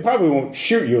 They probably won't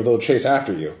shoot you. They'll chase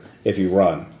after you if you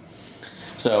run.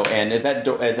 So, and is that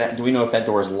do we know if that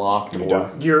door is locked? You or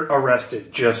don't. You're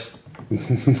arrested. Just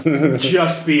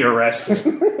be arrested.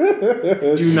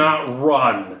 Do not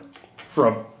run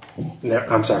from. No,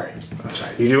 I'm sorry.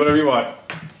 You do whatever you want.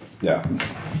 Yeah.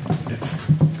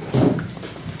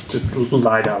 Just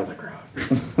lie down on the ground.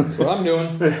 That's what I'm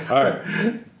doing. All right.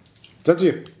 It's up to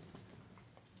you.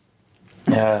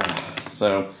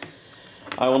 So,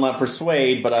 I will not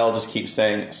persuade, but I'll just keep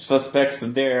saying, suspects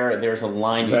there. There's a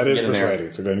line. That is get in there.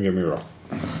 persuading, so go ahead and give me a roll.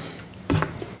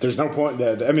 There's no point.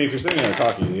 If you're sitting there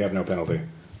talking, you have no penalty.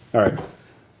 All right.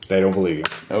 They don't believe you.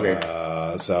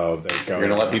 Okay. So they go. You're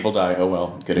going to let people die. Oh,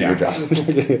 well. Good at your job.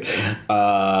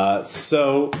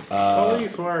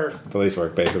 Police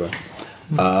work, basically.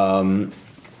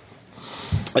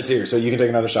 Let's see here. So you can take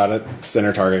another shot at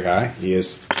center target guy. He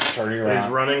is turning around. Is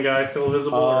running guy still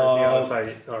visible, or is he out of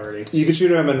sight already? You can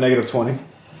shoot him at negative 20.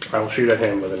 I will shoot at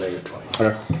him with a negative 20.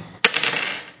 Okay.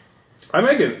 I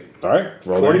make it. All right.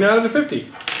 Roll 49 out of 50.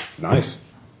 Nice.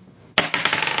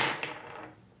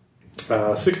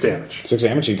 6 damage. 6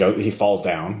 damage. He falls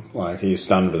down. Like he's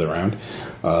stunned to the ground.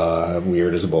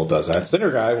 Weird as a bull does that.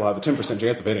 Center guy will have a 10%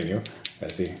 chance of hitting you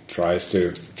as he tries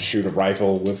to shoot a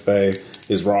rifle with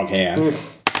his wrong hand.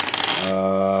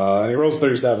 And he rolls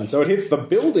 37. So it hits the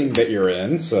building that you're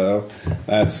in. So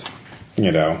that's,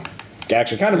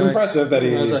 actually kind of impressive that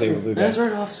he's able to do that. That's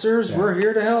right, officers. We're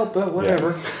here to help, but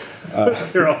whatever.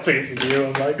 They're all facing you.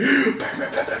 I'm like,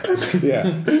 Yeah.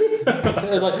 So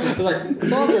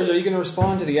officers, are you going to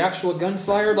respond to the actual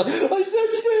gunfire? Like, I said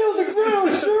stay on the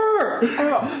ground, sir!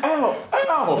 Ow!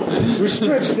 We're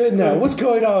stretched thin now. What's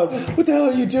going on? What the hell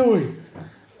are you doing?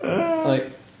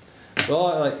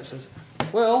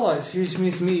 It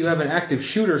seems to me you have an active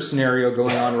shooter scenario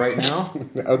going on right now.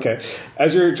 Okay.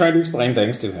 As you're trying to explain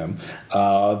things to him,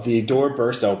 the door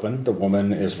bursts open. The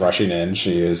woman is rushing in.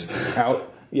 She is Out.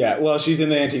 Yeah, well, she's in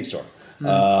the antique store.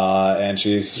 And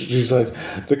she's like,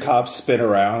 the cops spin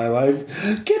around and like,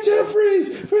 get to her, freeze,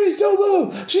 don't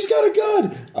move. She's got a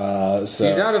gun. She's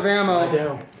out of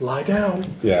ammo. lie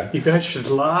down. Yeah. You guys should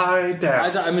lie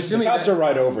down. I'm assuming The cops are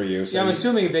right over you. So I'm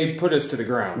assuming they put us to the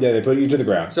ground. yeah, they put you to the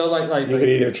ground. So You could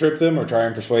either trip them or try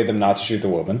and persuade them not to shoot the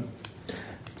woman.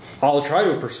 I'll try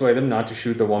to persuade them not to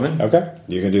shoot the woman. Okay,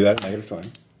 you can do that at negative 20.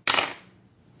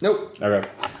 Nope. Okay.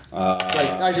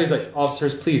 I just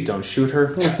officers, please don't shoot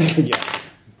her. Yeah.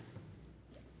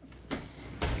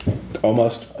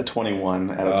 Almost. A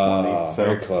 21 out of 20. So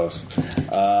Very close.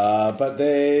 But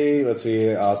let's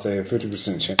see, I'll say a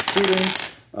 50% chance of shooting.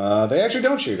 They actually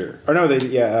don't shoot her. Or no, they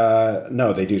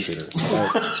do shoot her.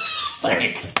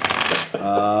 thanks.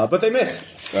 But they miss.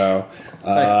 So,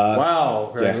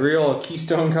 Wow, yeah. real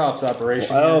Keystone Cops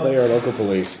operation. well, they are local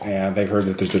police, and they've heard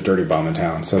that there's a dirty bomb in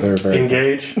town, so they're very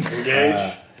Engage.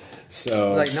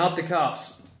 So, not the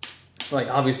cops.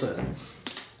 Obviously,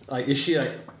 is she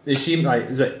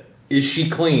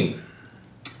clean?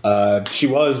 she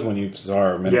was when you saw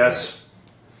her. A minute ago. Yes.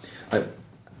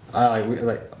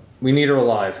 We need her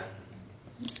alive.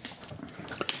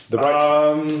 The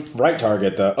right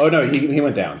target, though. Oh no, he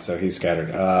went down, so he's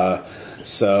scattered.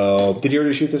 So, did you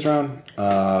already shoot this round?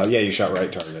 Yeah, you shot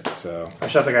right target. So, I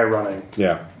shot the guy running,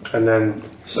 yeah, and then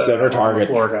Center target.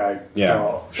 floor guy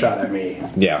Yeah. shot at me.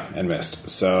 yeah, and missed.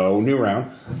 So, new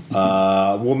round.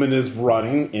 Woman is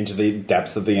running into the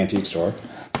depths of the antique store,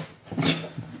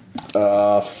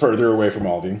 further away from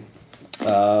all of you.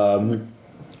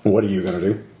 What are you gonna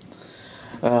do?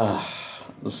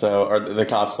 So, are the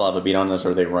cops still have a beat on us,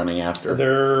 or are they running after?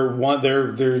 They're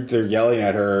yelling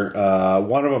at her.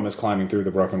 One of them is climbing through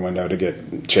the broken window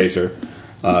to chase her.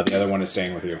 The other one is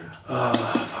staying with you.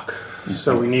 Fuck.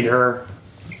 So we need her.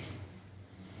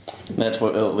 That's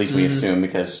what at least we assume,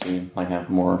 because we might have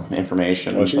more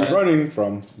information. Well, she's but- running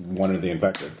from one of the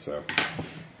infected. So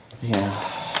Yeah.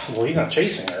 Well, he's not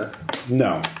chasing her.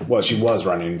 no. Well, she was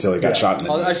running until he got shot in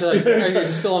the knee. Actually,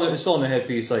 it's still on the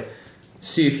headpiece.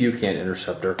 See if you can't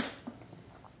intercept her.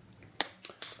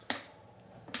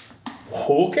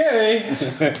 Okay.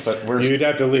 But we're You'd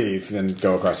have to leave and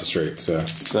go across the street. So,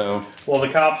 Well, the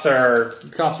cops are. The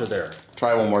cops are there.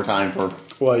 try one more time for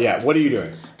well, yeah. What are you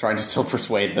doing? trying to still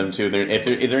persuade them to.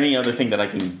 Is there any other thing that I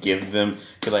can give them?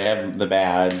 Because I have the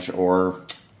badge or.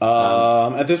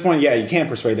 At this point, yeah, you can't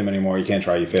persuade them anymore. You can't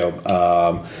try. You failed.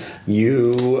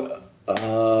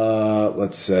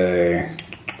 Let's say.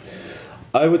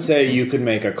 I would say you could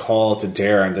make a call to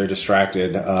Darren. They're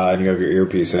distracted, and you have your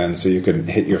earpiece in, so you could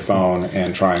hit your phone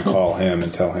and try and call him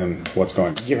and tell him what's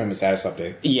going. Give him a status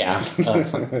update. Yeah,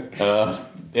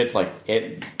 it's like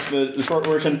it. The short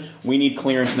version: we need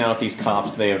clearance now with these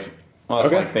cops. They have. Well, it's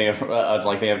Okay. like they have. It's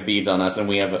like they have beads on us, and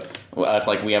we have. It's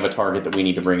like we have a target that we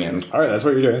need to bring in. All right, that's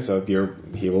what you're doing. So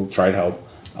he will try to help.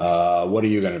 What are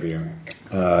you going to be doing,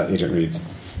 Agent Reeds?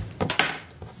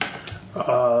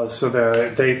 So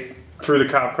they threw the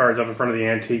cop cars up in front of the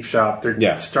antique shop.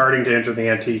 They're starting to enter the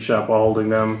antique shop while holding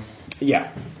them. Yeah,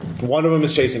 one of them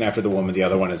is chasing after the woman. The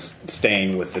other one is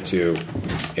staying with the two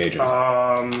agents.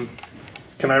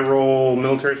 Can I roll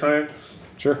military science?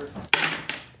 Sure.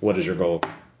 What is your goal?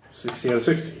 60 out of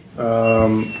 60.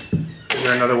 Is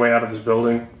there another way out of this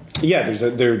building? Yeah,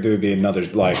 there would be another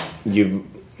like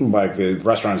the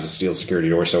restaurant is a steel security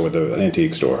door, so with the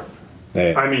antique store.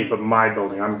 But my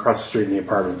building. I'm across the street in the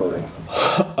apartment building.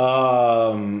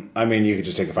 You could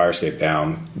just take the fire escape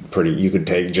down. You could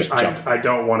jump. I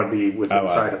don't want to be within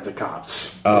sight of the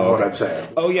cops. Is what I'm saying.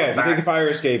 Oh yeah, if you take the fire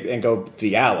escape and go to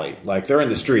the alley, like they're in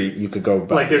the street, you could go.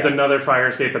 Like there's another fire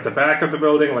escape at the back of the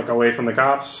building, like away from the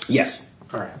cops. Yes.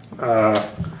 All right.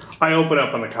 I open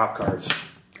up on the cop cars.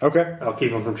 Okay. I'll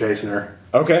keep them from chasing her.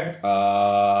 Okay.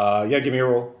 Yeah, give me a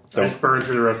roll. I just burn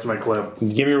through the rest of my clip.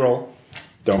 Give me a roll.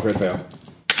 Don't crit fail.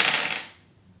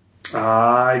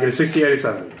 I get a 60 out of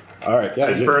 70. All right. Yeah.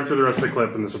 I just burn through the rest of the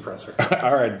clip in the suppressor.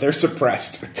 All right. They're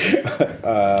suppressed. They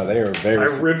are very.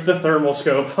 I rip the thermal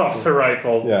scope off the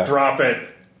rifle, drop it,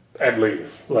 and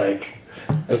leave. Like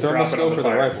The thermal scope or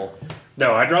the rifle?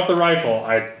 No, I drop the rifle.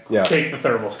 I take the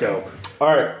thermal scope.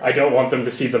 All right. I don't want them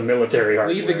to see the military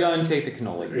hardware. Leave the gun, take the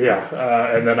cannoli.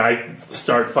 Yeah, and then I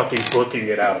start fucking booking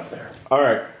it out of there. All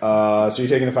right. So you're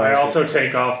taking the fire. I also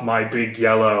take off my big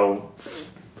yellow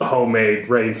homemade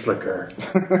rain slicker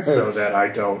so that I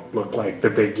don't look like the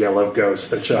big yellow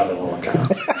ghost that shot at all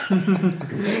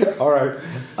accounts. All right.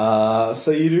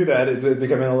 So you do that. It's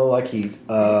becoming a little like heat.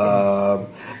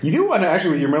 You do want to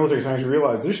actually, with your military science, you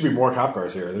realize there should be more cop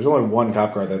cars here. There's only one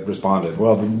cop car that responded.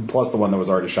 Well, plus the one that was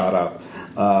already shot up.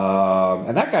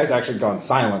 And that guy's actually gone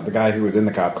silent. The guy who was in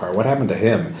the cop car. What happened to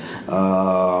him?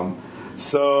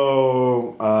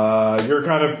 So you're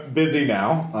kind of busy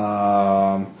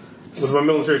now. With my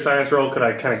military science roll, could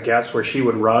I kind of guess where she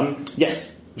would run?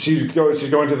 Yes. She's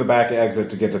going to the back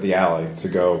exit to get to the alley to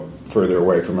go further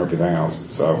away from everything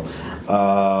else. So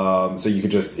you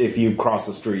could just, if you cross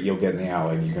the street, you'll get in the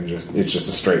alley. And you can it's just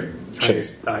a straight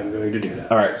chase. I'm going to do that.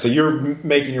 All right. So you're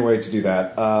making your way to do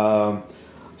that.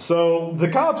 So the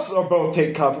cops are both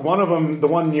take cup. One of them, the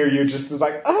one near you, just is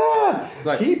like,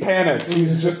 he panics.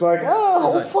 He's just like,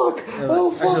 fuck.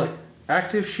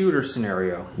 Active shooter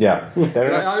scenario. Yeah. I'm just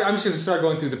going to start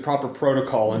going through the proper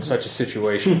protocol in such a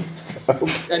situation.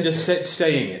 And just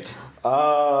saying it.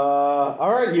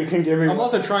 All right, you can give me. I'm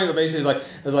also trying to basically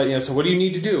so what do you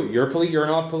need to do? You're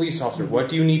not a police officer. What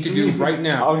do you need to do right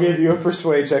now? I'll give you a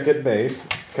persuade check at base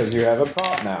because you have a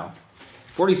prop now.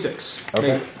 46. Okay.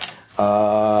 Maybe.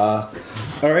 All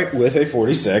right, with a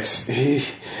 46.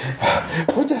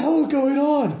 What the hell is going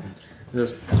on?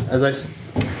 As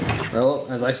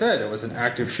I said, it was an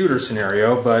active shooter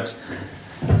scenario, but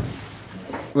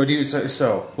what do you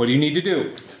need to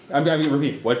do?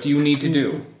 Repeat. What do you need to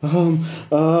do?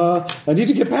 I need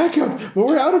to get backup, but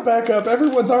we're out of backup.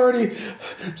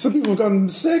 Some people have gotten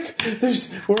sick.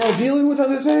 We're all dealing with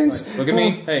other things. Look at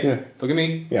me. Hey, look at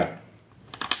me. Yeah.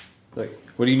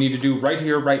 What do you need to do right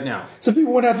here, right now? Some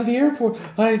people went out to the airport.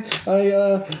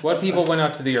 What people went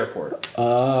out to the airport?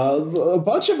 A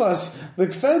bunch of us.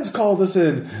 The feds called us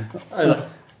in. Are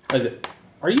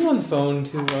you on the phone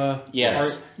to?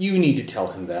 Yes. You need to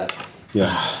tell him that.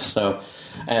 Yeah. So,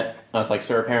 I was like,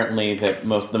 sir, apparently the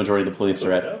majority of the police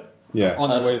are at... Yeah. On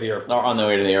the way to the airport. On the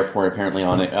way to the airport, apparently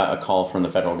on a call from the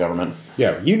federal government.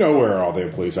 Yeah, you know where all the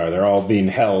police are. They're all being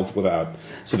held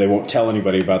so they won't tell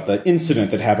anybody about the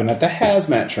incident that happened at the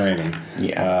hazmat training.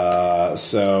 Yeah. A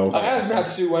hazmat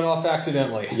suit went off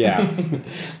accidentally. Yeah.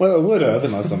 Well, it would have,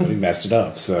 unless somebody messed it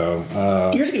up. So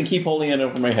you're just going to keep holding it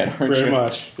over my head, aren't pretty you?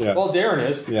 much. Yeah. Well, Darren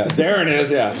is. Yeah, Darren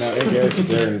is. Yeah. No,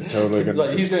 Darren is totally going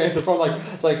to. He's going to answer the phone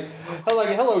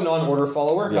hello, non-order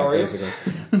follower. Yeah, how are basically.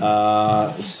 you?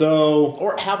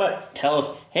 Or how about tell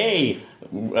us, hey,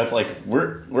 That's like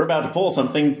we're about to pull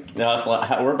something.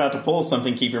 We're about to pull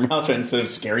something. Keep your mouth shut instead of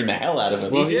scaring the hell out of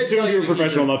us. Well, he He did assumed tell you you were to keep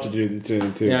professional your-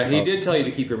 enough to Yeah, he did tell you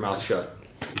to keep your mouth shut.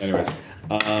 Anyways,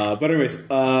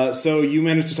 so you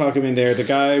managed to talk him in there. The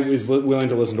guy is willing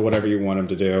to listen to whatever you want him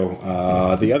to do.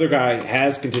 The other guy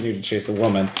has continued to chase the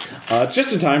woman,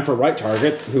 just in time for Right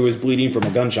Target, who is bleeding from a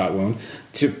gunshot wound,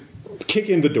 to kick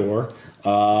in the door.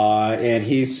 And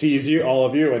he sees all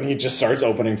of you, and he just starts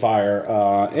opening fire.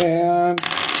 And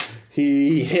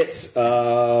he hits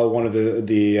one of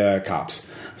the cops.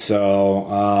 So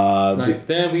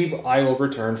Then I will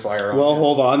return fire on well, him.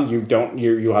 hold on.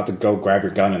 You'll have to go grab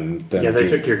your gun and then. Yeah, they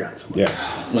took your guns. Yeah.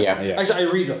 Yeah. Yeah. Actually,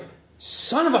 I read,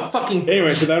 son of a fucking...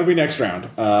 Anyway, so that'll be next round.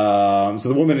 So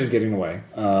the woman is getting away.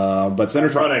 But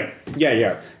Senator Trump. Running.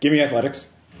 Yeah. Give me athletics.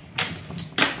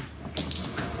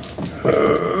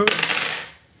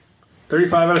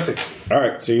 35 out of 60. All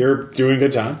right, so you're doing a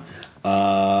good time.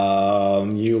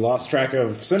 You lost track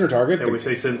of center target. Can we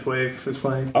say Synthwave is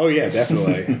playing? Oh yeah,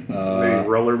 definitely. Maybe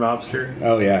Roller Mobster?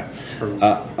 Oh yeah.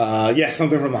 Yeah,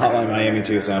 something from the Hotline Miami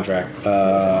 2 soundtrack.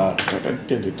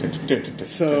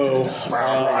 So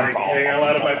Getting all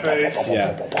out of my face.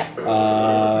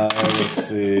 yeah. Let's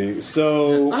see.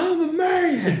 So I'm a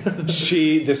man!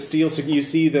 the steel. You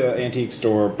see the antique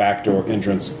store back door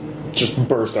entrance just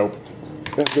burst open.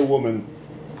 The woman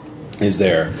is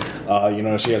there. You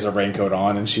know, she has a raincoat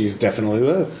on, and she's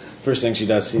definitely first thing she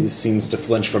does seems to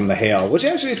flinch from the hail, which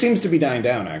actually seems to be dying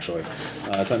down. Actually,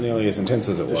 it's not nearly as intense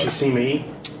as it Does she was. see me?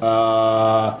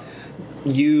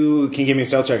 You can give me a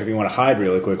stealth check if you want to hide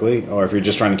really quickly, or if you're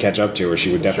just trying to catch up to her.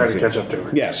 She would Trying definitely to catch up to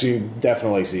her. Yeah, she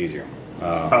definitely sees you.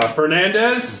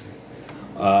 Fernandez?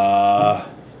 Are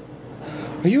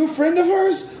you a friend of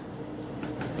hers?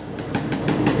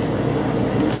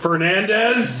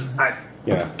 Fernandez?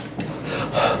 Yeah.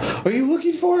 Are you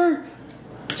looking for her?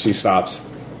 She stops.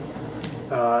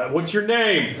 What's your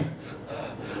name?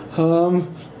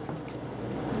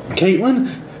 Caitlin?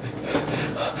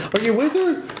 Are you with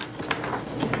her?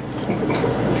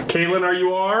 Caitlin, are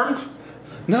you armed?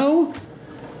 No,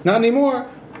 not anymore.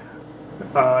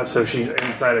 So she's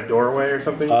inside a doorway or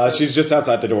something? She's just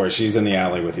outside the door. She's in the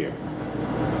alley with you.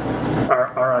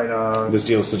 All right. The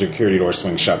steel security door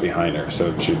swings shut behind her,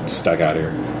 so she's stuck out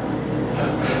here.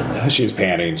 She's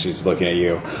panting. She's looking at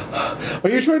you. Are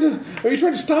you trying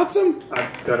to stop them? I'm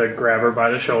gonna grab her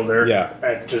by the shoulder. Yeah.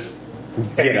 And just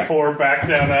Get out. A4 back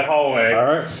down that hallway. All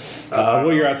right.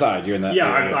 Well, you're outside. You're in that. Yeah,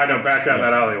 I know. Back down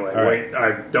that alleyway. All Wait,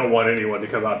 I don't want anyone to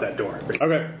come out that door.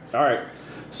 Okay. All right.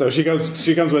 So she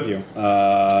comes with you.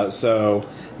 So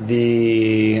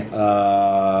the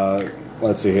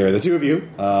let's see here. The two of you,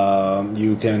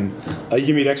 you can you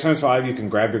give me Dex times 5. You can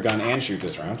grab your gun and shoot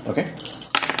this round. Okay.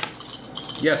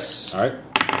 Yes. All right.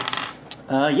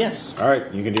 Yes. All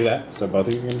right. You can do that. So both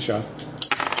of you can shot.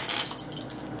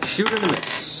 Shoot and a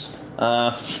miss.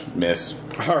 Miss.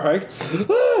 All right.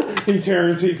 He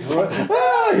turns. He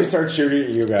starts shooting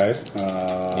at you guys.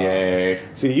 Yay.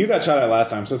 See, you got shot at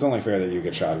last time, so it's only fair that you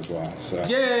get shot as well. So.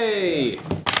 Yay!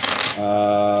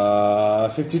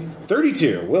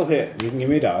 32 will hit. You can give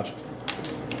me a dodge.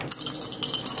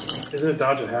 Isn't it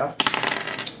dodge at half?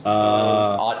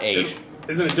 Odd 8.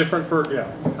 Isn't it different for? Yeah,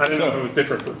 I didn't know if it was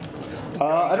different for.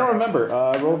 I don't remember.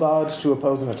 Roll dodge to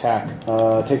oppose an attack.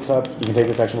 Takes up. You can take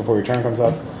this action before your turn comes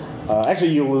up.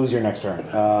 Actually, you'll lose your next turn.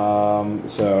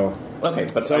 So Okay,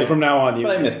 but from now on, you.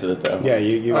 But I missed it though. Yeah,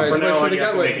 you. All right, For so now on, the you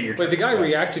have guy, to make it your wait, the guy turn.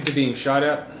 reacted to being shot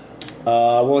at?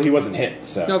 Well, he wasn't hit.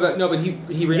 So No, but he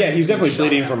reacted yeah, he's to being definitely shot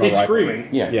bleeding at. from a He's rifle. screaming.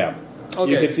 Yeah. Yeah.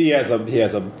 Okay. You can see he has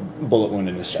a bullet wound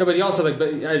in his chest. No, but he also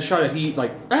shot at. He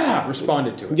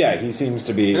responded to it. Yeah, he seems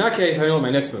to be. In that case, I know what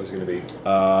my next move is going to be.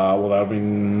 Well, that'll be.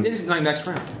 It is my next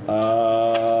round.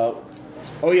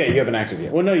 Oh yeah, you haven't acted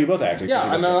yet. Well, no, you both acted. Yeah,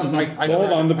 I know. I Well, know hold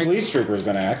that. on, the police trooper is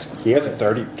going to act. He has a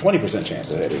 20%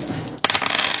 chance of hitting.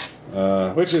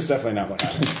 Which is definitely not what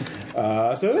happens.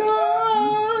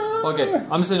 Okay,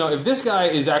 I'm just saying, if this guy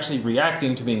is actually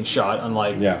reacting to being shot,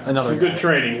 unlike another Some guy. good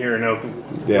training here in Open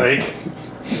Yeah. Lake.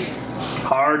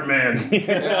 Hard man.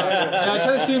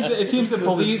 Yeah, it seems the The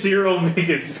police. Cyril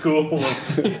Vegas School of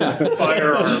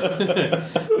Firearms.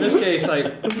 In this case,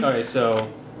 okay, so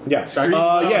Yeah.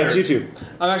 It's you two.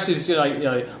 I'm actually just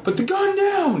put the gun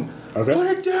down. Okay. Put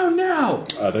it down now.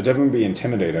 That'd definitely be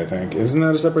intimidate, I think. Isn't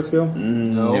that a separate skill?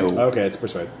 No. Okay, it's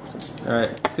persuade. All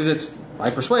right, because it's my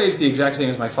persuade's the exact same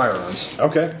as my firearms.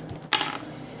 Okay.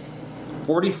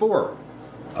 44.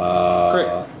 Crit.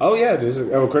 Oh yeah, it is.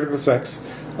 Critical sex.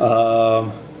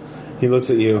 He looks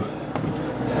at you.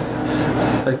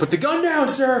 Put the gun down,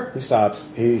 sir. He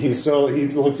stops. He's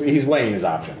weighing his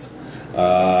options.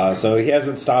 So he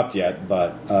hasn't stopped yet,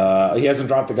 but he hasn't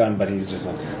dropped the gun, but he's just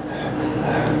like.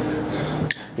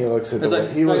 He looks at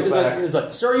he looks back. It's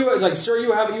like, sir,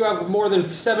 you have more than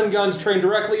 7 guns trained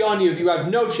directly on you. You have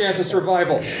no chance of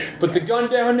survival. Put the gun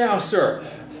down now, sir.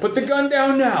 Put the gun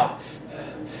down now.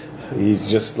 He's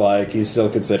just like he's still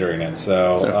considering it.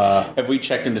 So have we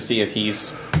checked in to see if he's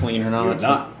clean or not? you have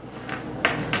not.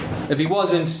 If he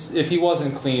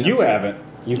wasn't clean, You haven't.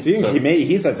 You think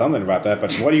he said something about that,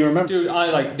 but what do you remember?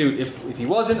 Dude, if he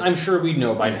wasn't, I'm sure we'd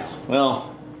know by now.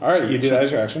 Well, All right, you do that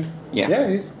as your action. Yeah. Yeah.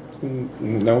 He's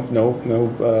no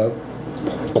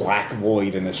black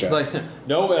void in this show. Like,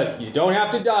 no, you don't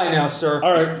have to die now, sir.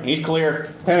 All right, he's clear.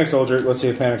 Panic Soldier. Let's see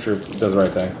if Panic Troop does the right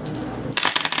thing.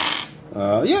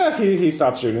 Yeah, he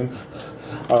stops shooting.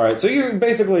 All right, so you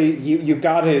basically you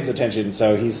got his attention,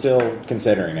 so he's still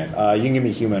considering it. You can give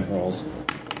me human rolls.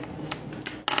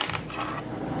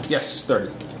 Yes,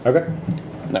 30. Okay.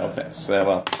 No, that's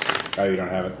well Oh, you don't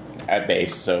have it. at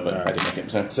base. So, but All right. I didn't make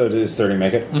it. So. So does 30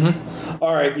 make it? Mm-hmm.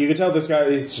 All right, you can tell this guy,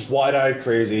 he's just wide-eyed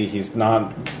crazy. He's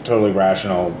not totally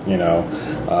rational, you know.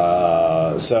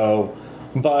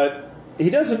 But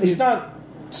he's not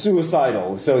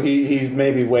suicidal, so he's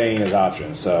maybe weighing his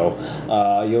options. So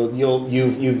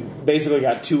you've basically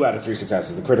got 2 out of 3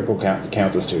 successes. The critical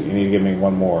counts as 2. You need to give me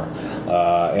 1 more,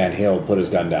 and he'll put his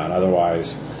gun down.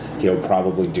 Otherwise, he'll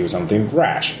probably do something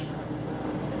rash.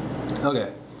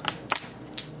 Okay.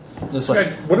 Just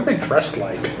like, What are they dressed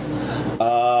like?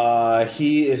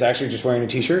 He is actually just wearing a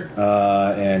t-shirt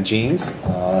and jeans.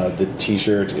 The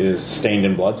t-shirt is stained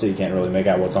in blood, so you can't really make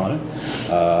out what's on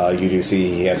it. You do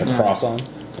see he has a cross on,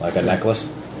 like a necklace.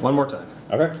 one more time.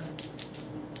 Okay.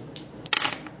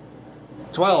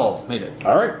 12 made it.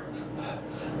 All right.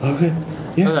 Okay.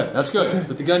 Yeah. Okay, that's good.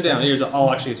 Put the gun down. Here's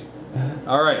all actually.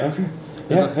 All right. Okay.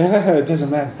 Yeah. It doesn't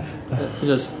matter.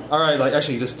 Just all right. Like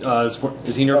actually, just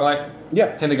is he nearby?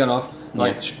 Yeah. Hand the gun off.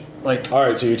 Like. All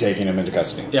right. So you're taking him into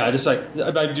custody. Yeah, just like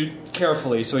I do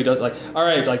carefully, so he does like. All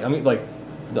right, like I mean, like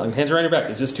hands around your back.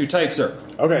 Is this too tight, sir?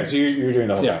 Okay. So you're doing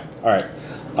the whole Yeah. thing. All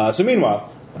right. So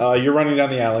meanwhile, you're running down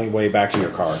the alleyway back to your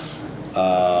car.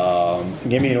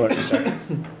 Give me an alertness check.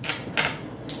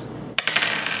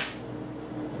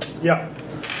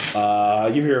 Yeah.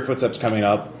 You hear footsteps coming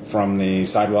up from the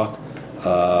sidewalk.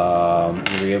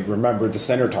 You remember the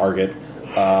center target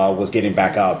was getting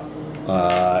back up,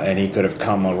 and he could have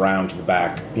come around to the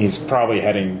back. He's probably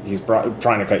heading. He's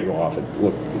trying to cut you off.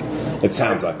 It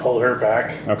sounds like. Pull her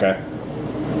back. Okay.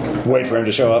 Wait for him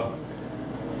to show up.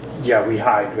 Yeah, we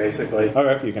hide, basically.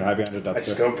 Okay, you can hide behind a I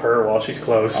dumpster. scope her while she's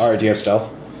close. All right, do you have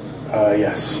stealth?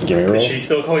 Yes. Give me a roll. Is she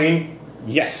still clean?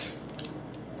 Yes.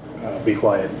 Be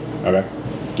quiet. Okay.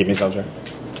 Give me a stealth check.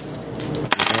 Just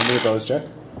remember your opposed check.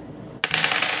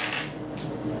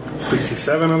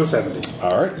 67 out of 70.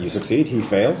 All right, you succeed. He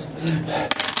fails.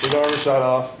 His arm is shot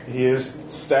off. He is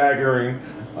staggering.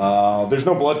 There's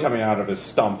no blood coming out of his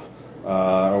stump,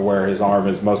 where his arm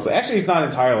is mostly. Actually, it's not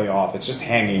entirely off. It's just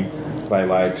hanging by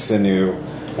like sinew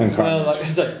and cartilage.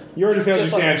 It's like You already failed your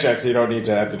just like- stand check, so you don't need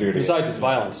to have to do it again. besides its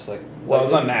violence, like Well,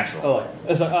 it's unnatural. Oh, like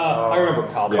it's like I remember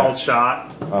Cobb. Called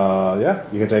shot. Yeah,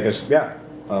 you can take a. Yeah.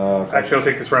 Actually, I'll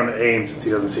take this round to aim since he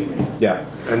doesn't see me. Yeah.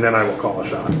 And then I will call a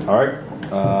shot. All right.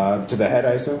 To the head,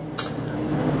 I assume?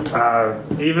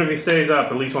 Even if he stays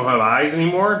up, at least won't have eyes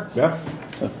anymore. Yeah.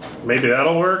 Maybe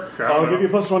that'll work. I I'll don't give know. you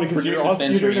plus 20 because Reduce you're the also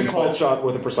sensory doing a called input. shot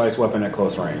with a precise weapon at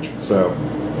close range. So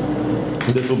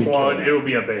this will be Well, killing. it will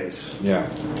be a base. Yeah.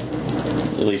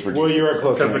 At least we're Well, you're at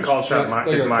close Because range. the call shot Yeah,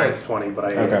 is you're minus close. 20, but I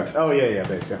Okay. Oh, yeah,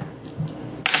 base, yeah.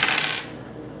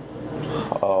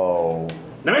 Oh.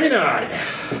 99!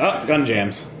 Oh, gun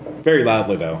jams. Very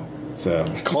loudly, though. So,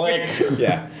 Click.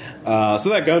 yeah. So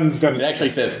that gun's It gonna. actually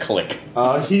says click.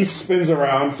 He spins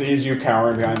around, sees you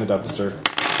cowering behind the dumpster.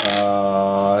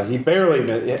 He barely,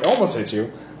 it almost hits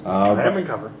you. I am But in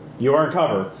cover. you are in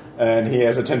cover, and he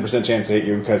has a 10% chance to hit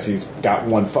you because he's got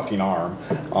one fucking arm.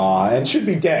 And should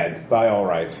be dead, by all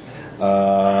rights.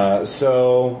 Was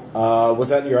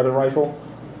that your other rifle?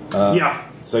 Yeah.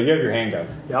 So you have your handgun.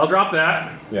 Yeah, I'll drop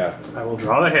that. Yeah. I will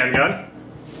draw the handgun.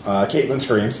 Caitlin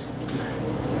screams.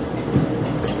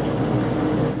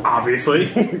 Obviously.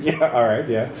 Yeah, alright,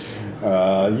 yeah.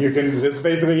 You can, this is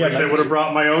basically, yeah. Wish I would have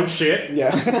brought my own shit.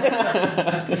 Yeah.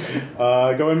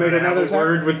 Go and make And have another a attack.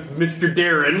 word with Mr.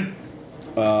 Darren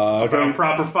Go about and,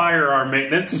 proper firearm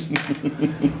maintenance.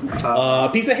 a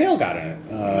piece of hail got in it.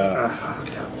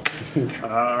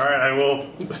 Alright, I will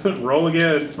roll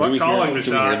again. Fuck calling the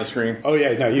do we hear the shot. scream? Oh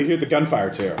yeah, no, you hear the gunfire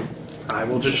too. I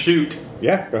will just shoot.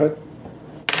 Yeah, go ahead.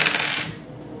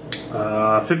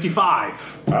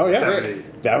 55. Oh yeah, 70.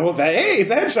 Hey,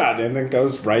 it's a headshot, and then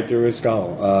goes right through his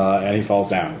skull, and he falls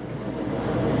down.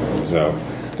 So,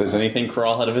 Does anything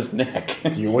crawl out of his neck?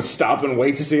 do you want to stop and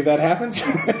wait to see if that happens?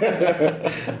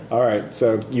 All right,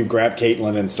 so you grab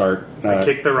Caitlin and start. I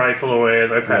kick the rifle away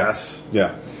as I pass,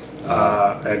 Yeah.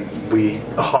 and we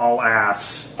haul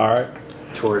ass All right.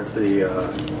 towards the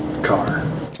car.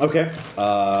 Okay.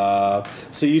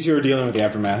 So you two are dealing with the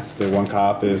aftermath. The one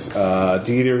cop is.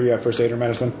 Do either of you have first aid or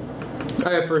medicine?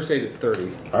 I have first aid at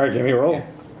 30. All right, give me a roll.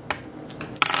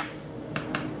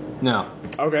 No.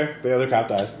 Okay, the other cop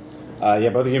dies. Yeah,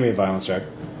 both of you give me a violence check.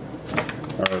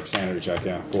 Or sanity check,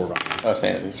 yeah. 4 violence. Oh,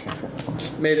 sanity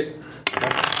check. Made it.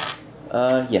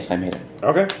 Yes, I made it.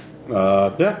 Okay.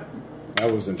 Yeah.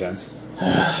 That was intense.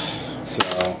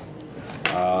 So,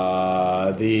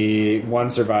 the one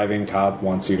surviving cop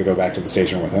wants you to go back to the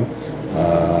station with him.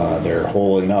 They're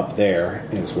holding up there,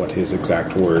 is what his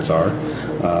exact words are,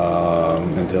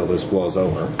 until this blows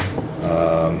over.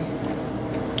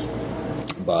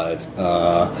 But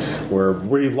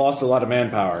we've lost a lot of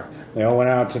manpower. They all went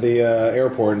out to the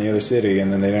airport in the other city,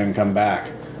 and then they didn't come back.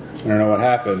 I don't know what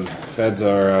happened. Feds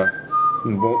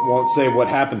won't say what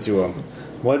happened to them.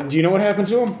 What do you know? What happened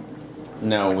to them?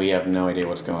 No, we have no idea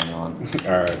what's going on.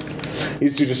 All right,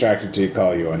 he's too distracted to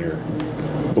call you on your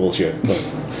bullshit.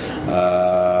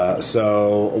 But,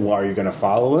 so, are you going to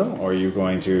follow him, or are you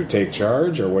going to take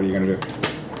charge, or what are you going to do?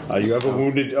 You have a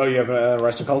wounded. Oh, you have an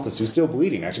arrested cultist who's still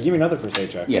bleeding. Actually, give me another first aid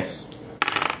check. Yes.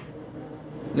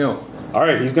 No. All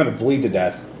right, he's going to bleed to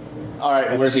death. All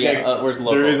right, where's he at? Where's the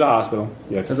local? There is a hospital.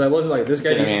 Yeah. Because I was like, this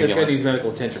guy Get an needs ambulance.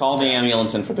 medical attention. Call the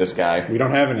ambulance in for this guy. We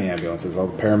don't have any ambulances. All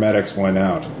the paramedics went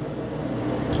out.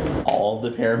 All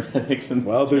the paramedics and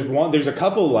Well, there's a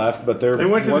couple left, but they're They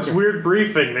went to this working- weird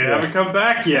briefing. They haven't come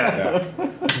back yet. Yeah.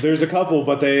 There's a couple,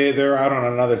 but they're out on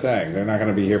another thing. They're not going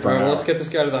to be here for All an right, hour. let's get this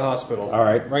guy to the hospital. All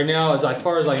right. Right now, as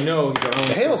far as I know, he's our only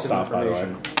The hail source of stopped, by the way.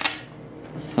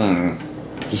 information.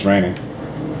 Just raining.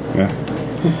 Yeah.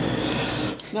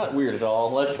 not weird at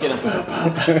all. Let's get him.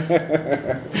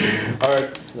 All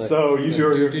right. So you two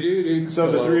are.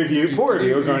 So the three of you, 4 of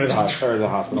you, are going to the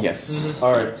hospital. Yes.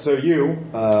 All right. So you,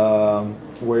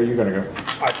 where are you going to go?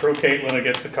 I throw Caitlin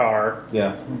against the car,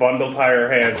 Yeah. bundle tie her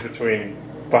hands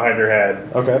behind her head,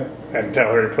 Okay. and tell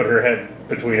her to put her head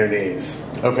between her knees.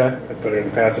 Okay. And put her in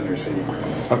the passenger seat.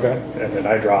 Okay. And then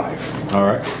I drive. All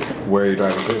right. Where are you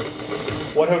driving to?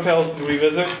 What hotels did we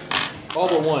visit? All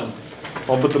but one.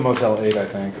 All but the Motel 8, I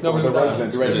think. No, Or but the the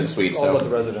residence. The residence suite. All but So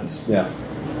the residents. Yeah.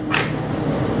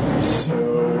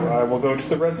 So I will go to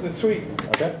the resident suite.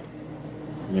 Okay.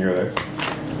 You're there.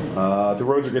 The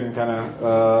roads are getting kind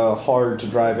of hard to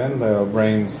drive in. The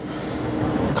rain's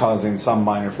causing some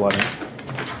minor flooding.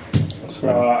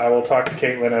 I will talk to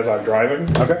Caitlin as I'm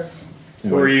driving. Okay.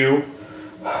 Who are you?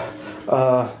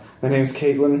 My name's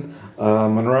Caitlin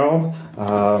Monroe.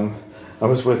 I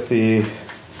was with the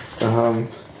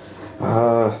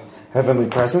Heavenly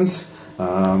Presence.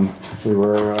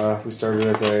 We started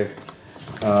as a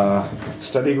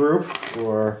study group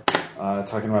for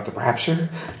talking about the rapture,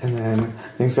 and then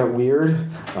things got weird.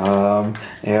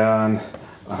 And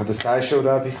this guy showed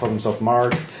up. He called himself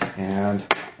Mark, and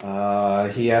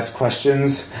he asked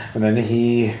questions, and then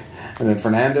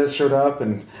Fernandez showed up,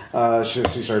 and she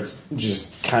starts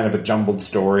just kind of a jumbled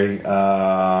story.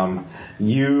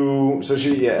 She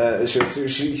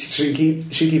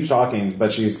keeps talking,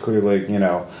 but she's clearly,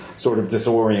 sort of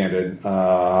disoriented,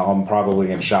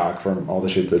 probably in shock from all the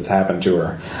shit that's happened to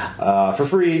her. For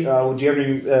free, do you have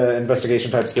any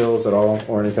investigation type skills at all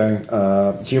or anything?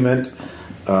 Human.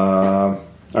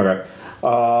 Okay.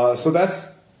 So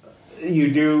that's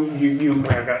you.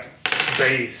 I've got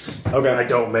base. Okay. I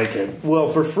don't make it.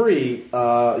 Well, for free,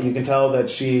 you can tell that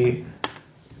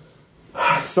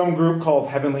some group called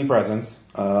Heavenly Presence.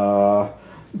 It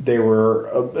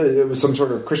was some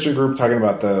sort of Christian group talking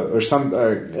about some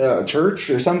church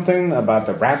or something about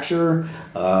the rapture.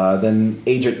 Then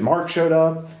Agent Mark showed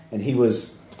up, and he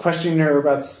was questioning her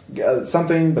about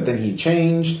something, but then he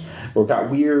changed or got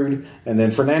weird. And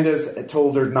then Fernandez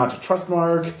told her not to trust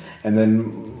Mark, and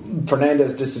then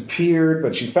Fernandez disappeared,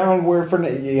 but she found where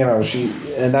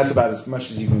and that's about as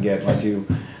much as you can get unless you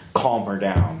calm her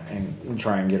down and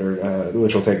try and get her,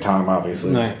 which will take time,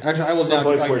 obviously. No, actually, I will Some now.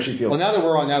 place where she feels. Well, now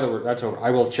that we're that's over.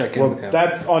 I will check in Well, with him.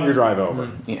 that's on your drive over.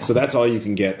 Yeah. So that's all you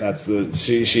can get. That's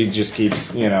she just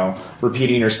keeps,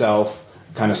 repeating herself,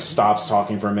 kind of stops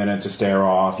talking for a minute to stare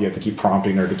off. You have to keep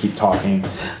prompting her to keep talking.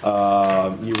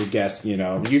 You would guess,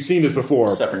 you've seen this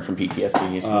before. suffering from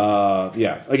PTSD.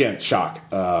 Yeah, again, shock.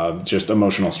 Just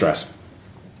emotional stress.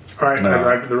 All right, I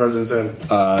drive to the residence inn.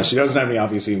 She doesn't have any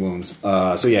obviously wounds.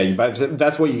 So yeah,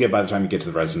 that's what you get by the time you get to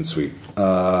the residence suite.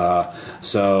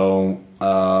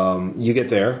 You get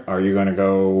there. Are you going to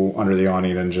go under the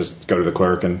awning and just go to the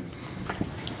clerk and?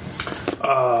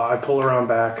 I pull around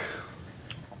back.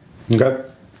 Okay.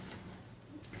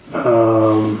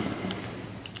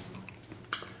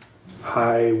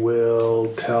 I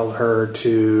will tell her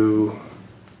to.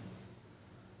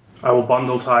 I will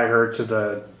bundle tie her to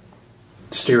the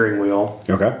steering wheel.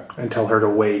 Okay. And tell her to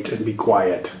wait and be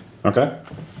quiet. Okay.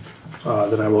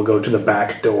 Then I will go to the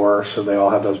back door, so they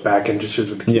all have those back entrances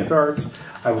with the key cards.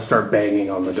 I will start banging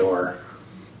on the door.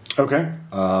 Okay.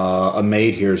 A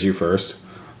maid hears you first.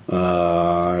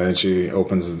 And she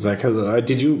opens it. It's like,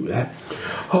 did you...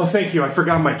 Oh, thank you. I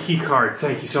forgot my key card.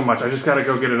 Thank you so much. I just got to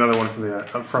go get another one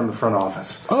from the front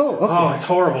office. Oh, okay. Oh, it's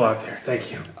horrible out there.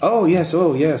 Thank you. Oh, yes.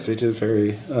 It is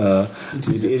very...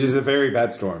 it is a very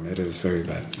bad storm. It is very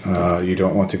bad. You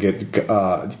don't want to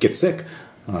get sick.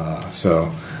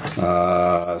 So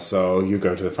you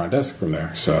go to the front desk from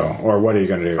there. Or what are you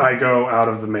going to do? I go out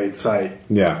of the maid sight.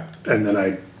 Yeah. And then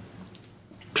I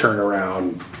turn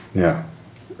around. Yeah.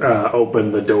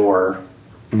 Open the door.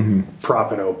 Mm-hmm.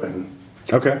 Prop it open.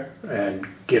 Okay. And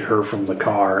get her from the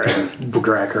car and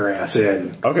drag her ass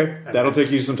in. Okay. That'll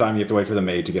take you some time. You have to wait for the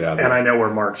maid to get out of there. And I know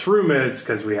where Mark's room is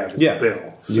because we have his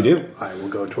bill. So you do. I will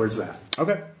go towards that.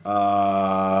 Okay.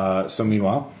 So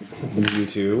meanwhile, you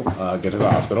two get to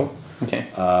the hospital. Okay.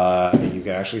 You can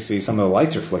actually see some of the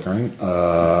lights are flickering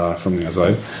from the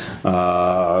outside.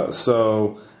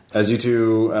 So as you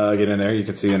two get in there, you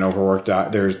can see an overworked...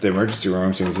 there's the emergency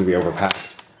room seems to be overpacked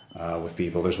with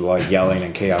people. There's a lot of yelling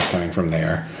and chaos coming from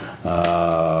there.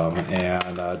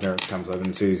 And a nurse comes up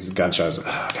and sees gunshots.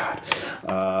 Oh, God.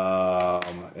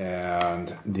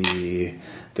 And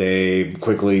they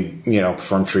quickly,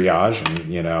 perform triage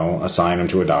and, assign him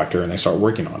to a doctor, and they start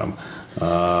working on him.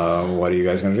 What are you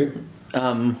guys going to do?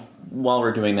 While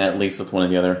we're doing that, at least with one of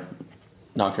the other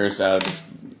doctors, just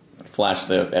flash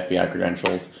the FBI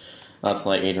credentials. That's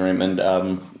like Adrian Raymond.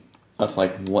 That's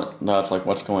like what? That's like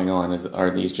what's going on?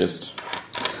 Are these just?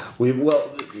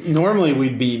 Normally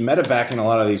we'd be medevacing a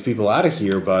lot of these people out of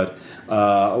here, but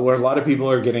where a lot of people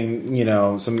are getting,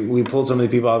 we pulled some of the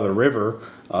people out of the river.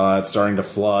 It's starting to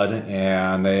flood,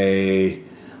 and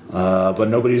but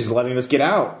nobody's letting us get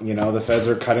out. The feds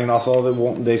are cutting off all the.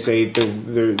 They say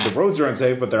the roads are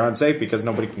unsafe, but they're unsafe because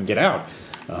nobody can get out.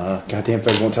 Goddamn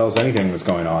feds won't tell us anything that's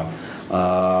going on,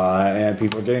 and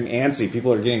people are getting antsy.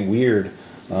 People are getting weird.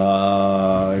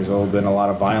 There's been a lot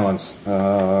of violence.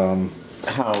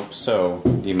 How so?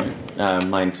 Do you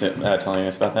mind telling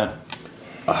us about that?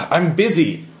 I'm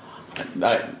busy.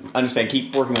 I understand.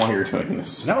 Keep working while you're doing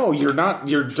this. No, you're not.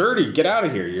 You're dirty. Get out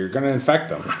of here. You're going to infect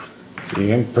them. So you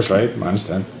can persuade.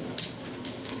 -10.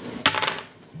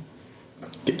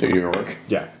 Get to your work.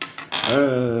 Yeah.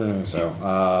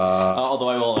 Although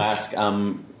I will ask,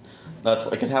 that's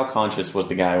because how conscious was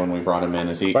the guy when we brought him in?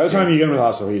 Is he? By the time you get him to the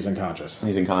hospital, he's unconscious.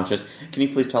 He's unconscious. Can you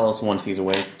please tell us once he's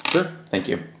awake? Sure. Thank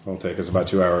you. It'll take us about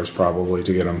 2 hours probably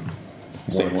to get him.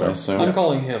 Same way. So I'm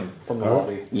calling him from the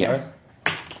lobby. yeah.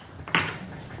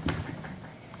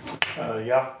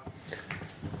 Yeah.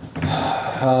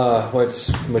 What's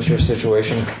your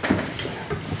situation?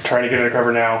 Trying to get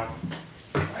undercover now.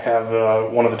 I have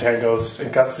one of the tangos in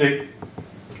custody.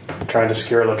 Trying to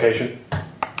secure a location.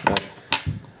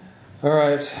 All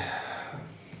right.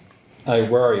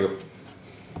 Where are you?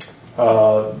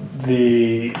 I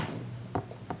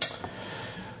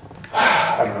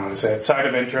don't know how to say it. Side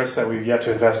of interest that we've yet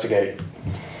to investigate.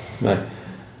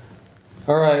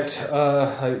 All right.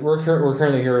 We're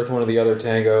currently here with one of the other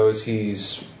tangos.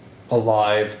 He's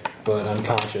alive but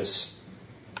unconscious.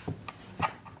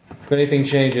 If anything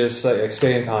changes,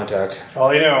 stay in contact.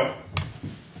 All you know.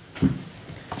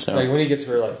 So when he gets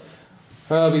very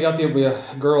we got the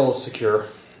girl secure.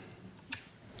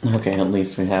 okay, at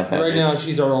least we have that. Right now,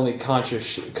 she's our only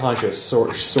conscious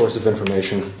source of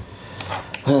information.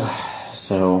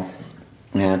 So,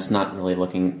 yeah, it's not really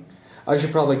looking. I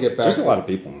should probably get back. There's a lot of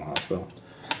people in the hospital.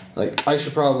 I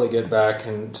should probably get back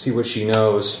and see what she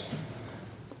knows.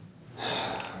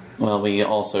 Well, we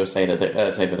also say that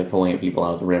they're pulling people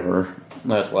out of the river.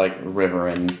 That's like river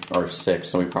and R6,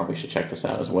 so we probably should check this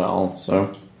out as well.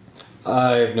 So,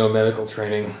 I have no medical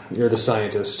training. You're the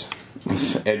scientist.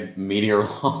 and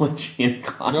meteorology and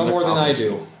climatology. No more than I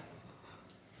do.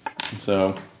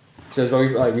 So, Says, but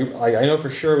I know for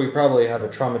sure we probably have a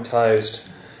traumatized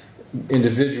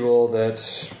individual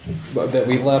that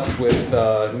we left with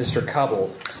Mr.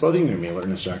 Cobble. Well, you can give me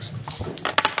alertness checks.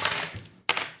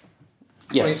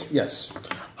 yes. Yes.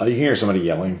 You can hear somebody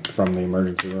yelling from the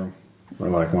emergency room. Or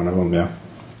like one of them, yeah.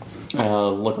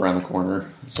 Look around the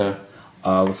corner. So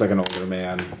Looks like an older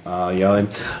man yelling,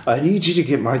 "I need you to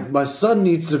get my son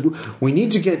needs to. We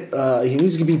need to get. He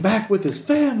needs to be back with his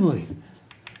family."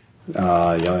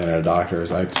 Yelling at a doctor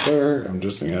is like, "Sir, I'm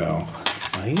just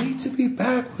he needs to be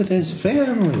back with his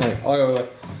family."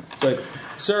 It's like,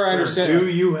 sir, I understand. Do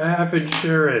you have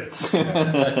insurance?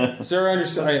 Sir, I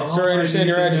understand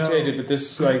you're agitated, but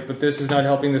this is not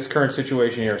helping this current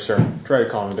situation here, sir. Try to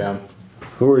calm him down.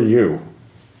 Who are you?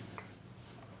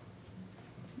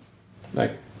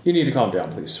 Like, you need to calm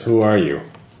down, please, sir. Who are you?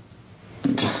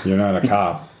 You're not a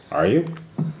cop, are you?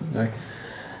 Like,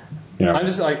 You know,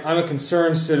 I'm a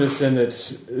concerned citizen that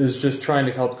is just trying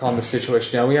to help calm the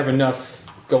situation down. We have enough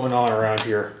going on around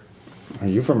here. are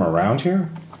you from around here?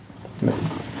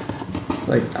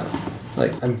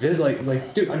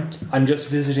 Dude, I'm just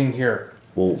visiting here.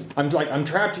 Well, I'm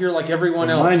trapped here like everyone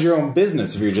else. mind your own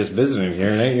business if you're just visiting here.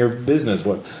 It ain't your business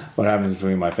what happens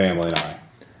between my family and I.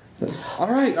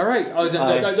 All right.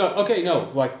 Okay, no,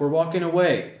 like we're walking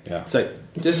away. Yeah. It's like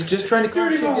just trying to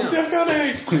calm shit down.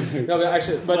 Defcon No, but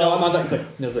actually, no, I'm not.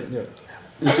 It's like, no. Do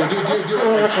it.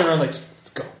 Like, turn around, like, let's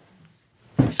go.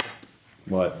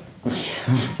 What?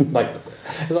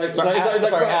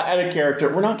 Sorry, out of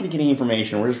character. We're not going to get any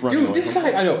information. We're just running Dude, away. this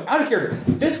guy, I know, out of character.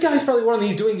 This guy's probably one of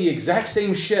these doing the exact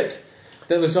same shit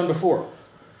that was done before.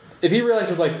 If he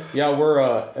realizes, like, yeah, we're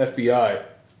FBI.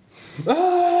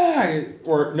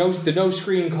 Or the no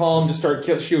screen calm to start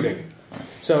shooting.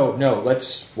 So, no,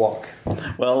 let's walk.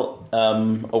 Well,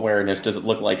 awareness. Does it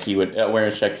look like he would...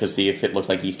 Awareness check to see if it looks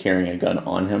like he's carrying a gun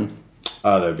on him.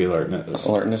 That'd be alertness.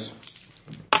 Alertness.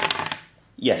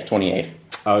 Yes, 28.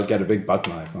 Oh, he's got a big buck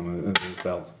knife on his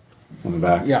belt on the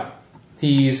back. Yeah.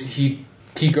 He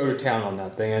go to town on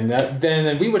that thing, and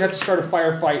then we would have to start a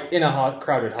firefight in a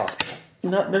crowded hospital.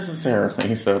 Not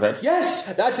necessarily, so that's...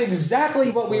 Yes! That's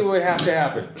exactly what we would have to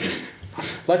happen.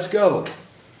 Let's go.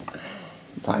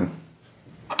 Fine.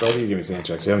 Both of you give me sand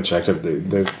checks. You haven't checked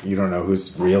if you don't know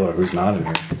who's real or who's not in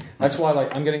here. That's why,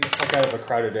 like, I'm getting the fuck out of a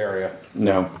crowded area.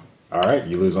 No. All right,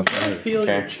 you lose one. Feel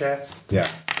Okay. your chest. Yeah.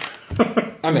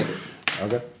 I make it.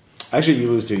 Okay. Actually,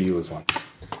 you lose 2. You lose 1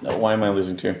 No, why am I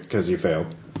losing 2? because you failed.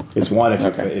 It's 1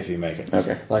 Okay. if you make it.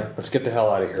 Okay. Like, let's get the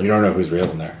hell out of here. You don't know who's real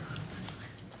in there.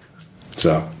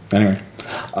 So anyway,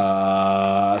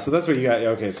 so that's what you got.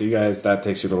 Okay, so you guys, that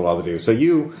takes you a little while to do. So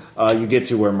you get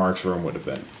to where Mark's room would have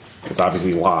been. It's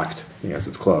obviously locked. Yes,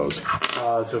 it's closed.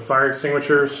 So fire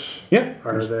extinguishers. Yeah.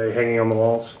 Are they hanging on the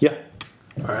walls? Yeah.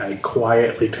 All right.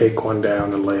 Quietly take one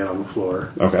down and lay it on the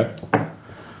floor. Okay.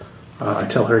 I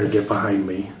tell her to get behind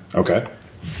me. Okay.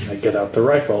 I get out the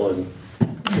rifle and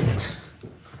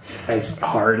as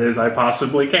hard as I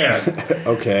possibly can.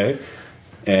 Okay.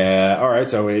 All right.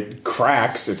 So it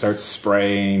cracks. It starts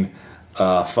spraying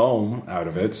foam out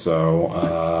of it. So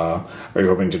are you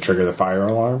hoping to trigger the fire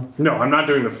alarm? No, I'm not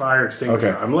doing the fire extinguisher.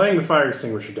 Okay. I'm laying the fire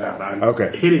extinguisher down. I'm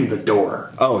Okay. hitting the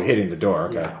door. Oh, hitting the door.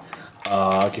 Okay.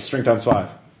 Okay. Strength times 5.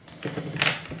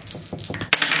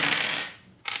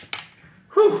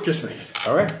 Whew, just made it.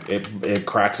 All right. It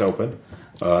cracks open.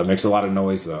 It makes a lot of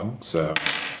noise though. So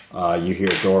you hear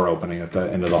a door opening at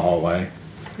the end of the hallway.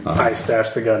 I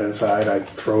stash the gun inside. I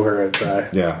throw her inside.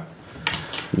 Yeah.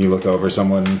 You look over.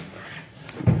 Someone.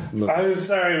 I'm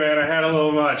sorry, man. I had a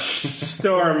little much.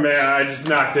 Storm, man. I just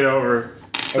knocked it over.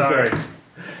 Sorry. Okay.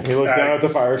 He looks down at the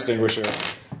fire extinguisher.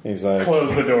 He's like,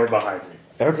 Close the door behind me.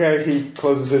 okay. He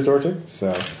closes his door too.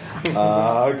 So,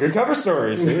 good cover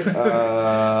story. See.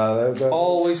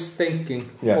 Always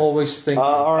thinking. Yeah. Always thinking.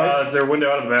 All right. Is there a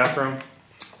window out of the bathroom?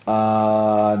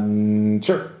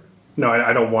 Sure. No,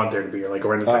 I don't want there to be. Like,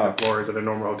 we're in the second floor. Is it a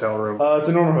normal hotel room? It's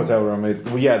a normal hotel room.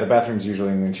 The bathroom's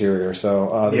usually in the interior.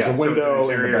 So there's Yeah, a so it's window an in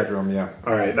the interior. bedroom. Yeah.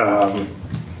 All right.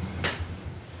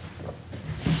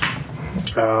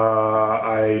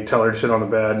 I tell her to sit on the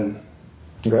bed. And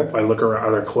Okay. I look around.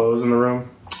 Are there clothes in the room?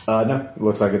 No. It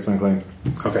looks like it's been cleaned.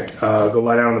 Okay. Go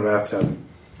lie down in the bathtub.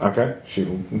 Okay.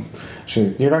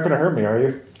 You're not going to hurt me, are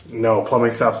you? No,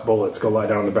 plumbing stops bullets. Go lie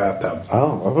down in the bathtub.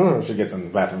 Oh, she gets in the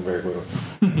bathroom very quickly.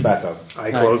 Bathtub.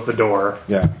 I close the door.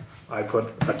 Yeah. I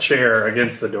put a chair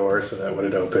against the door so that when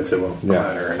it opens, it won't Yeah.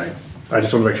 clatter. And I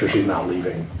just want to make sure she's not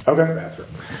leaving Okay. the bathroom.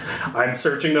 I'm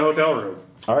searching the hotel room.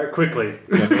 All right. Quickly.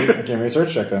 Give me a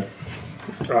search check then.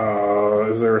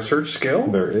 Is there a search skill?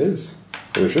 There is.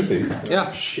 There should be. yeah.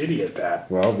 Shitty at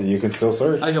that. Well, you can still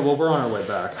search. I know. Well, we're on our way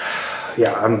back.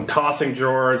 Yeah, I'm tossing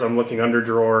drawers. I'm looking under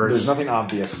drawers. There's nothing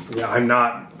obvious. Yeah, I'm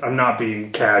not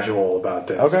being casual about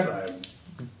this. Okay.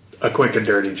 I'm a quick and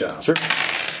dirty job. Sure.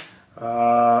 5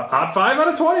 out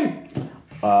of 20.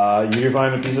 You do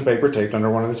find a piece of paper taped under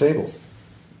one of the tables.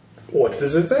 What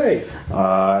does it say?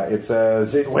 It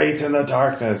says, "It waits in the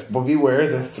darkness, but beware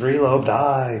the three-lobed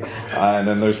eye." And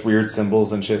then there's weird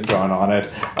symbols and shit drawn on it.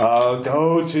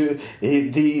 Go to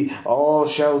the all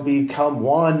shall become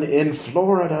one in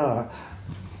Florida.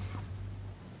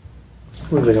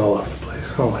 Moving all over the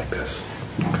place. I don't like this.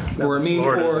 Or it means,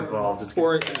 Florida's involved. It's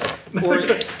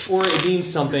or it means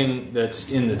something that's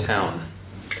in the town.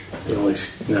 no,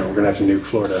 we're gonna have to nuke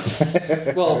Florida.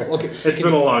 Well, okay. It's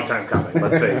been a long time coming.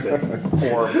 Let's face it.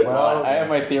 Well, I have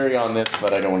my theory on this,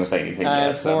 but I don't want to say anything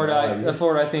yet.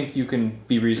 Florida, I think you can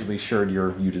be reasonably sure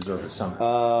you deserve it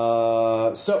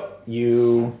somehow. So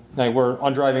you We're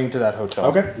on driving to that hotel.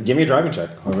 okay? Give me a driving check.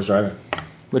 Whoever's driving.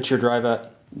 What's your drive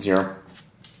at? 0.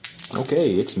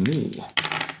 Okay, it's me.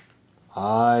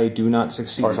 I do not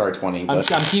succeed. Or sorry, 20. I'm But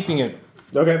keeping it.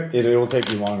 Okay, it will take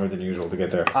you longer than usual to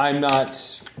get there. I'm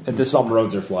not at this. Some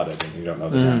roads are flooded, and you don't know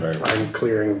the town very well. I'm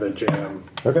clearing the jam.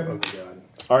 Okay. Oh, God.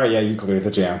 All right, yeah, you clear the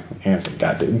jam. And some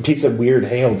goddamn piece of weird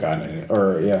hail gun in it,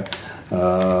 or yeah.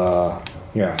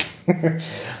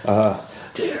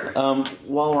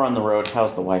 while we're on the road,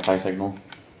 how's the Wi-Fi signal?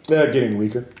 Getting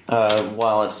weaker.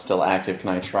 While it's still active, can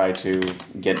I try to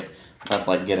get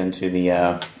into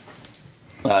the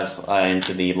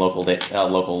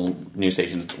local news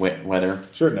station's weather?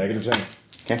 Sure, -10.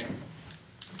 Okay.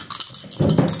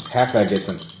 Hack that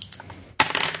Gibson.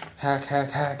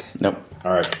 Hack. Nope.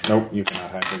 All right. Nope, you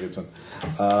cannot hack the Gibson.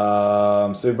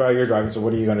 So, Brian, you're driving. So,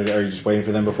 what are you going to do? Are you just waiting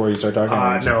for them before you start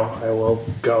talking? No, I will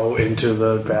go into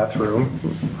the bathroom.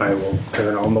 I will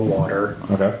turn on the water.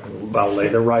 Okay. I'll lay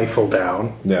the rifle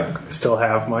down. Yeah. I still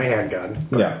have my handgun.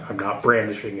 But Yeah. I'm not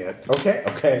brandishing it.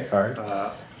 Okay. All right.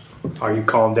 Are you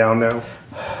calmed down now?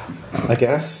 I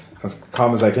guess as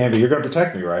calm as I can be. You're going to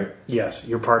protect me, right? Yes.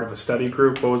 You're part of the study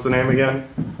group. What was the name again?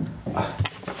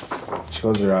 She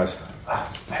closes her eyes.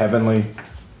 Heavenly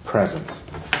Presence.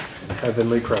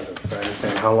 Heavenly Presence. I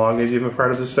understand. How long have you been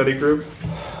part of the study group?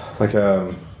 Like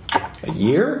a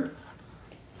year,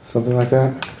 something like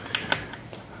that.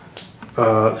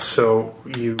 So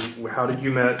how did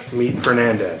you meet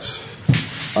Fernandez?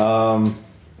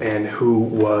 And who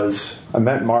was I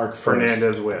met Mark first.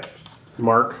 Fernandez with?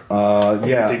 Mark?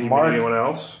 Yeah, Did you Mark. meet anyone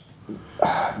else?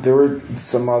 There were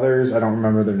some others. I don't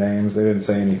remember their names. They didn't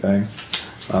say anything.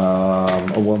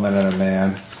 A woman and a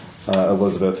man.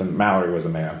 Elizabeth and Mallory was a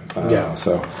man. Yeah.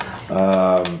 So,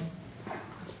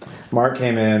 Mark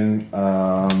came in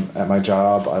at my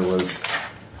job. I was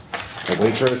a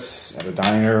waitress at a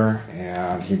diner,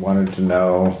 and he wanted to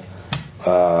know.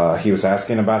 He was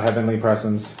asking about Heavenly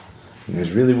Presence. It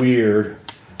was really weird,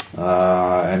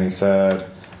 and he said,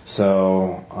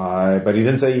 but he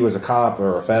didn't say he was a cop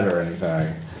or a Fed or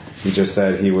anything. He just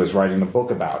said he was writing a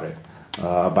book about it,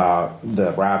 about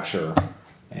the rapture.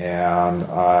 And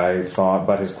I thought,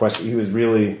 but his question, he was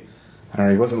really, I don't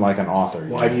know, he wasn't like an author.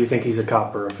 Why do you think he's a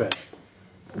cop or a Fed?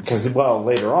 Because, well,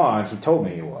 later on, he told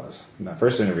me he was. In that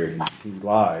first interview, he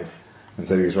lied and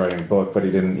said he was writing a book, but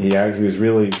he didn't. He was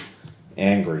really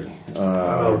angry.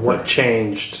 What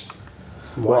changed?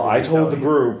 Well, I told the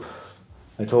group.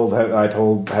 I told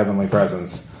Heavenly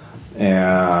Presence,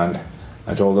 and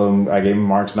I told him. I gave him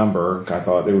Mark's number. I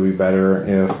thought it would be better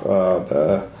if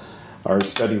our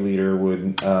study leader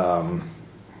would.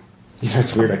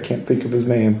 It's weird. I can't think of his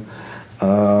name.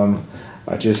 I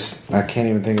can't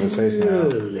even think of his face now.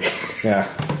 Yeah.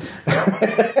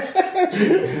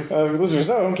 Listeners,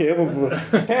 I'm capable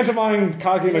of pantomime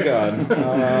cocking a gun.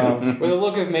 With a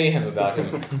look of mayhem about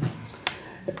him.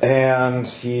 And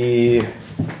he,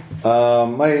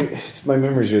 my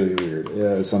memory's really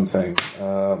weird. Some things,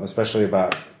 especially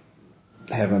about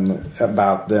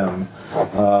them.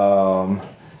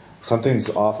 Something's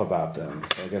off about them.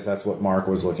 So I guess that's what Mark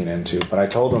was looking into. But I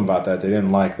told them about that. They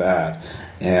didn't like that,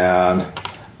 and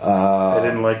they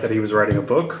didn't like that he was writing a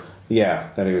book. Yeah,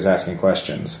 that he was asking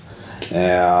questions.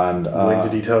 And when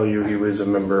did he tell you he was a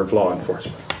member of law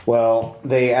enforcement? Well,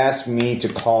 they asked me to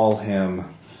call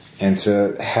him and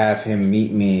to have him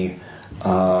meet me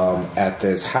at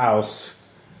this house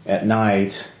at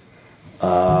night.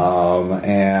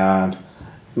 And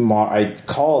I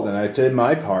called and I did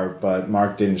my part, but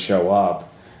Mark didn't show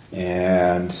up.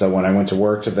 And so when I went to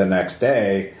work the next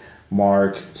day,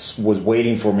 Mark was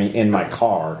waiting for me in my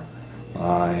car.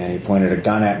 And he pointed a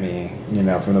gun at me,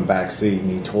 from the back seat,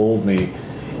 and he told me,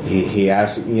 he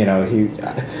asked,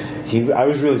 I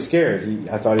was really scared.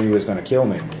 I thought he was going to kill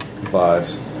me, but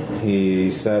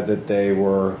he said that they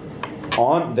were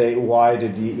why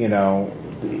did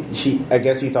I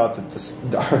guess he thought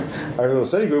that our little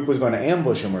study group was going to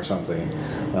ambush him or something,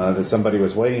 that somebody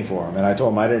was waiting for him. And I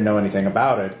told him I didn't know anything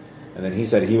about it. And then he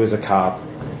said he was a cop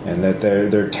and that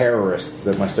they're terrorists.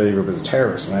 That my study group is a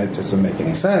terrorist, and it doesn't make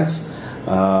any sense.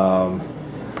 But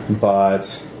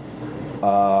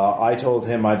I told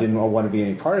him I didn't want to be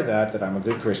any part of that. That I'm a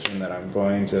good Christian. That I'm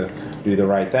going to do the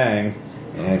right thing,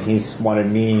 and he wanted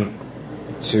me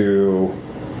to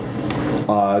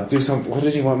do something. What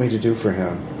did he want me to do for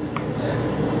him?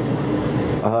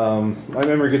 My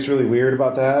memory gets really weird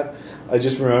about that. I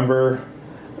just remember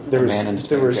there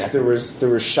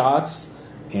was shots,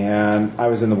 and I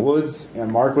was in the woods, and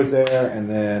Mark was there, and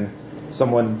then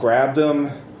someone grabbed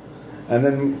him, and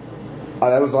then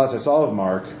that was the last I saw of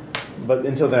Mark. But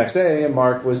until the next day,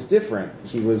 Mark was different.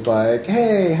 He was like,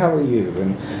 "Hey, how are you?"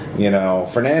 And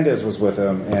Fernandez was with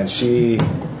him, and she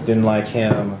didn't like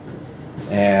him,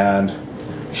 and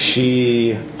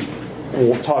she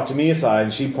talked to me aside,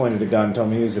 and she pointed a gun and told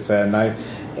me he was a Fed, and I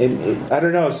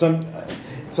don't know. It's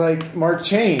like Mark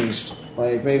changed.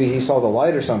 Like maybe he saw the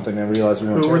light or something and realized we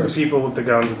weren't. Who were the people with the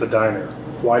guns at the diner?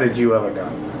 Why did you have a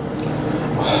gun?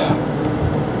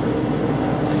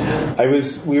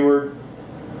 We were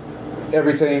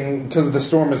everything because the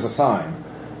storm is a sign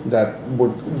that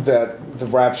the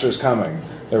rapture is coming.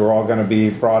 They were all going to be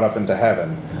brought up into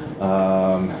heaven,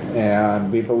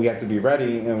 but we have to be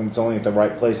ready, and it's only at the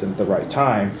right place and at the right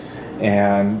time.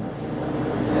 And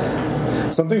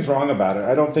something's wrong about it.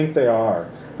 I don't think they are.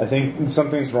 I think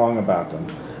something's wrong about them.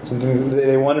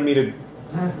 They wanted me to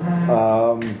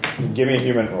give me a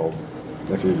human roll.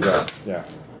 If you yeah.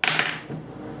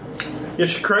 Yeah,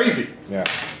 she's crazy. Yeah.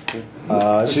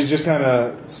 She just kind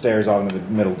of stares off into the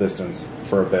middle distance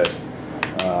for a bit.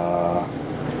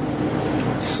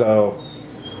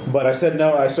 But I said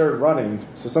no. I started running.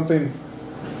 So something,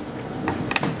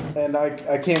 and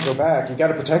I can't go back. You got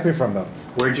to protect me from them.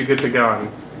 Where'd you get the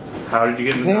gun? How did you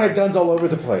get in the They had guns all over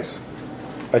the place.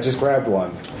 I just grabbed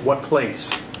one. What place?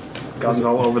 Guns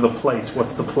all over the place.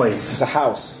 What's the place? It's a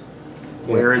house.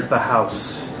 Where is the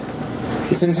house?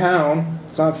 It's in town.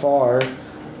 It's not far.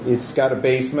 It's got a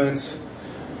basement.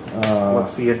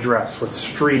 What's the address? What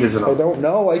street is it on? I don't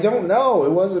know. It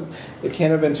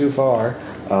can't have been too far.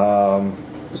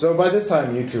 So by this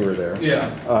time, you two are there.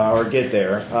 Yeah. Or get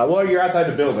there. Well, you're outside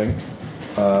the building.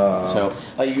 So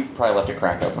you probably left a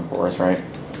crack open for us, right?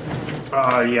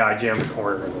 Yeah, I jammed the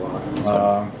corner in the lock.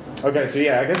 Okay, so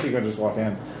yeah, I guess you can just walk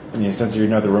in. Since you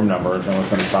know the room number, no one's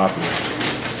going to stop you.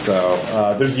 So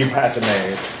there's you pass a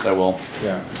maid. So we'll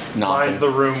knock. Mine's the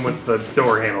room with the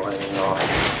door handle hanging off.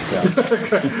 Yeah.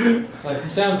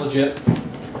 Sounds legit.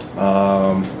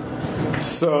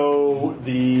 So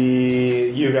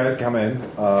you guys come in,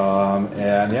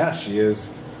 and yeah, she is.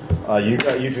 You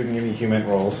two can give me human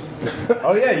rolls.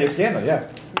 Oh yeah, you scanned it. Yeah.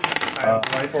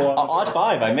 Odd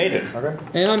 5. I made it. Okay.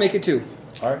 And I make it too.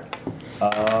 All right.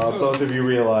 Both of you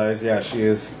realize, yeah, she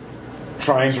is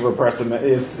trying to repress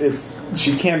it.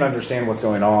 She can't understand what's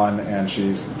going on, and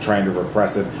she's trying to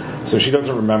repress it. So she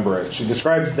doesn't remember it. She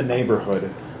describes the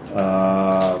neighborhood,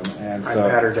 and so I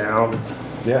pat her down.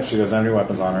 Yeah, she doesn't have any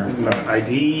weapons on her. No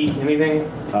ID, anything?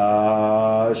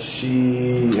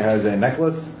 She has a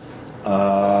necklace,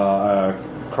 a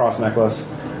cross necklace.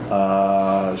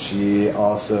 She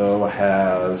also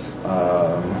has,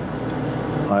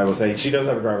 I will say, she does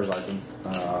have a driver's license.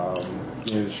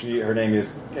 Her name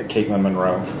is Caitlin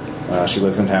Monroe. She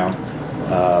lives in town.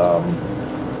 I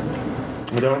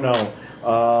don't know.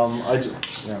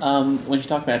 When she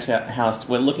talked about that house,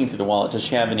 when looking through the wallet, does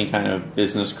she have any kind of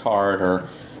business card or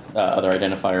other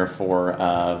identifier for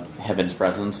Heaven's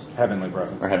presence? Heavenly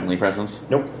presence. Or Heavenly presence?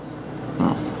 Nope.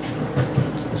 Oh.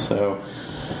 So,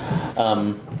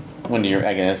 when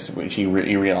I guess you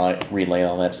relay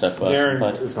all that stuff to us. Aaron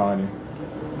is calling you.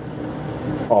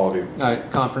 All of you. All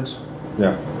right, conference.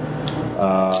 Yeah.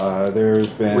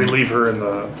 There's been... We leave her in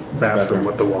the bathroom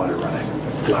with the water running.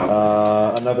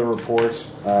 Another report.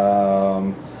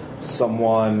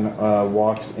 Someone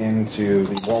walked into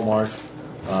the Walmart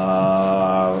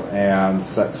and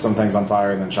set some things on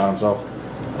fire and then shot himself.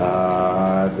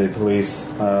 The police,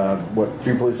 what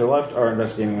few police are left, are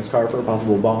investigating this car for a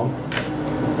possible bomb.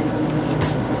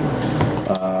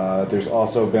 There's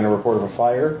also been a report of a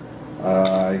fire.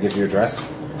 It gives you address.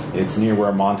 It's near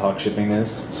where Montauk Shipping is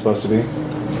supposed to be.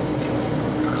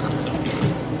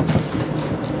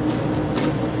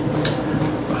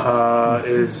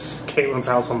 Is Caitlin's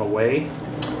house on the way?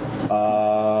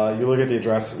 You look at the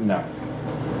address. No.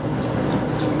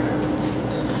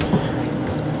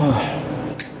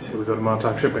 So we go to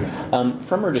Montauk Shipping.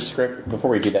 From her description,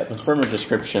 before we do that, from her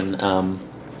description,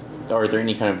 are there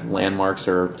any kind of landmarks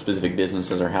or specific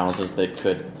businesses or houses that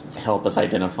could help us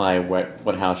identify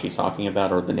what house she's talking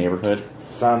about or the neighborhood?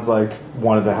 Sounds like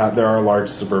one of the there are large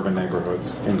suburban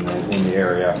neighborhoods in the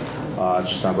area. It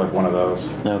just sounds like one of those.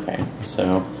 Okay,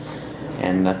 so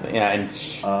and and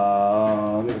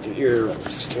Let me look at your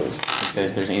skills.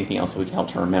 if there's anything else that we can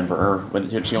help to remember, but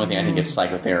the only thing I think is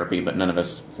psychotherapy, but none of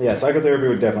us. Yeah, psychotherapy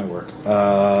would definitely work,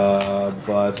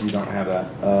 but you don't have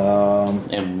that.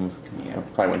 And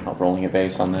probably wouldn't help rolling a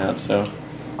base on that. So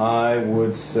I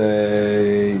would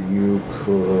say you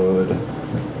could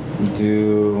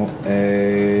do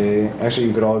Actually,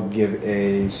 you could all give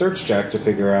a search check to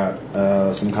figure out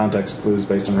some context clues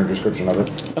based on her description of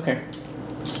it. okay.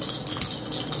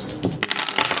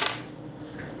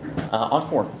 On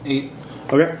 4. 8.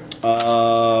 Okay.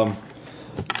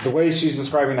 The way she's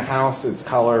describing the house, its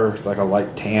color, it's like a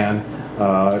light tan.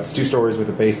 It's 2 stories with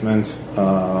a basement,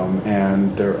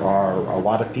 and there are a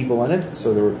lot of people in it,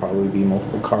 so there would probably be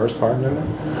multiple cars parked in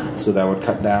it. So that would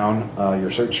cut down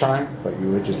your search time, but you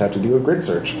would just have to do a grid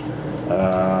search.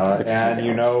 And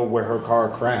you know where her car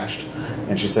crashed,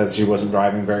 and she says she wasn't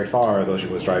driving very far, though she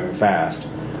was driving fast.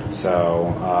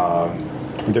 So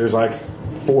there's like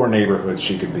 4 neighborhoods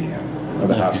she could be in, or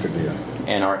the house could be in.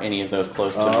 And are any of those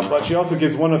close to? But she also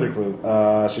gives one other clue.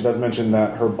 She does mention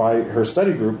that her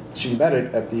study group, she met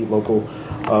it at the local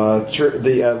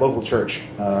local church.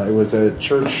 It was a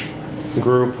church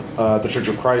group, the Church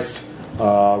of Christ,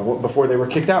 before they were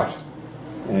kicked out.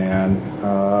 And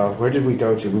where did we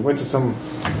go to? We went to started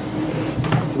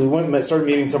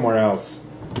meeting somewhere else,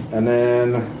 and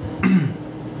then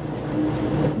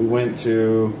we went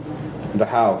to the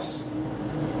house.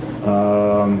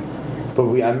 But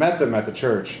I met them at the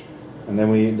church, and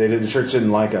then the church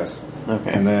didn't like us. Okay.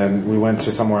 And then we went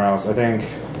to somewhere else. I think,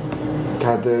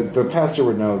 God, the pastor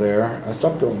would know there. I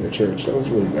stopped going to church. That was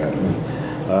really bad of me.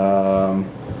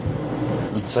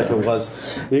 It's like it was.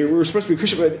 We were supposed to be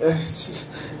Christian, but it's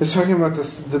talking about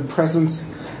the presence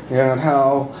and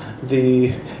how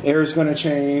the air is going to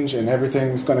change and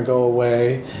everything's going to go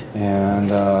away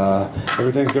and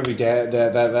everything's going to be dead.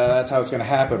 That's how it's going to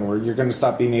happen. Where you're going to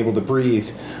stop being able to breathe,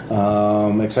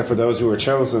 except for those who are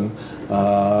chosen,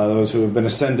 those who have been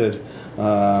ascended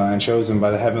and chosen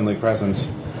by the heavenly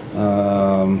presence.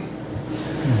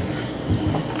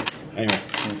 Anyway,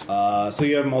 so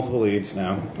you have multiple leads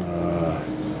now.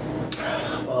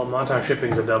 Well, Montauk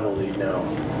Shipping's a double lead now.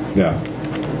 Yeah.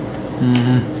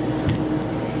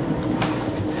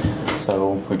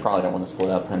 So we probably don't want to split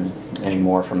up any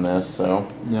more from this. So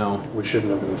No. We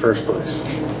shouldn't have in the first place.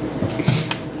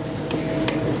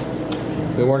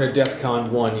 We weren't at DEF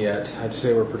CON 1 yet. I'd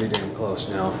say we're pretty damn close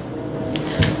now.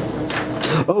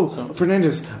 Oh,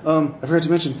 Fernandez. I forgot to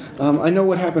mention. I know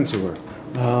what happened to her.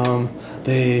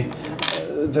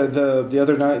 The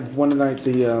other night, one night,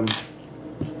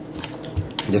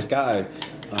 this guy.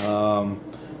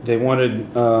 They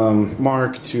wanted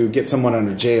Mark to get someone out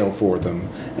of jail for them,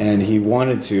 and he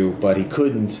wanted to, but he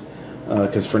couldn't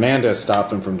because Fernandez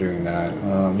stopped him from doing that.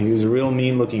 He was a real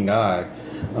mean-looking guy.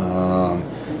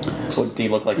 did he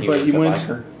look like he But was he a went-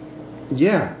 biker?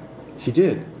 Yeah, he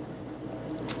did.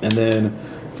 And then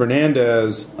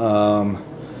Fernandez, I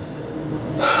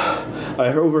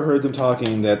overheard them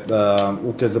talking that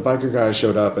because the biker guy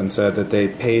showed up and said that they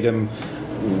paid him,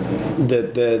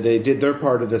 that they did their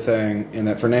part of the thing, and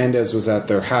that Fernandez was at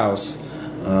their house,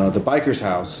 the biker's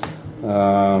house,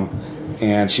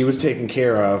 and she was taken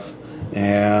care of,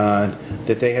 and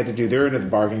that they had to do their end of the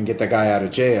bargain and get the guy out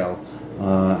of jail.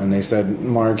 And they said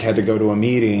Mark had to go to a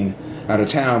meeting out of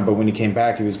town, but when he came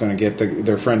back, he was going to get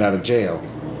their friend out of jail.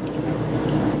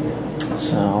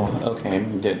 So okay,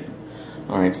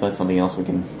 all right. So that's something else we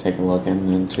can take a look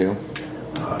into.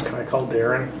 Can I call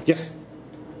Darren? Yes.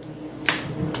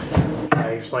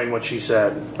 I explained what she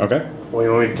said. Okay. What do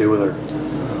you want me to do with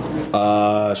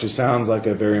her? She sounds like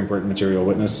a very important material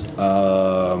witness.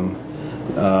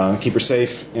 Keep her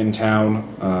safe in town.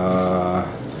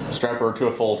 Strap her to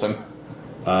a Fulton.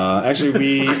 Actually,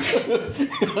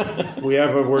 we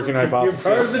have a working You're hypothesis.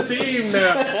 part of the team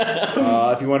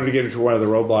now. If you wanted to get her to one of the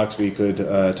roadblocks, we could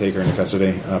take her into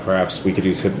custody. Perhaps we could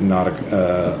use hypnosis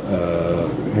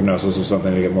or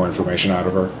something to get more information out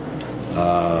of her.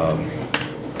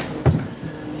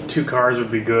 2 cars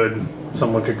would be good.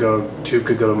 Two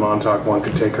could go to Montauk, one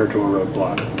could take her to a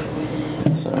roadblock.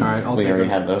 So All right, I'll we take already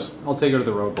her. have those. I'll take her to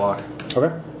the roadblock.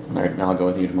 Okay. All right, now I'll go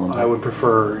with you to Montauk. I would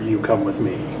prefer you come with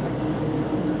me.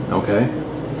 Okay.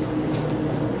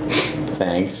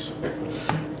 Thanks.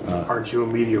 Aren't you a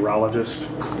meteorologist?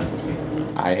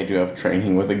 I do have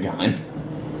training with a gun.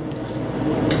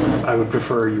 I would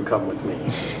prefer you come with me.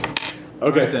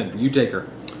 Okay. Right then, you take her.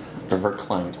 River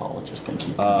climatologist, thank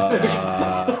you.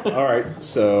 All right.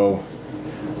 So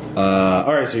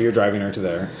you're driving her to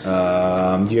there.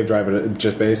 Do you have drive at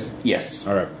just base? Yes.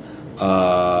 All right.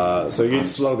 So you're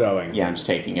slow going. Yeah, I'm just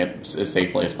taking it as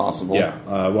safely as possible. Yeah.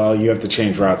 Well, you have to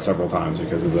change routes several times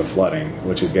because of the flooding,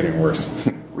 which is getting worse.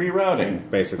 Rerouting.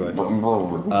 Basically.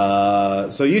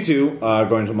 So you two are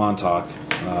going to Montauk.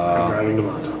 Driving to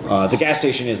Montauk. The gas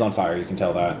station is on fire, you can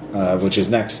tell that, which is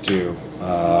next to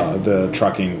the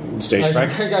trucking station. I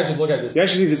guys should look at this. You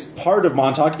actually see this part of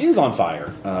Montauk is on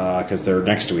fire because they're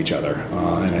next to each other,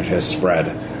 and it has spread.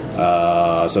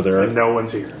 So there are And no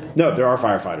one's here. no, there are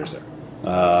firefighters there.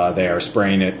 They are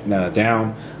spraying it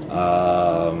down.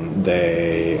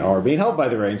 They are being helped by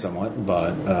the rain somewhat,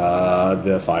 but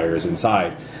the fire is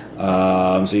inside.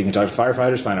 So you can talk to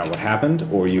firefighters, find out what happened,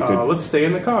 or you could. Let's stay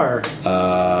in the car.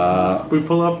 We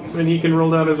pull up and he can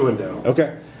roll down his window.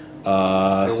 Okay.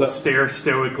 We'll stare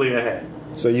stoically ahead.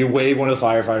 So you wave one of the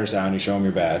firefighters down. You show him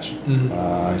your badge.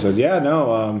 He says, "Yeah,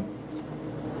 no.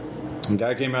 A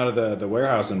guy came out of the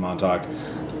warehouse in Montauk.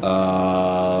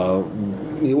 A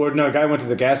guy went to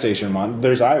the gas station.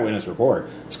 There's eyewitness report.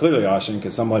 It's clearly Austin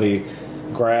because somebody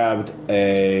grabbed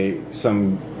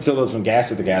filled up some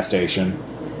gas at the gas station,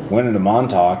 went into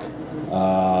Montauk,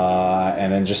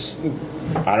 and then just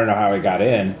I don't know how he got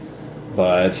in,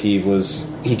 but he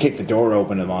kicked the door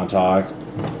open to Montauk,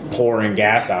 pouring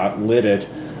gas out, lit it,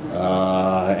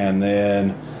 and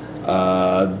then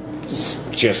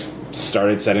just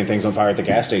started setting things on fire at the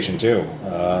gas station too.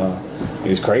 He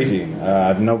was crazy.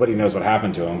 Nobody knows what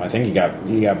happened to him. I think he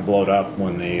got blown up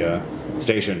when the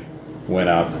station went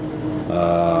up.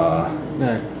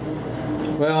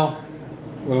 Well,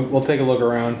 we'll take a look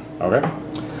around. Okay.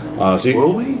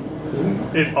 Will we?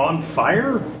 Isn't it on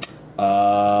fire?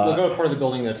 We'll go to part of the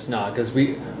building that's not, because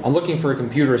I'm looking for a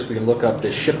computer so we can look up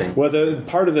this shipping. Well, the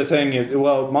part of the thing is,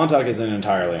 Montauk isn't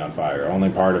entirely on fire. Only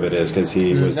part of it is because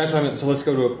he was. That's what I meant. So let's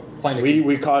go to find a.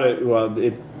 We caught it. Well,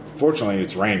 fortunately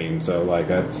it's raining, so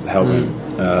that's helping.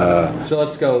 So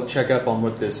let's go check up on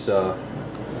what this All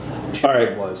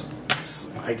right. was.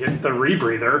 I get the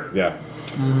rebreather. Yeah.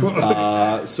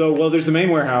 There's the main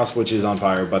warehouse, which is on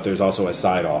fire, but there's also a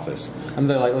side office. I'm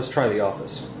there like, let's try the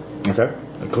office. Okay.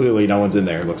 Clearly, no one's in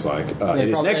there. It looks like it is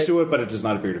probably- next to it, but it does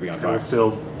not appear to be on fire. I'll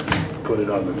still put it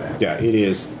on the map. Yeah, it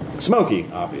is smoky,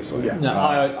 obviously. Yeah. No,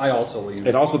 I also leave.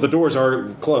 And also, the doors are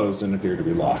closed and appear to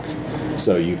be locked,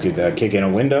 so you could kick in a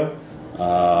window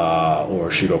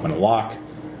or shoot open a lock.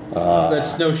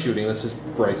 That's no shooting. Let's just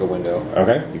break a window.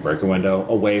 Okay, you break a window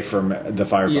away from the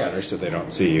firefighters Yes. so they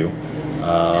don't see you.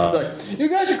 Like, you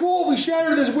guys are cool. We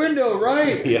shattered this window,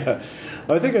 right? Yeah,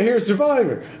 I think I hear a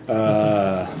survivor.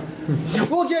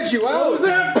 We'll get you out.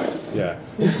 Yeah,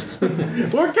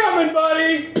 We're coming,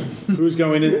 buddy! who's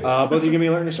going in? Both of you give me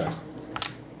alertness checks.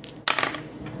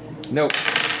 Nope.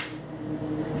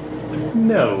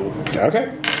 No.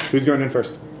 Okay, who's going in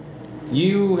first?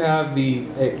 You have the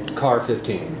car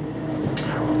 15.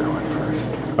 I will go in first.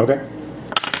 Okay.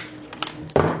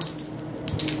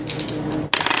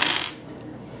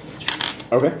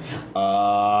 Okay.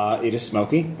 It is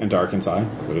smoky and dark inside.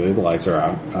 Clearly the lights are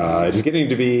out. It is getting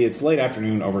to be, it's late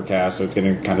afternoon, overcast, so it's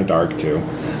getting kind of dark too.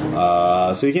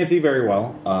 So you can't see very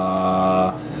well.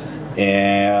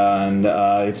 And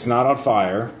it's not on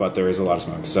fire, but there is a lot of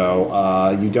smoke.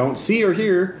 So you don't see or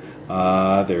hear.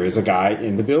 There is a guy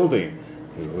in the building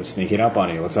who was sneaking up on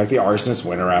you. It looks like the arsonist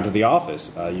went around to the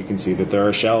office. You can see that there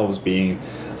are shelves being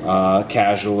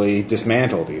casually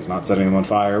dismantled. He's not setting them on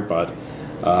fire, but...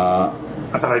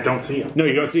 I thought I don't see him. No,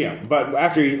 you don't see him. But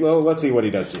let's see what he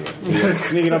does to you. He's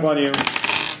sneaking up on you.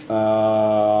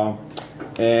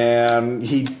 And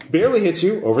he barely hits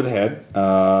you over the head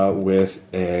with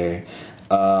a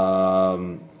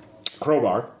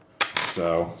crowbar.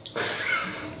 So...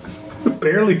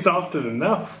 Barely softened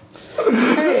enough.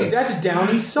 Hey, that's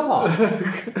Downy soft.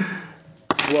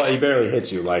 Well, he barely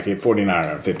hits you, like 49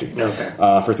 out of 50. Okay.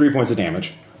 For 3 points of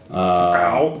damage.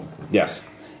 Ow. Yes.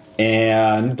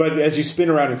 But as you spin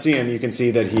around and see him, you can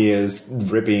see that he is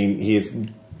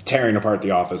tearing apart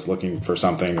the office looking for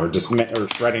something, or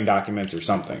shredding documents or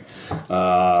something,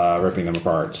 ripping them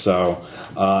apart. So,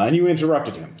 and you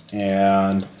interrupted him.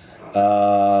 And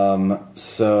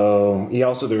so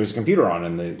there was a computer on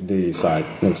in the side.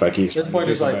 Looks like he's At this point,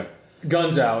 it's like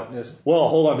guns out. Just, well,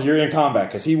 hold on. You're in combat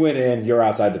because he went in. You're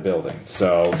outside the building,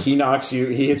 so he knocks you.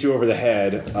 He hits you over the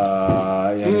head,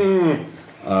 and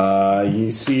he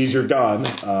sees your gun.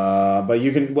 But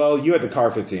you can. Well, you had the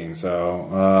car 15,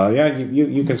 so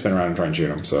you can spin around and try and shoot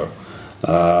him. So,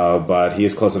 but he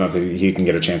is close enough that he can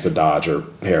get a chance to dodge or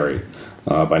parry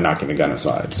by knocking the gun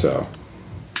aside. So,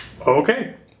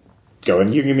 Okay. go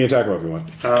ahead. You can give me an attack roll if you want.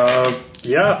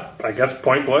 Yeah, I guess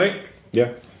point blank.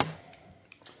 Yeah.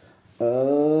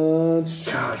 God,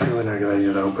 it's really not a good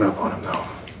idea to open up on him, though.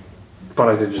 But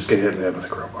I did just get hit in the head with a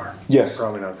crowbar. Yes.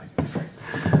 Probably not thinking straight.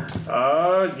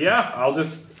 Yeah, I'll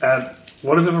just add.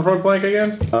 What is it for point blank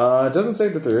again? It doesn't say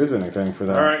that there is anything for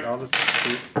that. All right, I'll just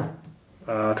shoot.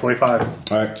 25.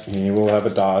 All right, he will have a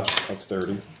dodge of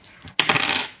 30.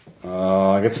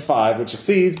 Gets a 5, which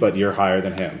exceeds, but you're higher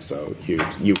than him, so you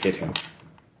hit him.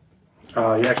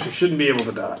 You actually shouldn't be able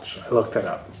to dodge. I looked that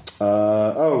up.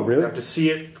 Oh, You really? have to see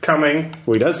it coming,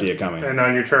 Well, he does see it coming. and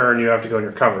on your turn, you have to go in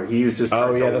your cover. He used his turn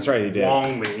Oh, yeah, to that's right, he did.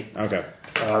 Long me. Okay.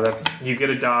 That's you get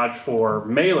a dodge for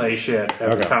melee shit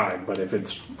every Okay. time, but if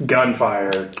it's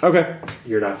gunfire, Okay.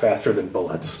 you're not faster than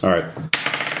bullets. All right.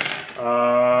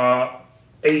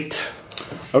 8.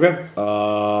 Okay.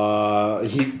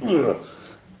 He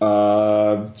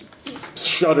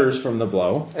shudders from the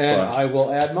blow. And but, I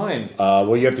will add mine.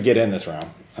 well, you have to get in this round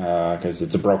because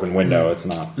it's a broken window. It's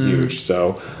not huge.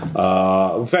 So,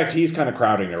 in fact, he's kind of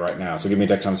crowding it right now. So give me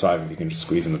dex times 5 if you can just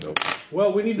squeeze in the building.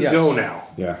 Well, we need to Yes. go now.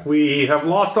 Yeah. We have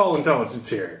lost all intelligence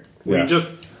here. Yeah. We just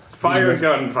fired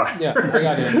gunfire. Yeah, I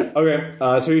got in.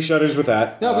 Okay. So he shudders with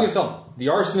that. No, because the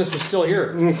arsonist was still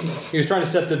here. He was trying to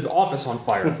set the office on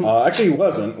fire. Actually, he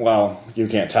wasn't. Well, you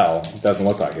can't tell. It doesn't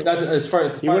look like it. That's as far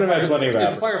as the You would have had plenty of if the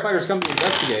effort. firefighters come to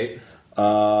investigate.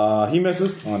 He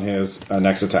misses on his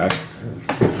next attack.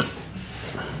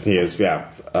 He is, yeah.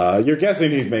 You're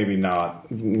guessing he's maybe not.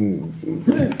 So you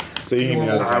can give me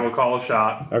another I attack. will call a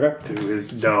shot Okay. to his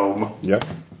dome. Yep.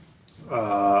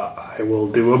 I will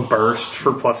do a burst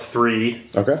for +3.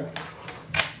 Okay.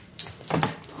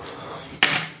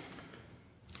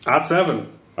 At 7.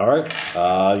 All right.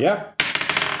 Yeah.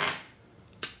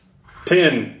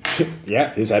 10.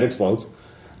 Yeah. His head explodes.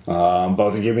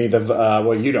 Both of give me the.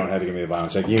 Well, you don't have to give me the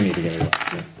violence check. You need to give me the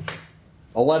violence check.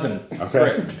 11. Okay.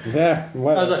 Great. Yeah.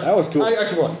 Well, I was like, that was cool. I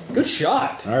actually went, good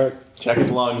shot. All right. Check his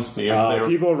lungs, see if they were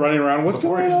People running around. What's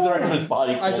before going on? his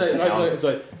body I cools said, down. it's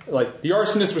like the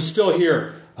arsonist was still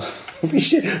here. Holy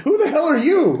shit! Who the hell are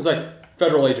you? It's like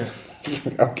federal agent.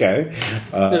 Okay.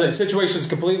 The situation's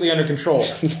completely under control.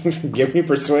 Give me a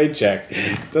persuade check.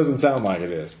 Doesn't sound like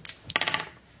it is.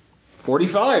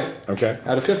 45 Okay.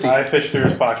 out of 50. I fish through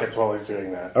his pockets while he's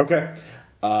doing that. Okay.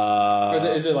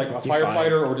 Is it like a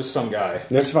firefighter or just some guy?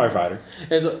 That's a firefighter.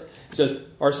 It says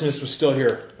arsonist was still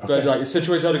here, but like the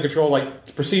situation's under control.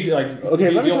 Like proceed. Like Okay,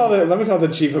 let me call the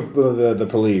chief of the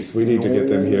police. We need to get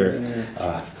them here.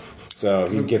 So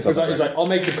he gets up. He's like, I'll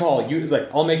make the call. He's like,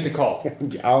 I'll make the call.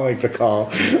 I'll make the call.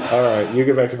 All right, you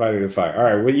get back to fighting the fire. All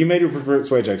right, well, you made your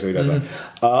persuade check, so he does that.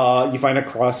 You find a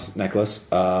cross necklace.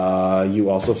 You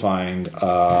also find,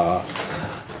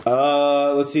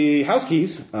 let's see, house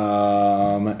keys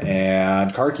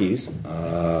and car keys,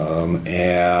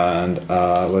 and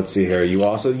let's see here. You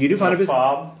do find a business.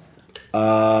 Fob.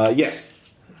 Yes.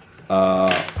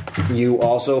 You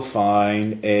also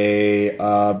find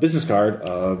a business card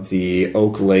of the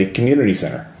Oak Lake Community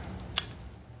Center.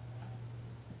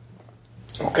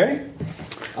 Okay.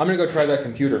 I'm gonna go try that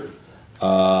computer.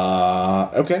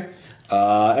 Okay.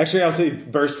 Actually, I'll say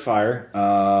burst fire.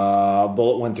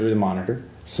 Bullet went through the monitor,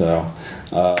 so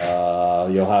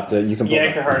you'll have to. You can pull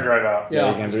Yank that. the hard drive out. Yeah,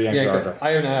 you can yank the hard drive.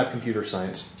 I don't have computer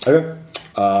science. Okay.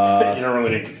 You don't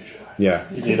really need. Yeah.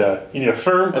 You need a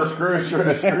firm. a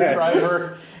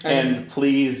screwdriver, and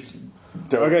please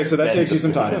don't. Okay, so that bend takes you the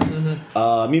some time.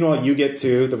 bullet. Meanwhile, you get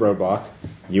to the roadblock.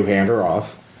 You hand her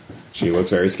off. She looks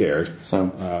very scared.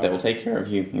 So they will take care of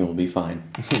you. You will be fine.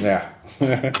 Yeah.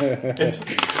 It's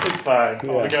fine.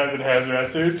 All the guys in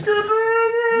hazmat suits.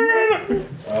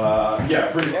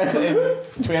 Yeah, pretty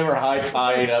Do we have our high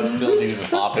tied up? Still, she's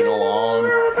just hopping along.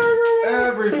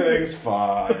 Everything's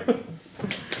fine.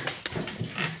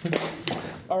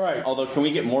 All right. Although, can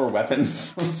we get more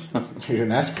weapons? You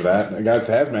didn't ask for that. The guys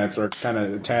to hazmats are kind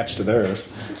of attached to theirs.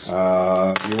 You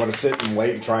want to sit and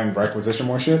wait and try and requisition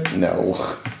more shit?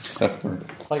 no. So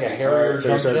Like a All Harrier right,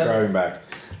 so you start jet. driving back.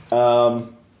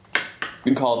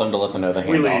 we can call them to let them know the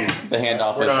We handoff. leave. The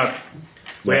handoff We're is. not.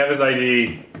 We have his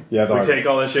ID. Yeah, We take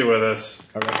all this shit with us.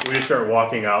 Okay. We just start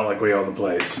walking out like we own the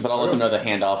place. But I'll let them know the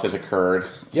handoff has occurred.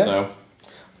 Yeah.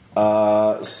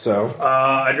 So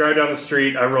I drive down the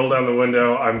street. I roll down the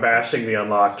window. I'm bashing the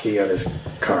unlock key on his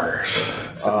cars.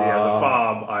 Since he has a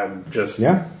fob, I'm just.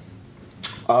 Yeah.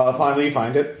 Finally, you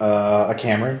find it. A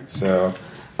Camry. So.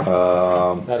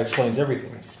 That explains everything.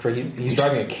 He's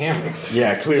driving a Camry.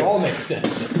 Yeah, It clear. all makes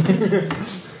sense.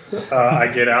 I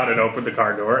get out and open the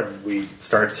car door, and we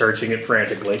start searching it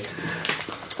frantically.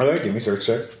 All right, give me search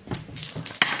checks.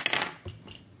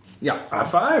 Yeah. High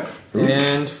five.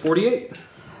 And 48.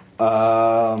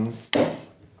 Who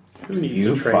needs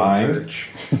You to train find- search?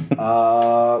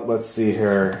 Let's see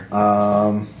here.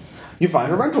 You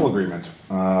find a rental agreement,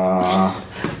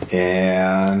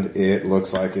 and it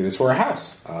looks like it is for a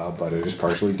house, but it is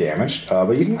partially damaged.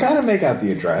 But you can kind of make out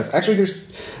the address. Actually,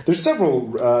 there's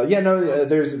several.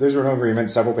 There's a rental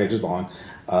agreement, several pages long.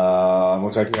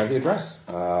 Looks like you have the address.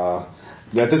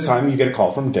 At this time, you get a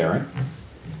call from Darren.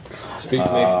 Speak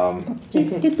to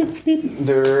me.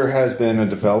 There has been a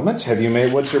development. Have you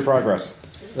made? What's your progress?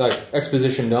 Like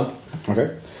exposition dump.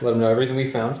 Okay. Let them know everything we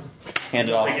found. Hand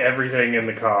it off. Like everything in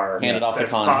the car. Hand it off to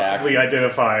that's contact. possibly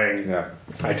identifying. Yeah.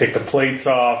 I take the plates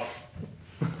off.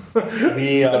 The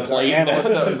Place,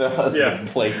 analyst, the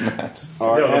placemats.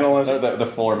 our No, analyst The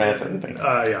floor mats and everything.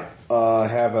 Yeah.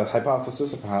 have a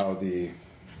hypothesis of how the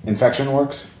infection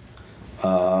works. We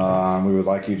would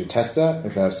like you to test that,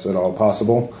 if that's at all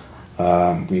possible.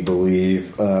 We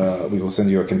believe we will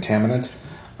send you a contaminant.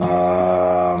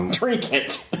 Drink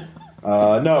it.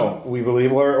 No, we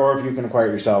believe, or if you can acquire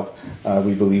it yourself,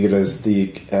 we believe it is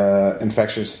the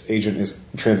infectious agent is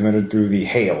transmitted through the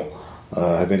hail.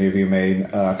 Have any of you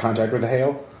made contact with the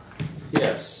hail?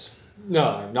 Yes.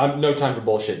 No, no time for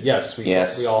bullshit. Yes, we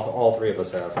all three of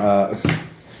us have.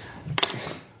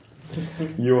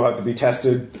 You will have to be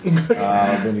tested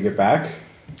when you get back.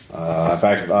 In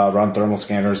fact, run thermal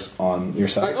scanners on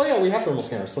yourself. Oh yeah, we have thermal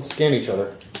scanners. Let's scan each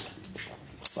other.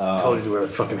 Told you to wear a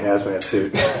fucking hazmat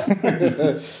suit.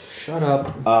 Shut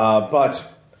up. But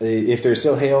if there's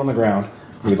still hail on the ground,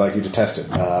 we'd like you to test it.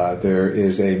 There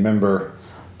is a member,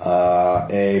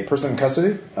 a person in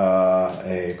custody,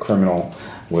 a criminal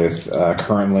with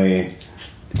currently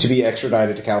to be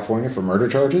extradited to California for murder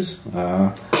charges.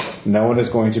 No one is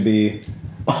going to be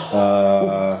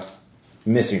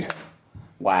missing him.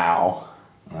 Wow.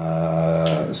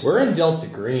 We're in Delta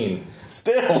Green.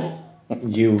 Still.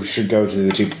 You should go to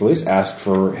the chief of police, ask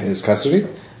for his custody,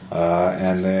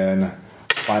 and then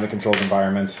find a controlled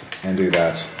environment and do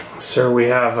that. Sir, we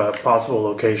have a possible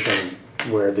location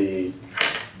where the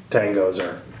tangos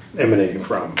are emanating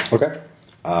from. Okay.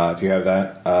 If you have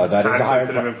that, that is a higher.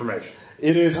 Time-sensitive information.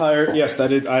 It is higher. Yes,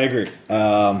 that is. I agree.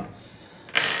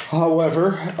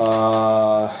 However,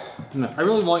 No, I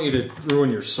really want you to ruin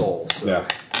your soul. So. yeah,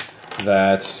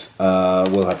 that's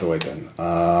we'll have to wait then.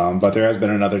 But there has been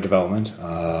another development.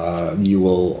 You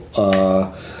will.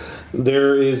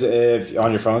 There is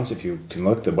on your phones, if you can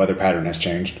look, the weather pattern has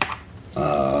changed.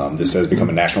 This has become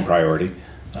a national priority.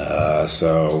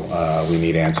 So we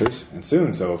need answers, and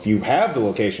soon. So if you have the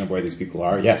location of where these people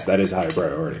are, yes, that is a higher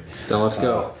priority. Then let's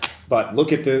go. But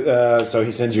look at the. So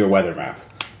he sends you a weather map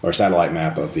or satellite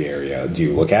map of the area. Do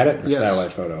you look at it? Or Yes.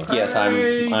 Satellite photo. Yes,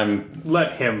 I'm.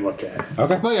 Let him look at it.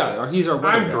 Okay. Well, yeah, he's our. I'm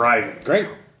weather guy. driving. Great.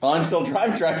 Well, I'm still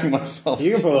driving myself.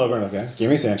 You can pull over and look at it. Give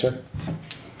me a sand check.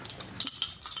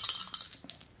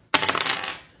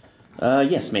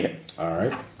 Yes, made it. All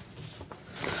right.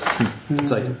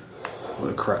 It's like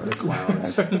the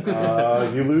clowns.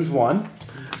 You lose one.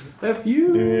 F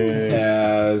you.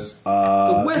 As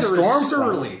the weather storm is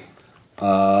surly.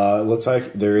 looks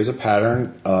like there is a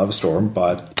pattern of a storm,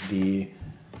 but the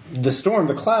storm,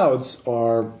 the clouds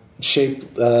are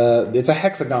shaped. It's a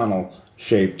hexagonal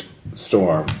shaped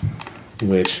storm,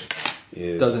 which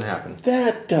is Doesn't happen.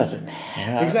 That doesn't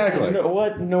happen. Exactly. No,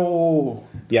 what? No.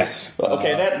 yes.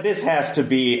 Okay, this has to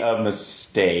be a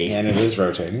mistake. And it is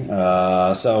rotating.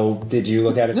 So, did you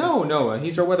look at it? No,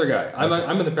 he's our weather guy.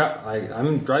 I'm in the.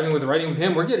 I'm driving with riding with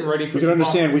him. We're getting ready for. You can some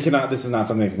understand. We cannot. This is not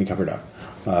something that can be covered up.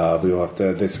 We will have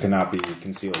to. This cannot be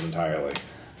concealed entirely.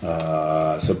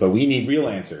 But we need real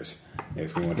answers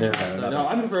if we want to. No,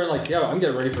 I'm prepared. I'm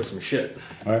getting ready for some shit.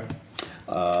 All right.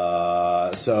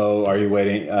 So, are you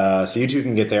waiting? So you two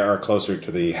can get there or closer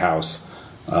to the house.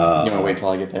 You want to wait till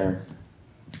I get there?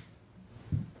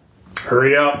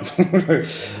 Hurry up.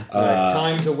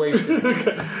 Time's a waste.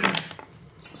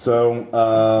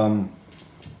 So,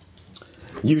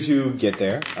 you two get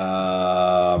there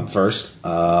first.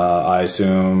 I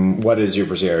assume. What is your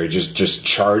procedure? Just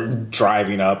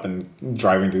driving up and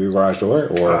driving through the garage door,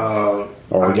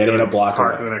 or I'm getting gonna a block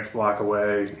park away? the next block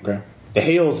away. Okay. The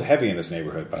hail's heavy in this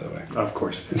neighborhood, by the way. Of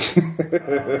course it is.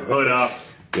 Hood up,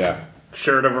 Yeah.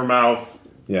 shirt over mouth,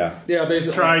 Yeah. Yeah,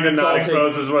 basically. trying to so not I'll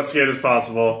expose as much skin as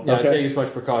possible. Yeah, Okay. take as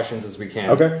much precautions as we can.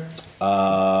 Okay.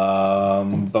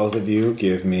 Both of you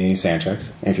give me sand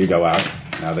checks if you go out.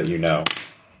 Now that you know.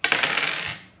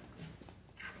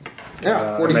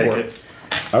 Yeah, Make 44. it.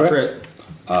 Okay. Crit.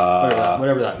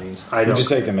 Whatever that means. I You don't. just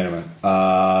take the minimum.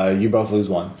 You both lose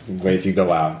one if you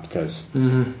go out because.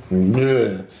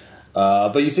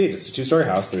 But you see, it's a two-story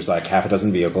house. There's like half a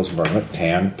dozen vehicles in front of it,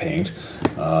 tan, paint.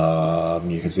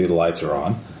 You can see the lights are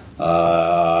on.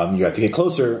 You have to get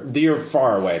closer. You're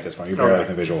far away at this point. You're barely Okay.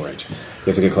 within visual range. You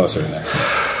have to get closer in there.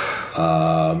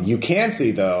 You can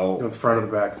see though. What's the front of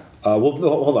the back? Well,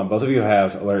 hold on. Both of you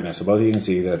have alertness, so both of you can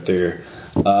see that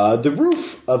the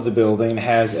roof of the building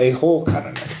has a hole cut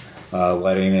in it,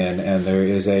 letting in, and there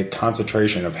is a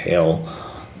concentration of hail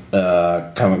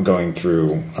going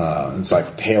through. It's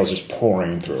like hail's just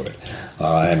pouring through it,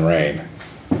 and rain.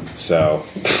 So,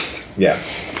 yeah,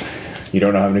 you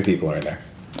don't know how many people are in there.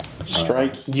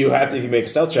 Strike. You have to, if you make a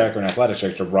stealth check or an athletic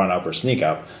check to run up or sneak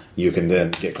up, you can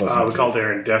then get close enough. We called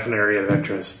there indefinite area of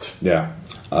interest. Yeah.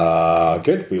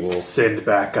 Good. We will send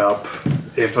back up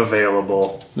if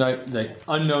available. The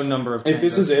unknown number of. If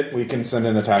this is it, we can send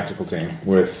in a tactical team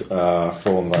with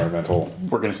full environmental.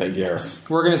 We're going to say yes.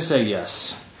 We're going to say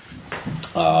yes.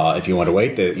 If you want to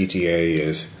wait, the ETA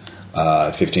is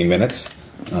 15 minutes.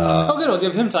 Good. I'll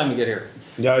give him time to get here.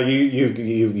 No,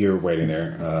 you're waiting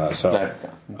there.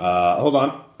 Hold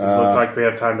on. Does it look like we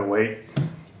have time to wait?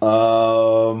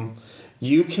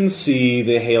 You can see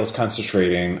the hail's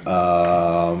concentrating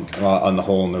on the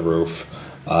hole in the roof,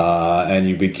 and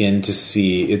you begin to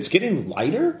see it's getting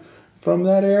lighter from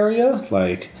that area.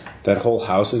 Like that whole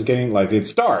house is getting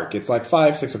it's dark. It's like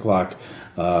 5-6 o'clock.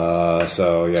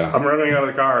 So yeah, I'm running out of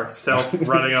the car. Stealth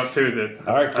running up to it.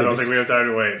 All right, I don't think we have time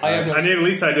to wait. I need to at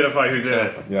least identify who's in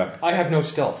it. Yeah, I have no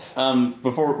stealth.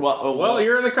 Well,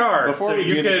 you're in the car, before so we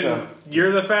do this,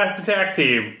 you're the fast attack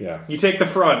team. Yeah, you take the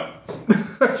front.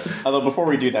 Although before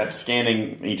we do that,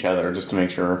 scanning each other just to make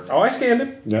sure. Oh, I scanned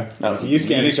it. Yeah, No, you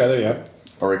scan each other. Yeah,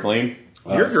 are we clean?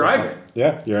 You're driving.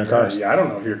 Yeah, you're in cars. Yeah, I don't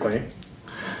know if you're clean.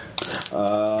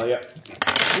 Yeah.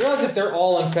 You realize if they're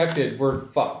all infected, we're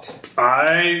fucked.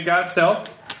 I got stealth.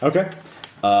 Okay.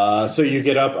 So you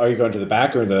get up. Are you going to the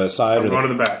back or the side? I'm going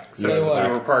to the back. Tell you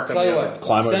what. We're parked on Tell you the what.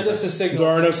 Climb Send over. us a signal.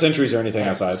 There are no sentries or anything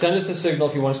outside. Send us a signal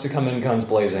if you want us to come in guns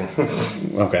blazing.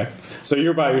 Okay. So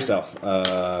you're by yourself.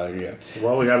 Yeah.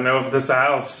 Well, we got to know if this is a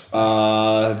house.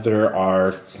 There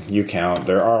are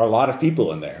a lot of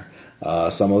people in there.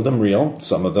 Some of them real.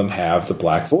 Some of them have the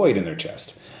black void in their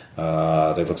chest.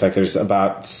 It looks like there's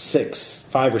about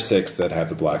 5 or 6 that have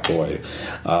the black void.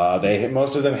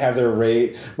 Most of them have their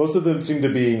rate. Most of them seem to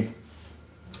be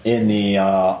in the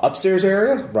upstairs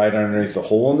area, right underneath the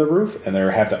hole in the roof, and they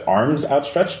have the arms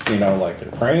outstretched, like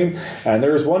they're praying. And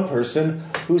there's one person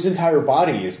whose entire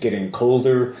body is getting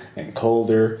colder and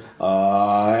colder,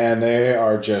 and they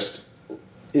are just.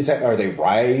 Are they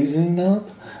rising up?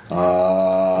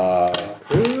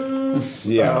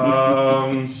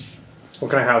 Yeah. What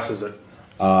kind of house is it?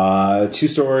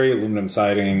 2-story aluminum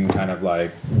siding, kind of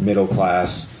like middle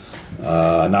class.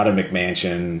 Not a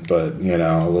McMansion, but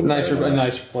a little nicer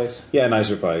place. Yeah,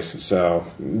 nicer place. So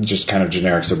just kind of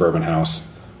generic suburban house.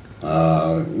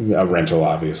 A rental,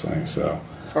 obviously. So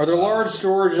are there large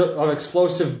storage of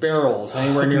explosive barrels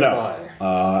anywhere nearby?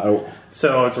 No.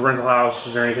 So it's a rental house.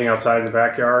 Is there anything outside in the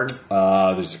backyard?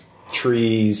 There's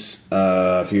trees.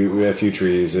 A few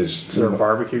trees. Is there a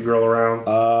barbecue grill around?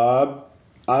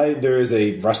 There is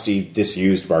a rusty,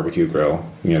 disused barbecue grill.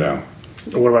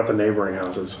 What about the neighboring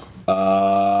houses?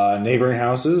 Neighboring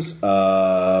houses.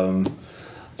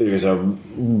 There's a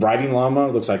riding llama.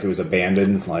 It looks like it was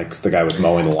abandoned. Like the guy was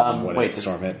mowing the lawn when the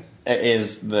storm hit.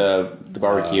 Is the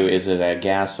barbecue? Is it a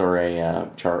gas or a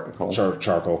charcoal?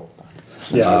 Charcoal.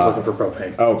 Yeah, I was looking for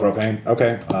propane. Oh, propane.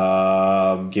 Okay.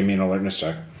 Give me an alertness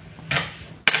check.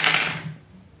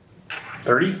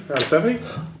 30 out of 70?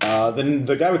 Then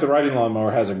the guy with the riding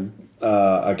lawnmower has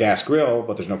a gas grill,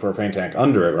 but there's no propane tank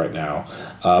under it right now.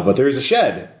 But there is a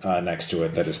shed next to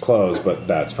it that is closed, but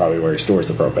that's probably where he stores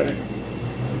the propane.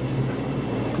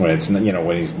 When it's when he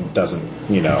doesn't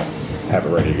have it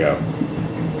ready to go.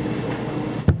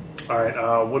 All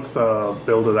right. What's the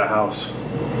build of the house?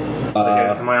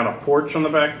 Am I on a porch on the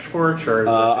back porch, or?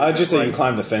 I'd just say you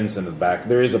climb the fence in the back.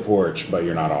 There is a porch, but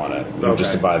you're not on it. You're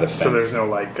just by the fence. So there's no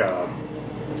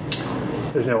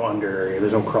there's no under area.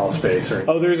 There's no crawl space or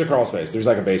anything. Oh, there's a crawl space. There's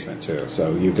like a basement too,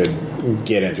 so you could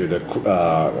get into the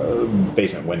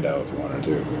basement window if you wanted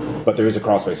to. But there is a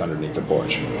crawl space underneath the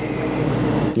porch.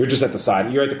 You're just at the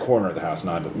side. You're at the corner of the house,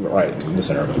 not right in the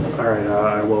center of it. All right.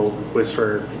 I will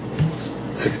whisper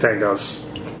 6 tangos.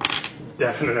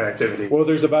 Definite activity. Well,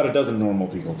 there's about a dozen normal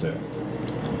people too.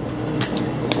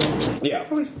 Yeah.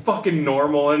 Who's fucking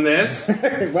normal in this?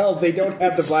 Well, they don't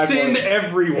have the black. Send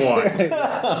everyone.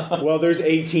 Well, there's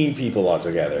 18 people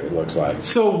altogether. It looks like.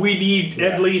 So we need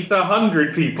at least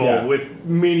 100 people with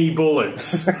mini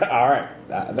bullets. All right,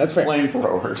 that's fair.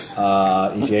 Flamethrowers.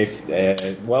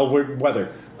 ETA. Well,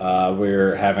 weather.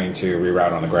 We're having to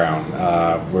reroute on the ground.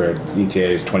 Where ETA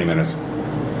is 20 minutes.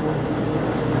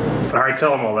 All right,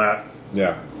 tell them all that.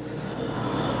 Yeah.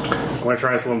 I'm going to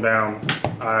try and slow them down.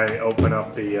 I open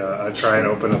up the. I try and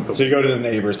open up the. So you go to the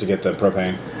neighbors to get the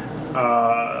propane. No,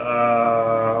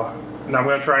 I'm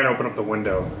going to try and open up the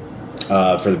window.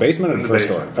 For the basement or the the first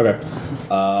basement. story? Okay.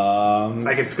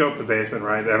 I can scope the basement,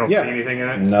 right? I don't Yeah. see anything in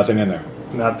it. Nothing in there.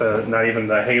 Not even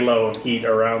the halo of heat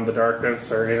around the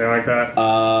darkness or anything like that.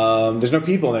 There's no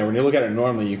people in there. When you look at it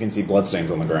normally, you can see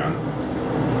bloodstains on the ground.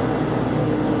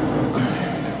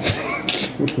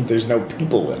 There's no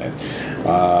people in it.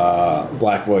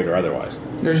 Black void or otherwise.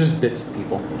 There's just bits of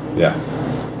people. Yeah.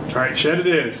 All right, shed it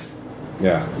is.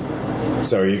 Yeah.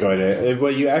 So you go to...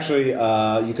 Well, you actually...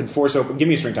 you can force open... Give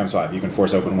me a string times 5. You can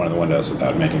force open one of the windows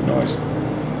without making noise.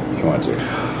 If you want to.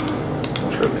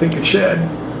 I'm thinking shed.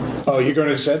 Oh, you're going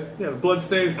to the shed? Yeah, the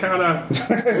bloodstains kind of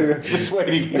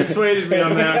Dissuaded me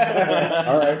on that.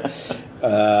 All right.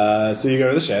 So you go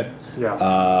to the shed.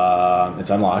 Yeah.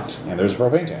 It's unlocked, and there's a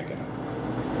propane tank in it.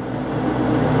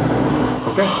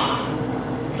 Okay.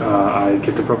 I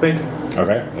get the propane tank.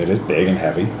 Okay. It is big and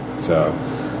heavy.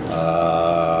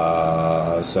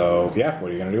 So yeah, what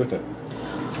are you going to do with it?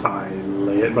 I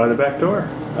lay it by the back door.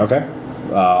 Okay.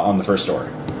 On the first story.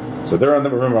 So they're on the...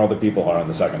 Remember, all the people are on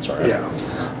the second story. Yeah.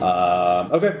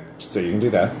 Okay. So you can do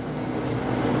that.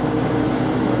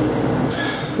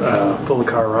 Pull the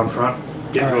car around front.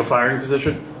 Get into a firing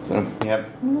position. So, yep.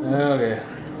 Okay.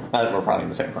 We're probably in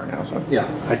the same car now, so. Yeah.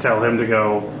 I tell him to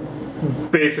go.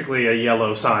 Basically, a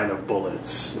yellow sign of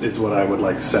bullets is what I would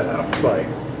like to set up. Like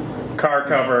car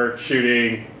cover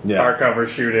shooting, Yeah. car cover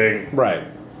shooting, Right.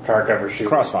 car cover shooting.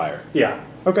 Crossfire. Yeah.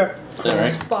 Okay. Is that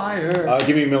right? Fire.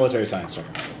 Give me a military science check.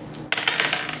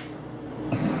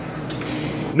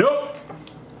 Nope.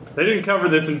 They didn't cover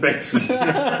this in basic.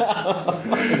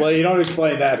 Well, you don't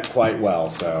explain that quite well,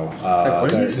 so what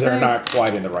did you they're say? not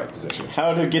quite in the right position.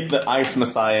 How to get the Ice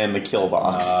Messiah in the kill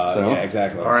box. so. Yeah,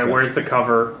 exactly. All right, So, where's the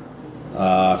cover?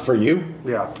 for you?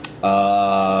 Yeah.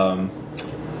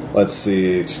 Let's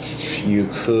see. You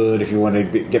could, if you want to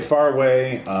get far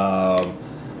away,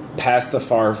 past the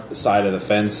far side of the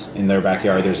fence in their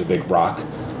backyard, there's a big rock.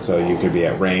 So you could be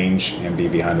at range and be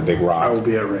behind the big I rock. will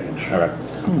be at range. Okay.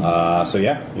 So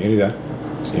yeah, you can do that.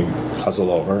 So you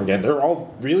hustle over. Again, they're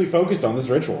all really focused on this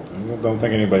ritual. I don't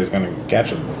think anybody's going to catch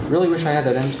them. Really wish I had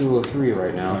that M203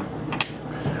 right now.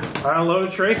 I'll load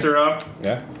a tracer up.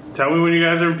 Yeah? Tell me when you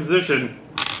guys are in position.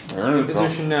 In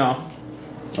position now.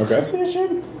 Okay.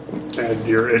 And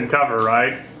you're in cover,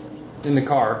 right? In the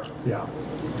car. Yeah.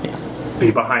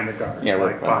 Be behind the car. Yeah,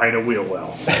 like right. behind a wheel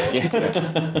well.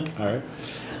 All right.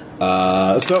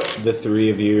 So the three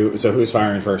of you. So who's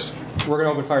firing first? We're going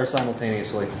to open fire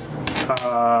simultaneously.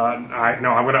 I'm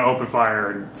going to open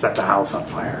fire and set the house on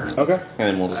fire. Okay. And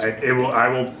then we'll just.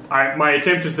 My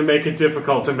attempt is to make it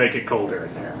difficult to make it colder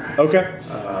in there. Okay.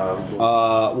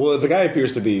 Well, the guy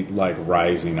appears to be like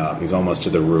rising up. He's almost to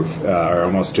the roof, or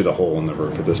almost to the hole in the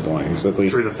roof at this point. He's at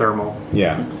least. Through the thermal.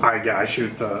 Yeah. I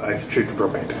shoot the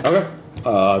propane tank. Okay.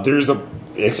 There's a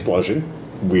explosion.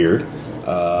 Weird.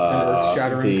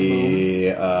 earth-shattering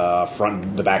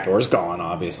The back door is gone,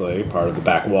 obviously. Part of the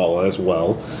back wall as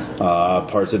well.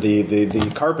 Parts of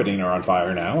the carpeting are on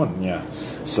fire now, and yeah,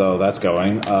 so that's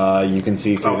going. You can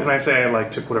see through. Can I say I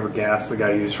took whatever gas the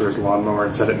guy used for his lawnmower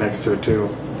and set it next to it too?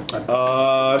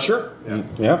 Sure. Yeah.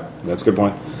 Yeah, that's a good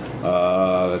point.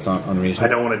 That's unreasonable. I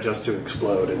don't want it just to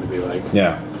explode and to be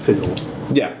fizzle.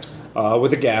 Yeah.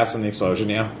 With the gas and the explosion,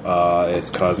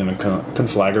 it's causing a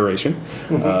conflagration.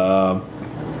 Mm-hmm.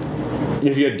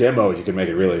 If you had demos, you could make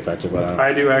it really effective. But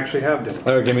I do actually have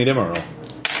demo. give me a demo roll.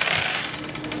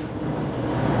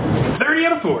 30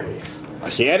 out of 40.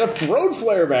 He had a road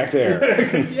flare back there.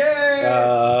 Yay!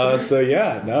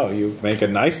 You make a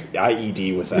nice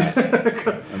IED with that.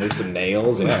 And there's some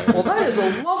nails. Yeah. Well, that is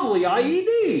a lovely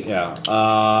IED.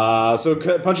 Yeah. So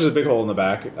it punches a big hole in the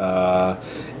back.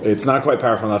 It's not quite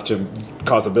powerful enough to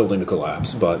cause a building to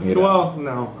collapse, but you know. Well,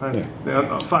 no.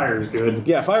 Fire is good.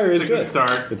 Yeah, fire is It's a good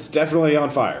start. It's definitely on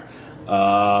fire.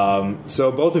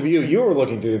 So both of you were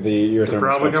looking through your thermoscopes.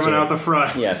 Probably coming too. out the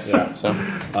front. Yes. Yeah.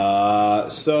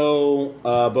 So.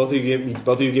 Both of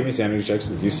you give me sanity checks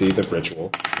as you see the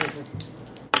ritual.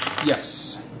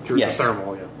 Yes. Through Yes. the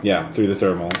thermal, yeah. Yeah, through the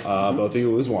thermal. Both of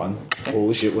you lose 1.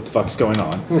 Holy shit! What the fuck's going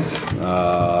on?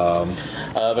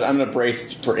 But I'm going to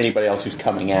brace for anybody else who's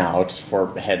coming out for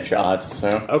headshots. So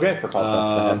Okay. For call shots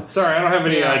to the head. Sorry, I don't have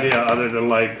any idea other than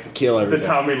Kill the everything.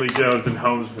 Tommy Lee Jones and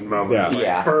Homesman moment. Yeah.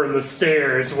 Yeah. Burn the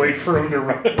stairs, wait for him to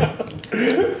run.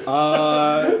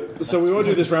 So we won't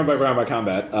do this round by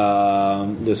combat.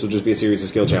 This will just be a series of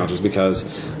skill challenges because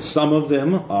some of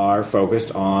them are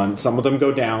focused on. Some of them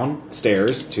go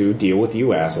downstairs to deal with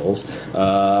you assholes,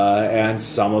 and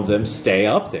some of them stay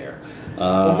up there.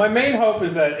 Well, my main hope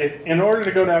is that in order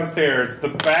to go downstairs, the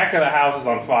back of the house is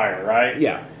on fire, right?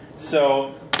 Yeah.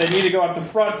 So they need to go out the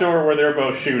front door where they're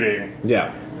both shooting.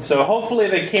 Yeah. So hopefully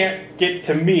they can't get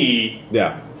to me.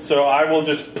 Yeah. So I will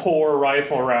just pour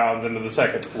rifle rounds into the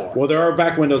second floor. Well, there are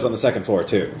back windows on the second floor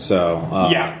too, so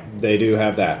Yeah. they do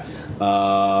have that,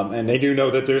 and they do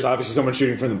know that there's obviously someone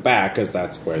shooting from the back because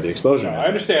that's where the explosion is. I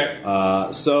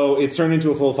understand. So it's turned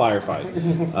into a full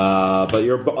firefight,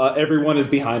 but everyone is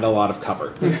behind a lot of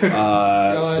cover.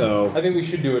 So I think we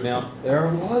should do it now. There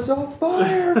was a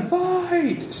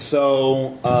firefight.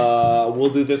 So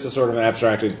we'll do this as sort of an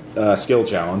abstracted skill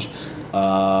challenge.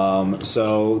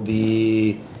 So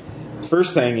the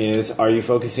first thing is, are you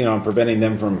focusing on preventing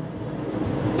them from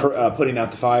putting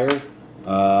out the fire?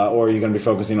 Or are you going to be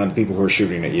focusing on the people who are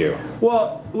shooting at you?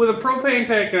 Well, with a propane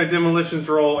tank and a demolitions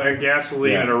roll and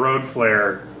gasoline and a road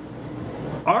flare,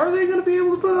 are they going to be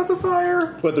able to put out the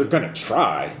fire? But they're going to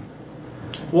try.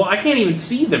 Well, I can't even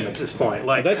see them at this point.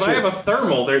 Like, That's if true. I have a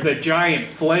thermal, there's a giant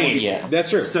flame. Yeah. That's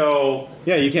true. So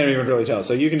Yeah, you can't even really tell.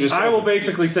 So you can just... I will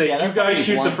basically say, Yeah, you that guys probably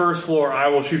shoot one- the first floor, I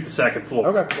will shoot the second floor.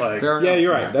 Okay. Like, Fair Yeah, enough.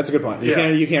 you're right. That's a good point. You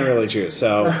Yeah. can't really choose.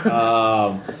 So,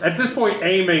 at this point,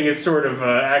 aiming is sort of an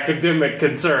academic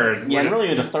concern. Yeah, When and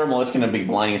really the thermal, it's going to be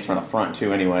blinding us from the front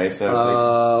too anyway,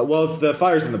 so... well, the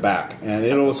fire's in the back, and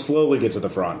it'll slowly get to the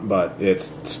front, but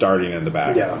it's starting in the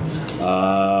back. Yeah.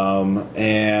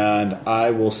 And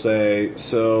I will say,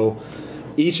 so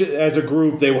each, as a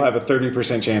group, they will have a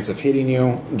 30% chance of hitting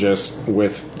you, just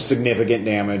with significant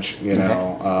damage, you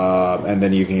know, and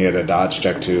then you can get a dodge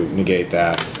check to negate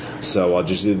that. So I'll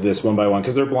just do this one by one,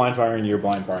 because they're blind firing, you're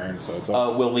blind firing, so it's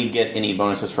all... will we get any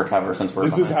bonuses for cover since we're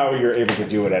This is behind? how you're able to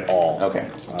do it at all. Okay.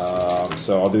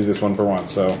 So I'll do this one for one.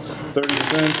 So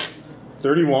 30%,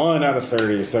 31 out of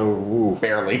 30. So ooh.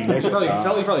 Barely. You probably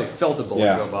felt a bullet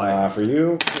Yeah. go by. For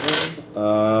you,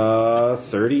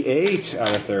 38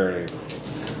 out of 30.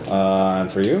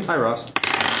 And for you, Hi, Ross.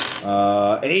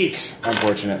 8.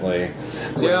 Unfortunately,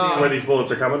 Yeah. where these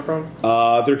bullets are coming from?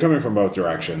 they're coming from both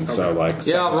directions. So like,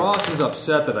 Yeah, Ross is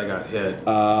upset that I got hit.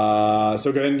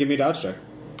 So go ahead and give me a dodge check.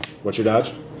 What's your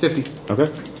dodge? 50. Okay.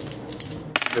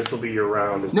 This will be your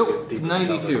round. as Nope, deep as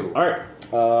 92. All right.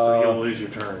 So you'll lose your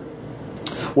turn.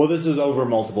 Well, this is over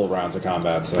multiple rounds of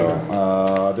combat.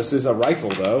 So this is a rifle,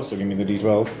 though. So give me the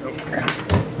D12.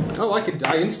 Oh, I could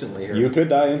die instantly here. You could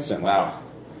die instantly. Wow.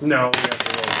 No, we have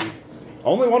to roll deep.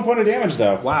 Only 1 point of damage,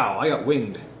 though. Wow, I got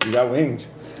winged. You got winged.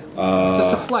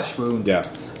 Just a flesh wound. Yeah.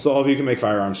 So all of you can make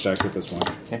firearms checks at this point.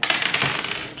 Okay.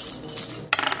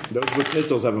 Those with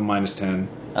pistols have a -10.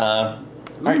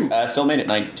 Alright, still made it.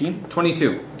 19.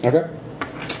 22. Okay.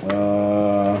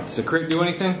 Does the crit do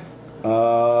anything?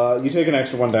 You take an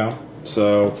extra one down.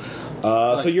 So,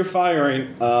 so you're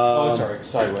firing. Oh, sorry,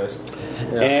 sideways.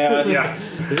 And Yeah.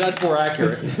 Because that's more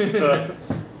accurate.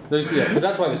 Because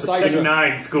that's why the sights Tech are...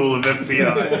 9 School of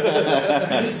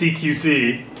FBI.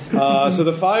 CQC. so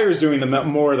the fire is doing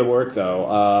more of the work,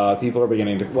 though. People are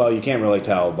beginning to. Well, you can't really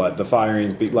tell, but the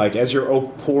firing, like as you're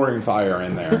pouring fire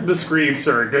in there. The screams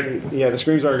are a good, Yeah, the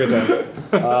screams are a good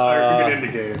thing. are a good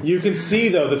indicator. You can see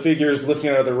though the figure is lifting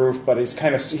out of the roof, but he's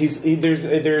kind of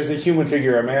there's a human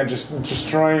figure, a man just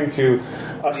trying to Is he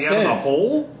out of the ascend.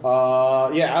 hole?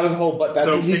 Yeah, out of the hole, but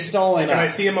he's stalling Can I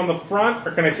out. see him on the front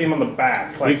or can I see him on the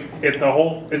back? Like, at the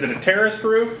hole, is it a terraced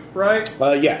roof, right?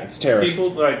 Yeah, it's terrorist.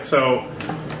 Steepled? Like, so,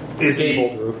 is he,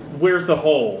 Gabled roof. where's the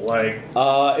hole? Like,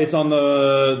 It's on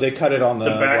they cut it on the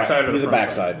backside or the front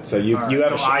backside. So you alright, you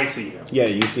have so I see him. yeah,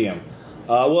 you see him.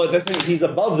 Well, the thing, he's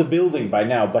above the building by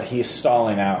now, but he's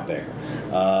stalling out there.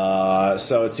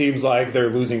 So it seems like they're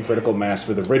losing critical mass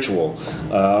for the ritual,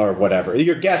 or whatever.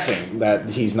 You're guessing that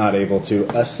he's not able to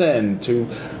ascend to,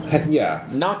 yeah.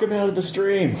 Knock him out of the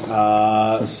stream.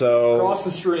 So, Cross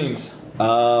the streams.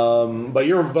 but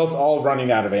you're both all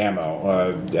running out of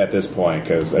ammo at this point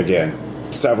because, again,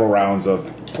 several rounds of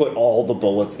put all the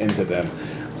bullets into them.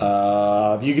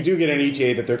 You do get an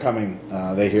ETA that they're coming.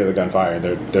 They hear the gunfire.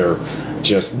 They're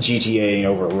just GTAing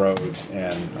over roads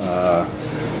and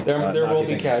There will knocking be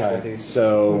things aside. casualties.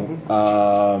 So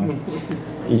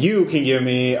you can give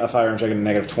me a firearm check at a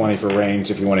 -20 for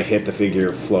range if you want to hit the figure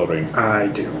floating. I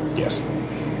do. Yes.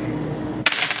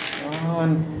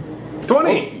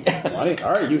 20! Yes. 20.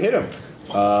 All right, you hit him.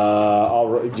 Do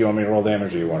you want me to roll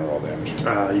damage or you want to roll damage? You can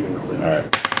roll it. All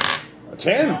right. A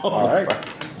 10. All right.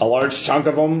 A large chunk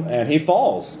of him, and he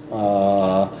falls.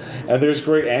 And there's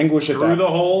great anguish at Through that. the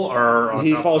hole or on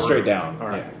He top falls of the straight roof? down. All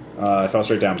right. Yeah. Fell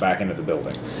straight down back into the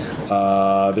building.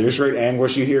 There's great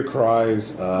anguish. You hear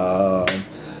cries.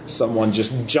 someone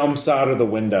just jumps out of the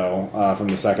window from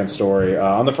the second story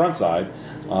on the front side,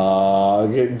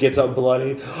 gets up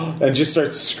bloody, and just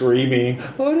starts screaming,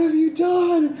 "What have you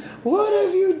done? What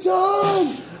have you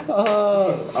done?"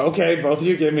 Okay, both of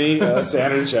you give me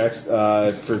sanity checks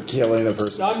for killing a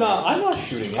person. I'm not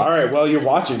shooting him. All right, well, you're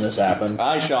watching this happen.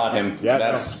 I shot him. Yeah,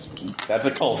 That's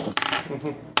a cult.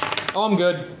 Oh, I'm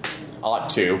good.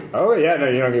 Ought to. Oh, yeah, no,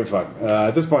 you don't give a fuck.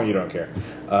 At this point, you don't care.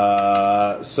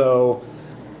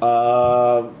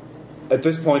 At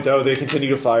this point, though, they continue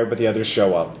to fire, but the others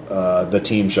show up. The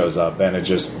team shows up, and it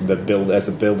just as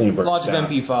the building burns Lots down. of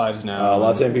MP5s now.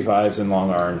 Lots of MP5s and long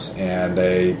arms, and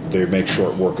they make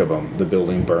short work of them. The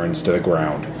building burns to the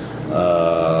ground.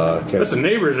 But the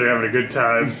neighbors are having a good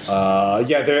time.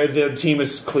 The team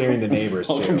is clearing the neighbors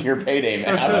Welcome to too. your payday,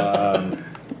 man.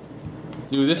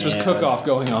 Dude, this was and- cook-off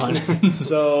going on.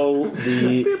 So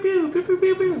the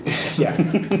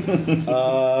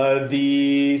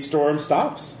the storm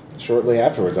stops shortly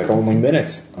afterwards, like only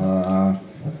minutes.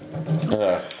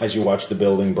 As you watch the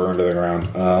building burn to the ground.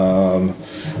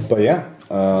 But yeah.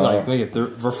 Like, look at the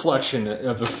reflection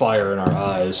of the fire in our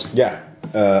eyes. Yeah,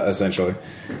 essentially.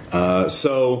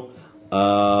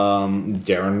 Darren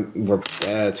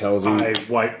tells you. I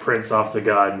wipe Prince off the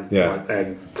gun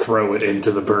and throw it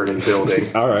into the burning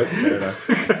building. All right, fair enough.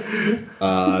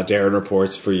 Darren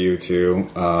reports for you to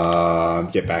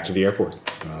get back to the airport.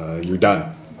 You're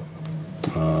done.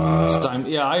 It's time.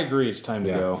 Yeah, I agree. It's time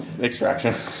to go.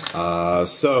 Extraction.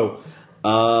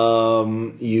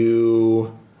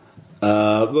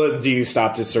 Do you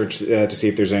stop to search to see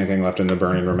if there's anything left in the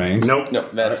burning remains? Nope. No,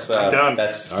 that's done.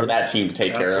 that's for that team to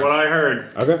take care That's of. what I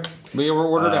heard. Okay. We were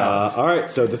ordered out. All right.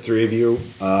 So the three of you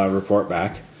report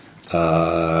back.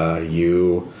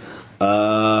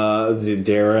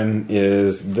 Darren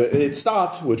it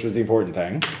stopped, which was the important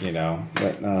thing,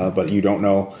 but you don't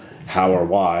know how or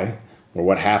why or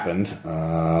what happened.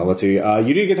 Let's see.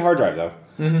 You did get the hard drive though.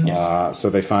 Mm-hmm. Yes. So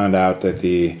they found out that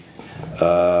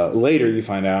later you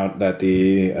find out that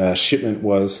the shipment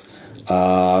was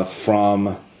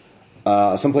from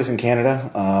someplace in Canada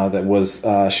that was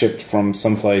shipped from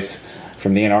someplace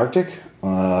from the Antarctic.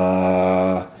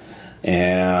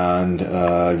 And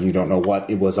you don't know what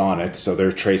it was on it, so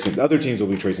they're tracing. Other teams will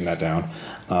be tracing that down.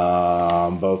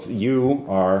 Both you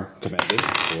are commended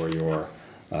for your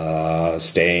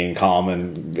staying calm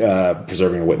and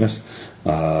preserving a witness.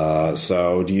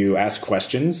 So, do you ask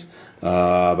questions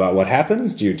about what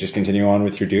happens? Do you just continue on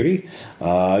with your duty?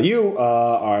 You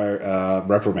are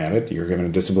reprimanded. You're given a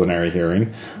disciplinary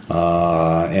hearing,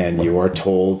 and you are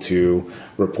told to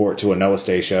report to a NOAA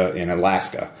station in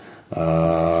Alaska.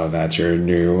 That's your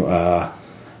new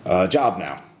job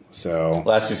now. So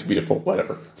Alaska's beautiful.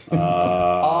 Whatever.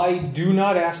 I do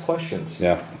not ask questions.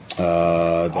 yeah.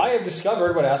 I have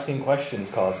discovered what asking questions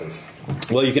causes.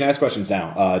 Well, you can ask questions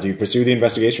now. Do you pursue the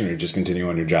investigation, or just continue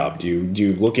on your job? Do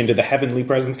you look into the Heavenly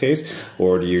Presence case,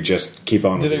 or do you just keep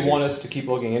on? Do with they your want duties? us to keep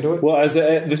looking into it? Well, as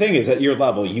the thing is, at your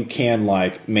level, you can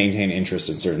maintain interest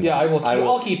in certain. Yeah, things.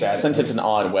 I'll keep at it. Since it's an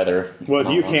odd weather.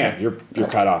 Well, you can't. You're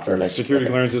cut off. Your security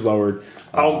clearance is lowered.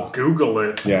 I'll Google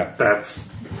it. Yeah. That's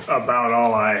about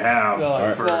all I have.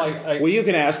 Well, you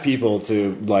can ask people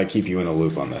to keep you in the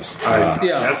loop on this.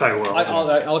 Yes, I will.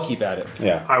 I'll keep at it.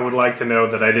 Yeah. I would like to know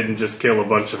that I didn't just kill a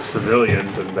bunch of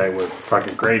civilians and they were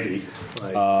fucking crazy.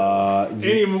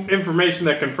 Any information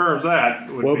that confirms that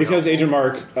would Well, be because helpful. Agent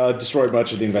Mark destroyed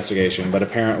much of the investigation, but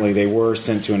apparently they were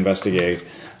sent to investigate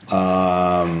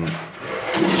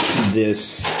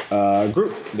this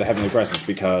group, the Heavenly Presence,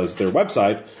 because their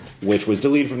website, which was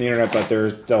deleted from the internet, but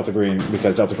there's Delta Green,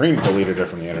 because Delta Green deleted it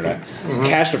from the internet,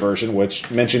 cached a version which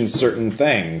mentions certain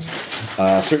things,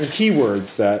 certain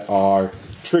keywords that are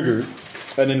triggered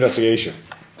an investigation.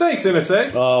 Thanks,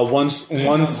 NSA.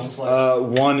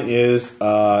 One is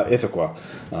Ithaca.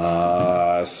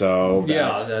 So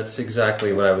That's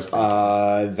exactly what I was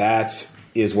thinking. that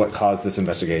is what caused this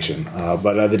investigation.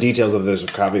 But the details of this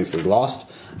are obviously lost.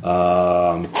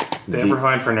 They ever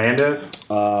find Fernandez?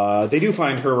 They do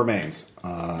find her remains.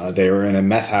 They were in a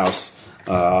meth house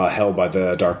held by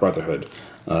the Dark Brotherhood.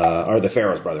 Or the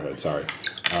Pharaoh's Brotherhood, sorry.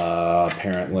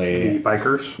 Apparently... The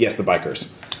bikers? Yes, the bikers.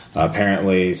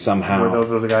 Apparently, somehow... Were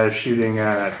those the guys shooting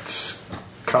at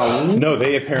Colleen? No,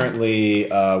 they apparently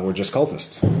were just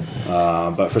cultists.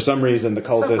 But for some reason, the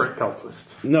cultists... Separate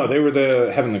cultist. No, they were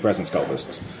the Heavenly Presence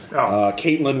cultists. Oh.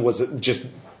 Caitlin was just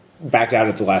backed out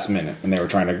at the last minute, and they were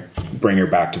trying to bring her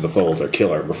back to the fold or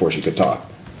kill her before she could talk.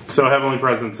 So Heavenly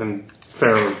Presence and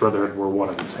Pharaoh's Brotherhood were one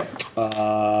and the same.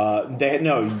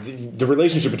 The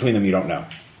relationship between them you don't know.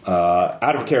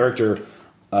 Out of character,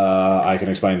 I can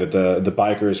explain that the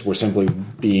bikers were simply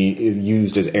being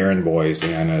used as errand boys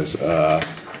and as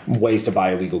ways to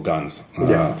buy illegal guns.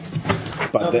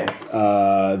 But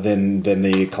then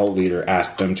the cult leader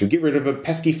asked them to get rid of a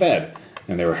pesky Fed,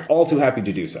 and they were all too happy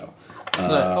to do so.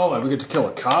 We get to kill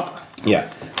a cop?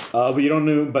 Yeah, but you don't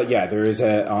know. But yeah, there is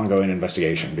an ongoing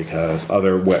investigation because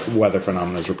other weather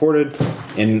phenomena is reported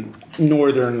in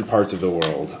northern parts of the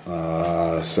world.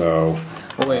 Oh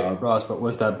wait, Ross, but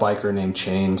was that biker named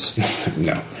Chains?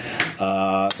 No.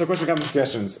 So, question, comments,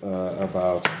 suggestions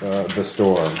about the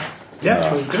storm.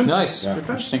 Yeah, it was good. Nice. Yeah.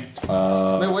 Interesting.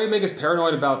 Man, way to make us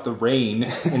paranoid about the rain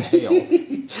and hail.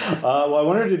 Well, I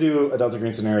wanted to do a Delta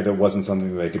Green scenario that wasn't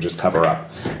something that they could just cover up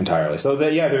entirely. So,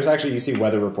 there's actually, you see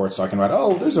weather reports talking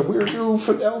about, there's a weird new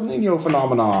El Nino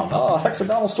phenomenon.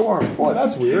 Hexagonal storm. Boy,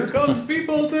 that's weird. Causes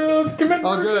people to commit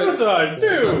suicides,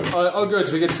 too. Good.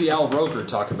 So we get to see Al Roker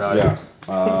talk about it.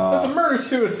 That's a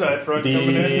murder-suicide front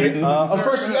coming in. Of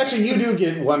course, actually, you do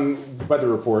get one weather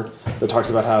report that talks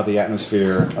about how the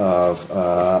atmosphere of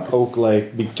Oak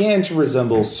Lake began to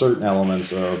resemble certain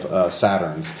elements of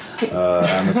Saturn's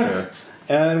atmosphere.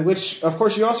 And which, of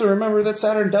course, you also remember that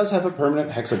Saturn does have a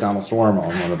permanent hexagonal storm on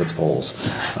one of its poles,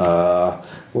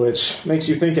 which makes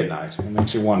you think at night and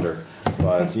makes you wonder.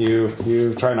 But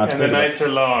you try not to. And the nights are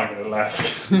long in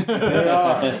Alaska. They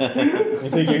are. You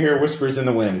think you hear whispers in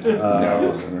the wind?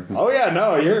 No. Oh yeah,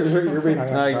 no, you're being.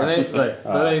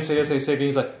 They say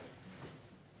things like,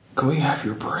 "Can we have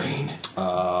your brain?"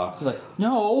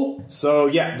 No. So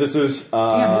yeah, this is,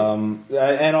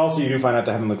 and also you do find out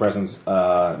the Heavenly Presence,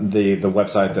 the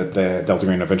website that the Delta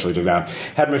Green eventually took down,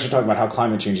 had mentioned talking about how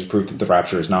climate change is proof that the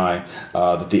rapture is nigh,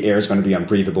 that the air is going to be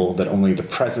unbreathable, that only the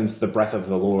presence, the breath of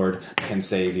the Lord can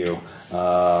save you.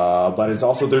 But it's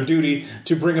also their duty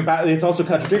to bring about. It's also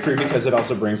contradictory because it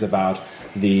also brings about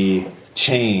the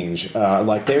change,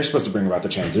 like they're supposed to bring about the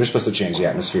change. They're supposed to change the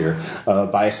atmosphere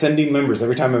by ascending members.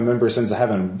 Every time a member ascends to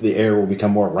heaven, the air will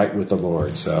become more right with the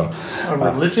Lord. So, a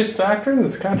religious doctrine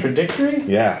that's contradictory?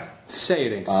 Yeah. Say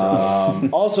it ain't so.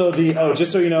 Also,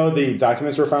 just so you know, the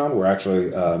documents were found were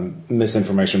actually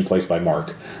misinformation placed by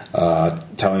Mark,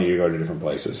 telling you to go to different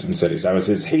places and cities. That was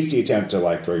his hasty attempt to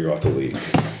throw you off the lead,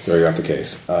 throw you off the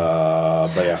case.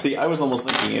 But yeah. See, I was almost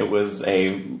thinking it was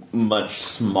a much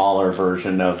smaller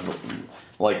version of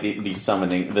the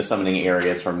summoning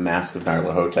areas from Mask of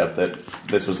Nyarlathotep. That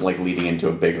this was leading into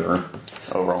a bigger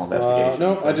overall investigation.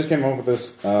 No, I just came up with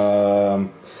this.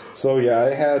 So yeah,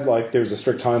 I had there's a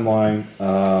strict timeline.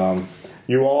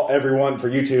 For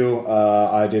you two,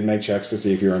 I did make checks to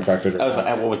see if you were infected or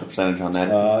not. What was the percentage on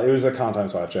that? It was a con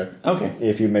times 5 check. Okay.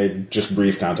 If you made just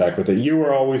brief contact with it. You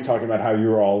were always talking about how you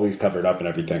were always covered up and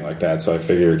everything like that, so I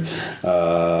figured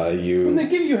When they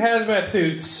give you hazmat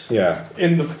suits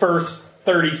in the first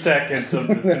 30 seconds of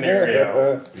the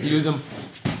scenario. Use them.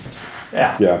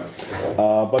 Yeah.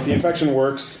 But the infection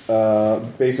works.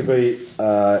 Basically,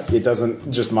 it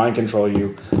doesn't just mind control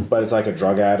you, but it's like a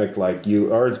drug addict,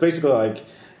 it's basically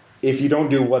if you don't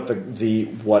do what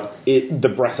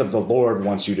the breath of the Lord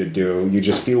wants you to do, you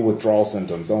just feel withdrawal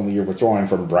symptoms. Only you're withdrawing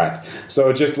from breath, so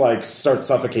it just starts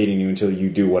suffocating you until you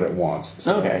do what it wants.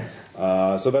 So, okay.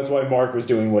 So that's why Mark was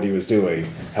doing what he was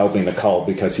doing, helping the cult,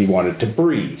 because he wanted to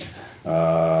breathe. He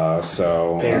was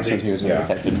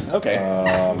infected. Okay.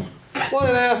 What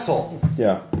an asshole.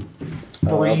 Yeah.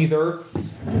 Breather.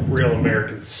 Real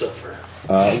Americans suffer.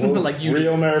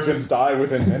 Real Americans die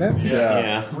within minutes?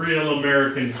 Yeah. Real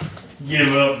Americans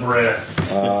give up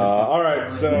breath.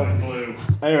 Alright, so...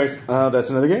 Anyways, that's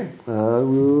another game.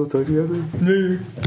 We'll talk to you guys later.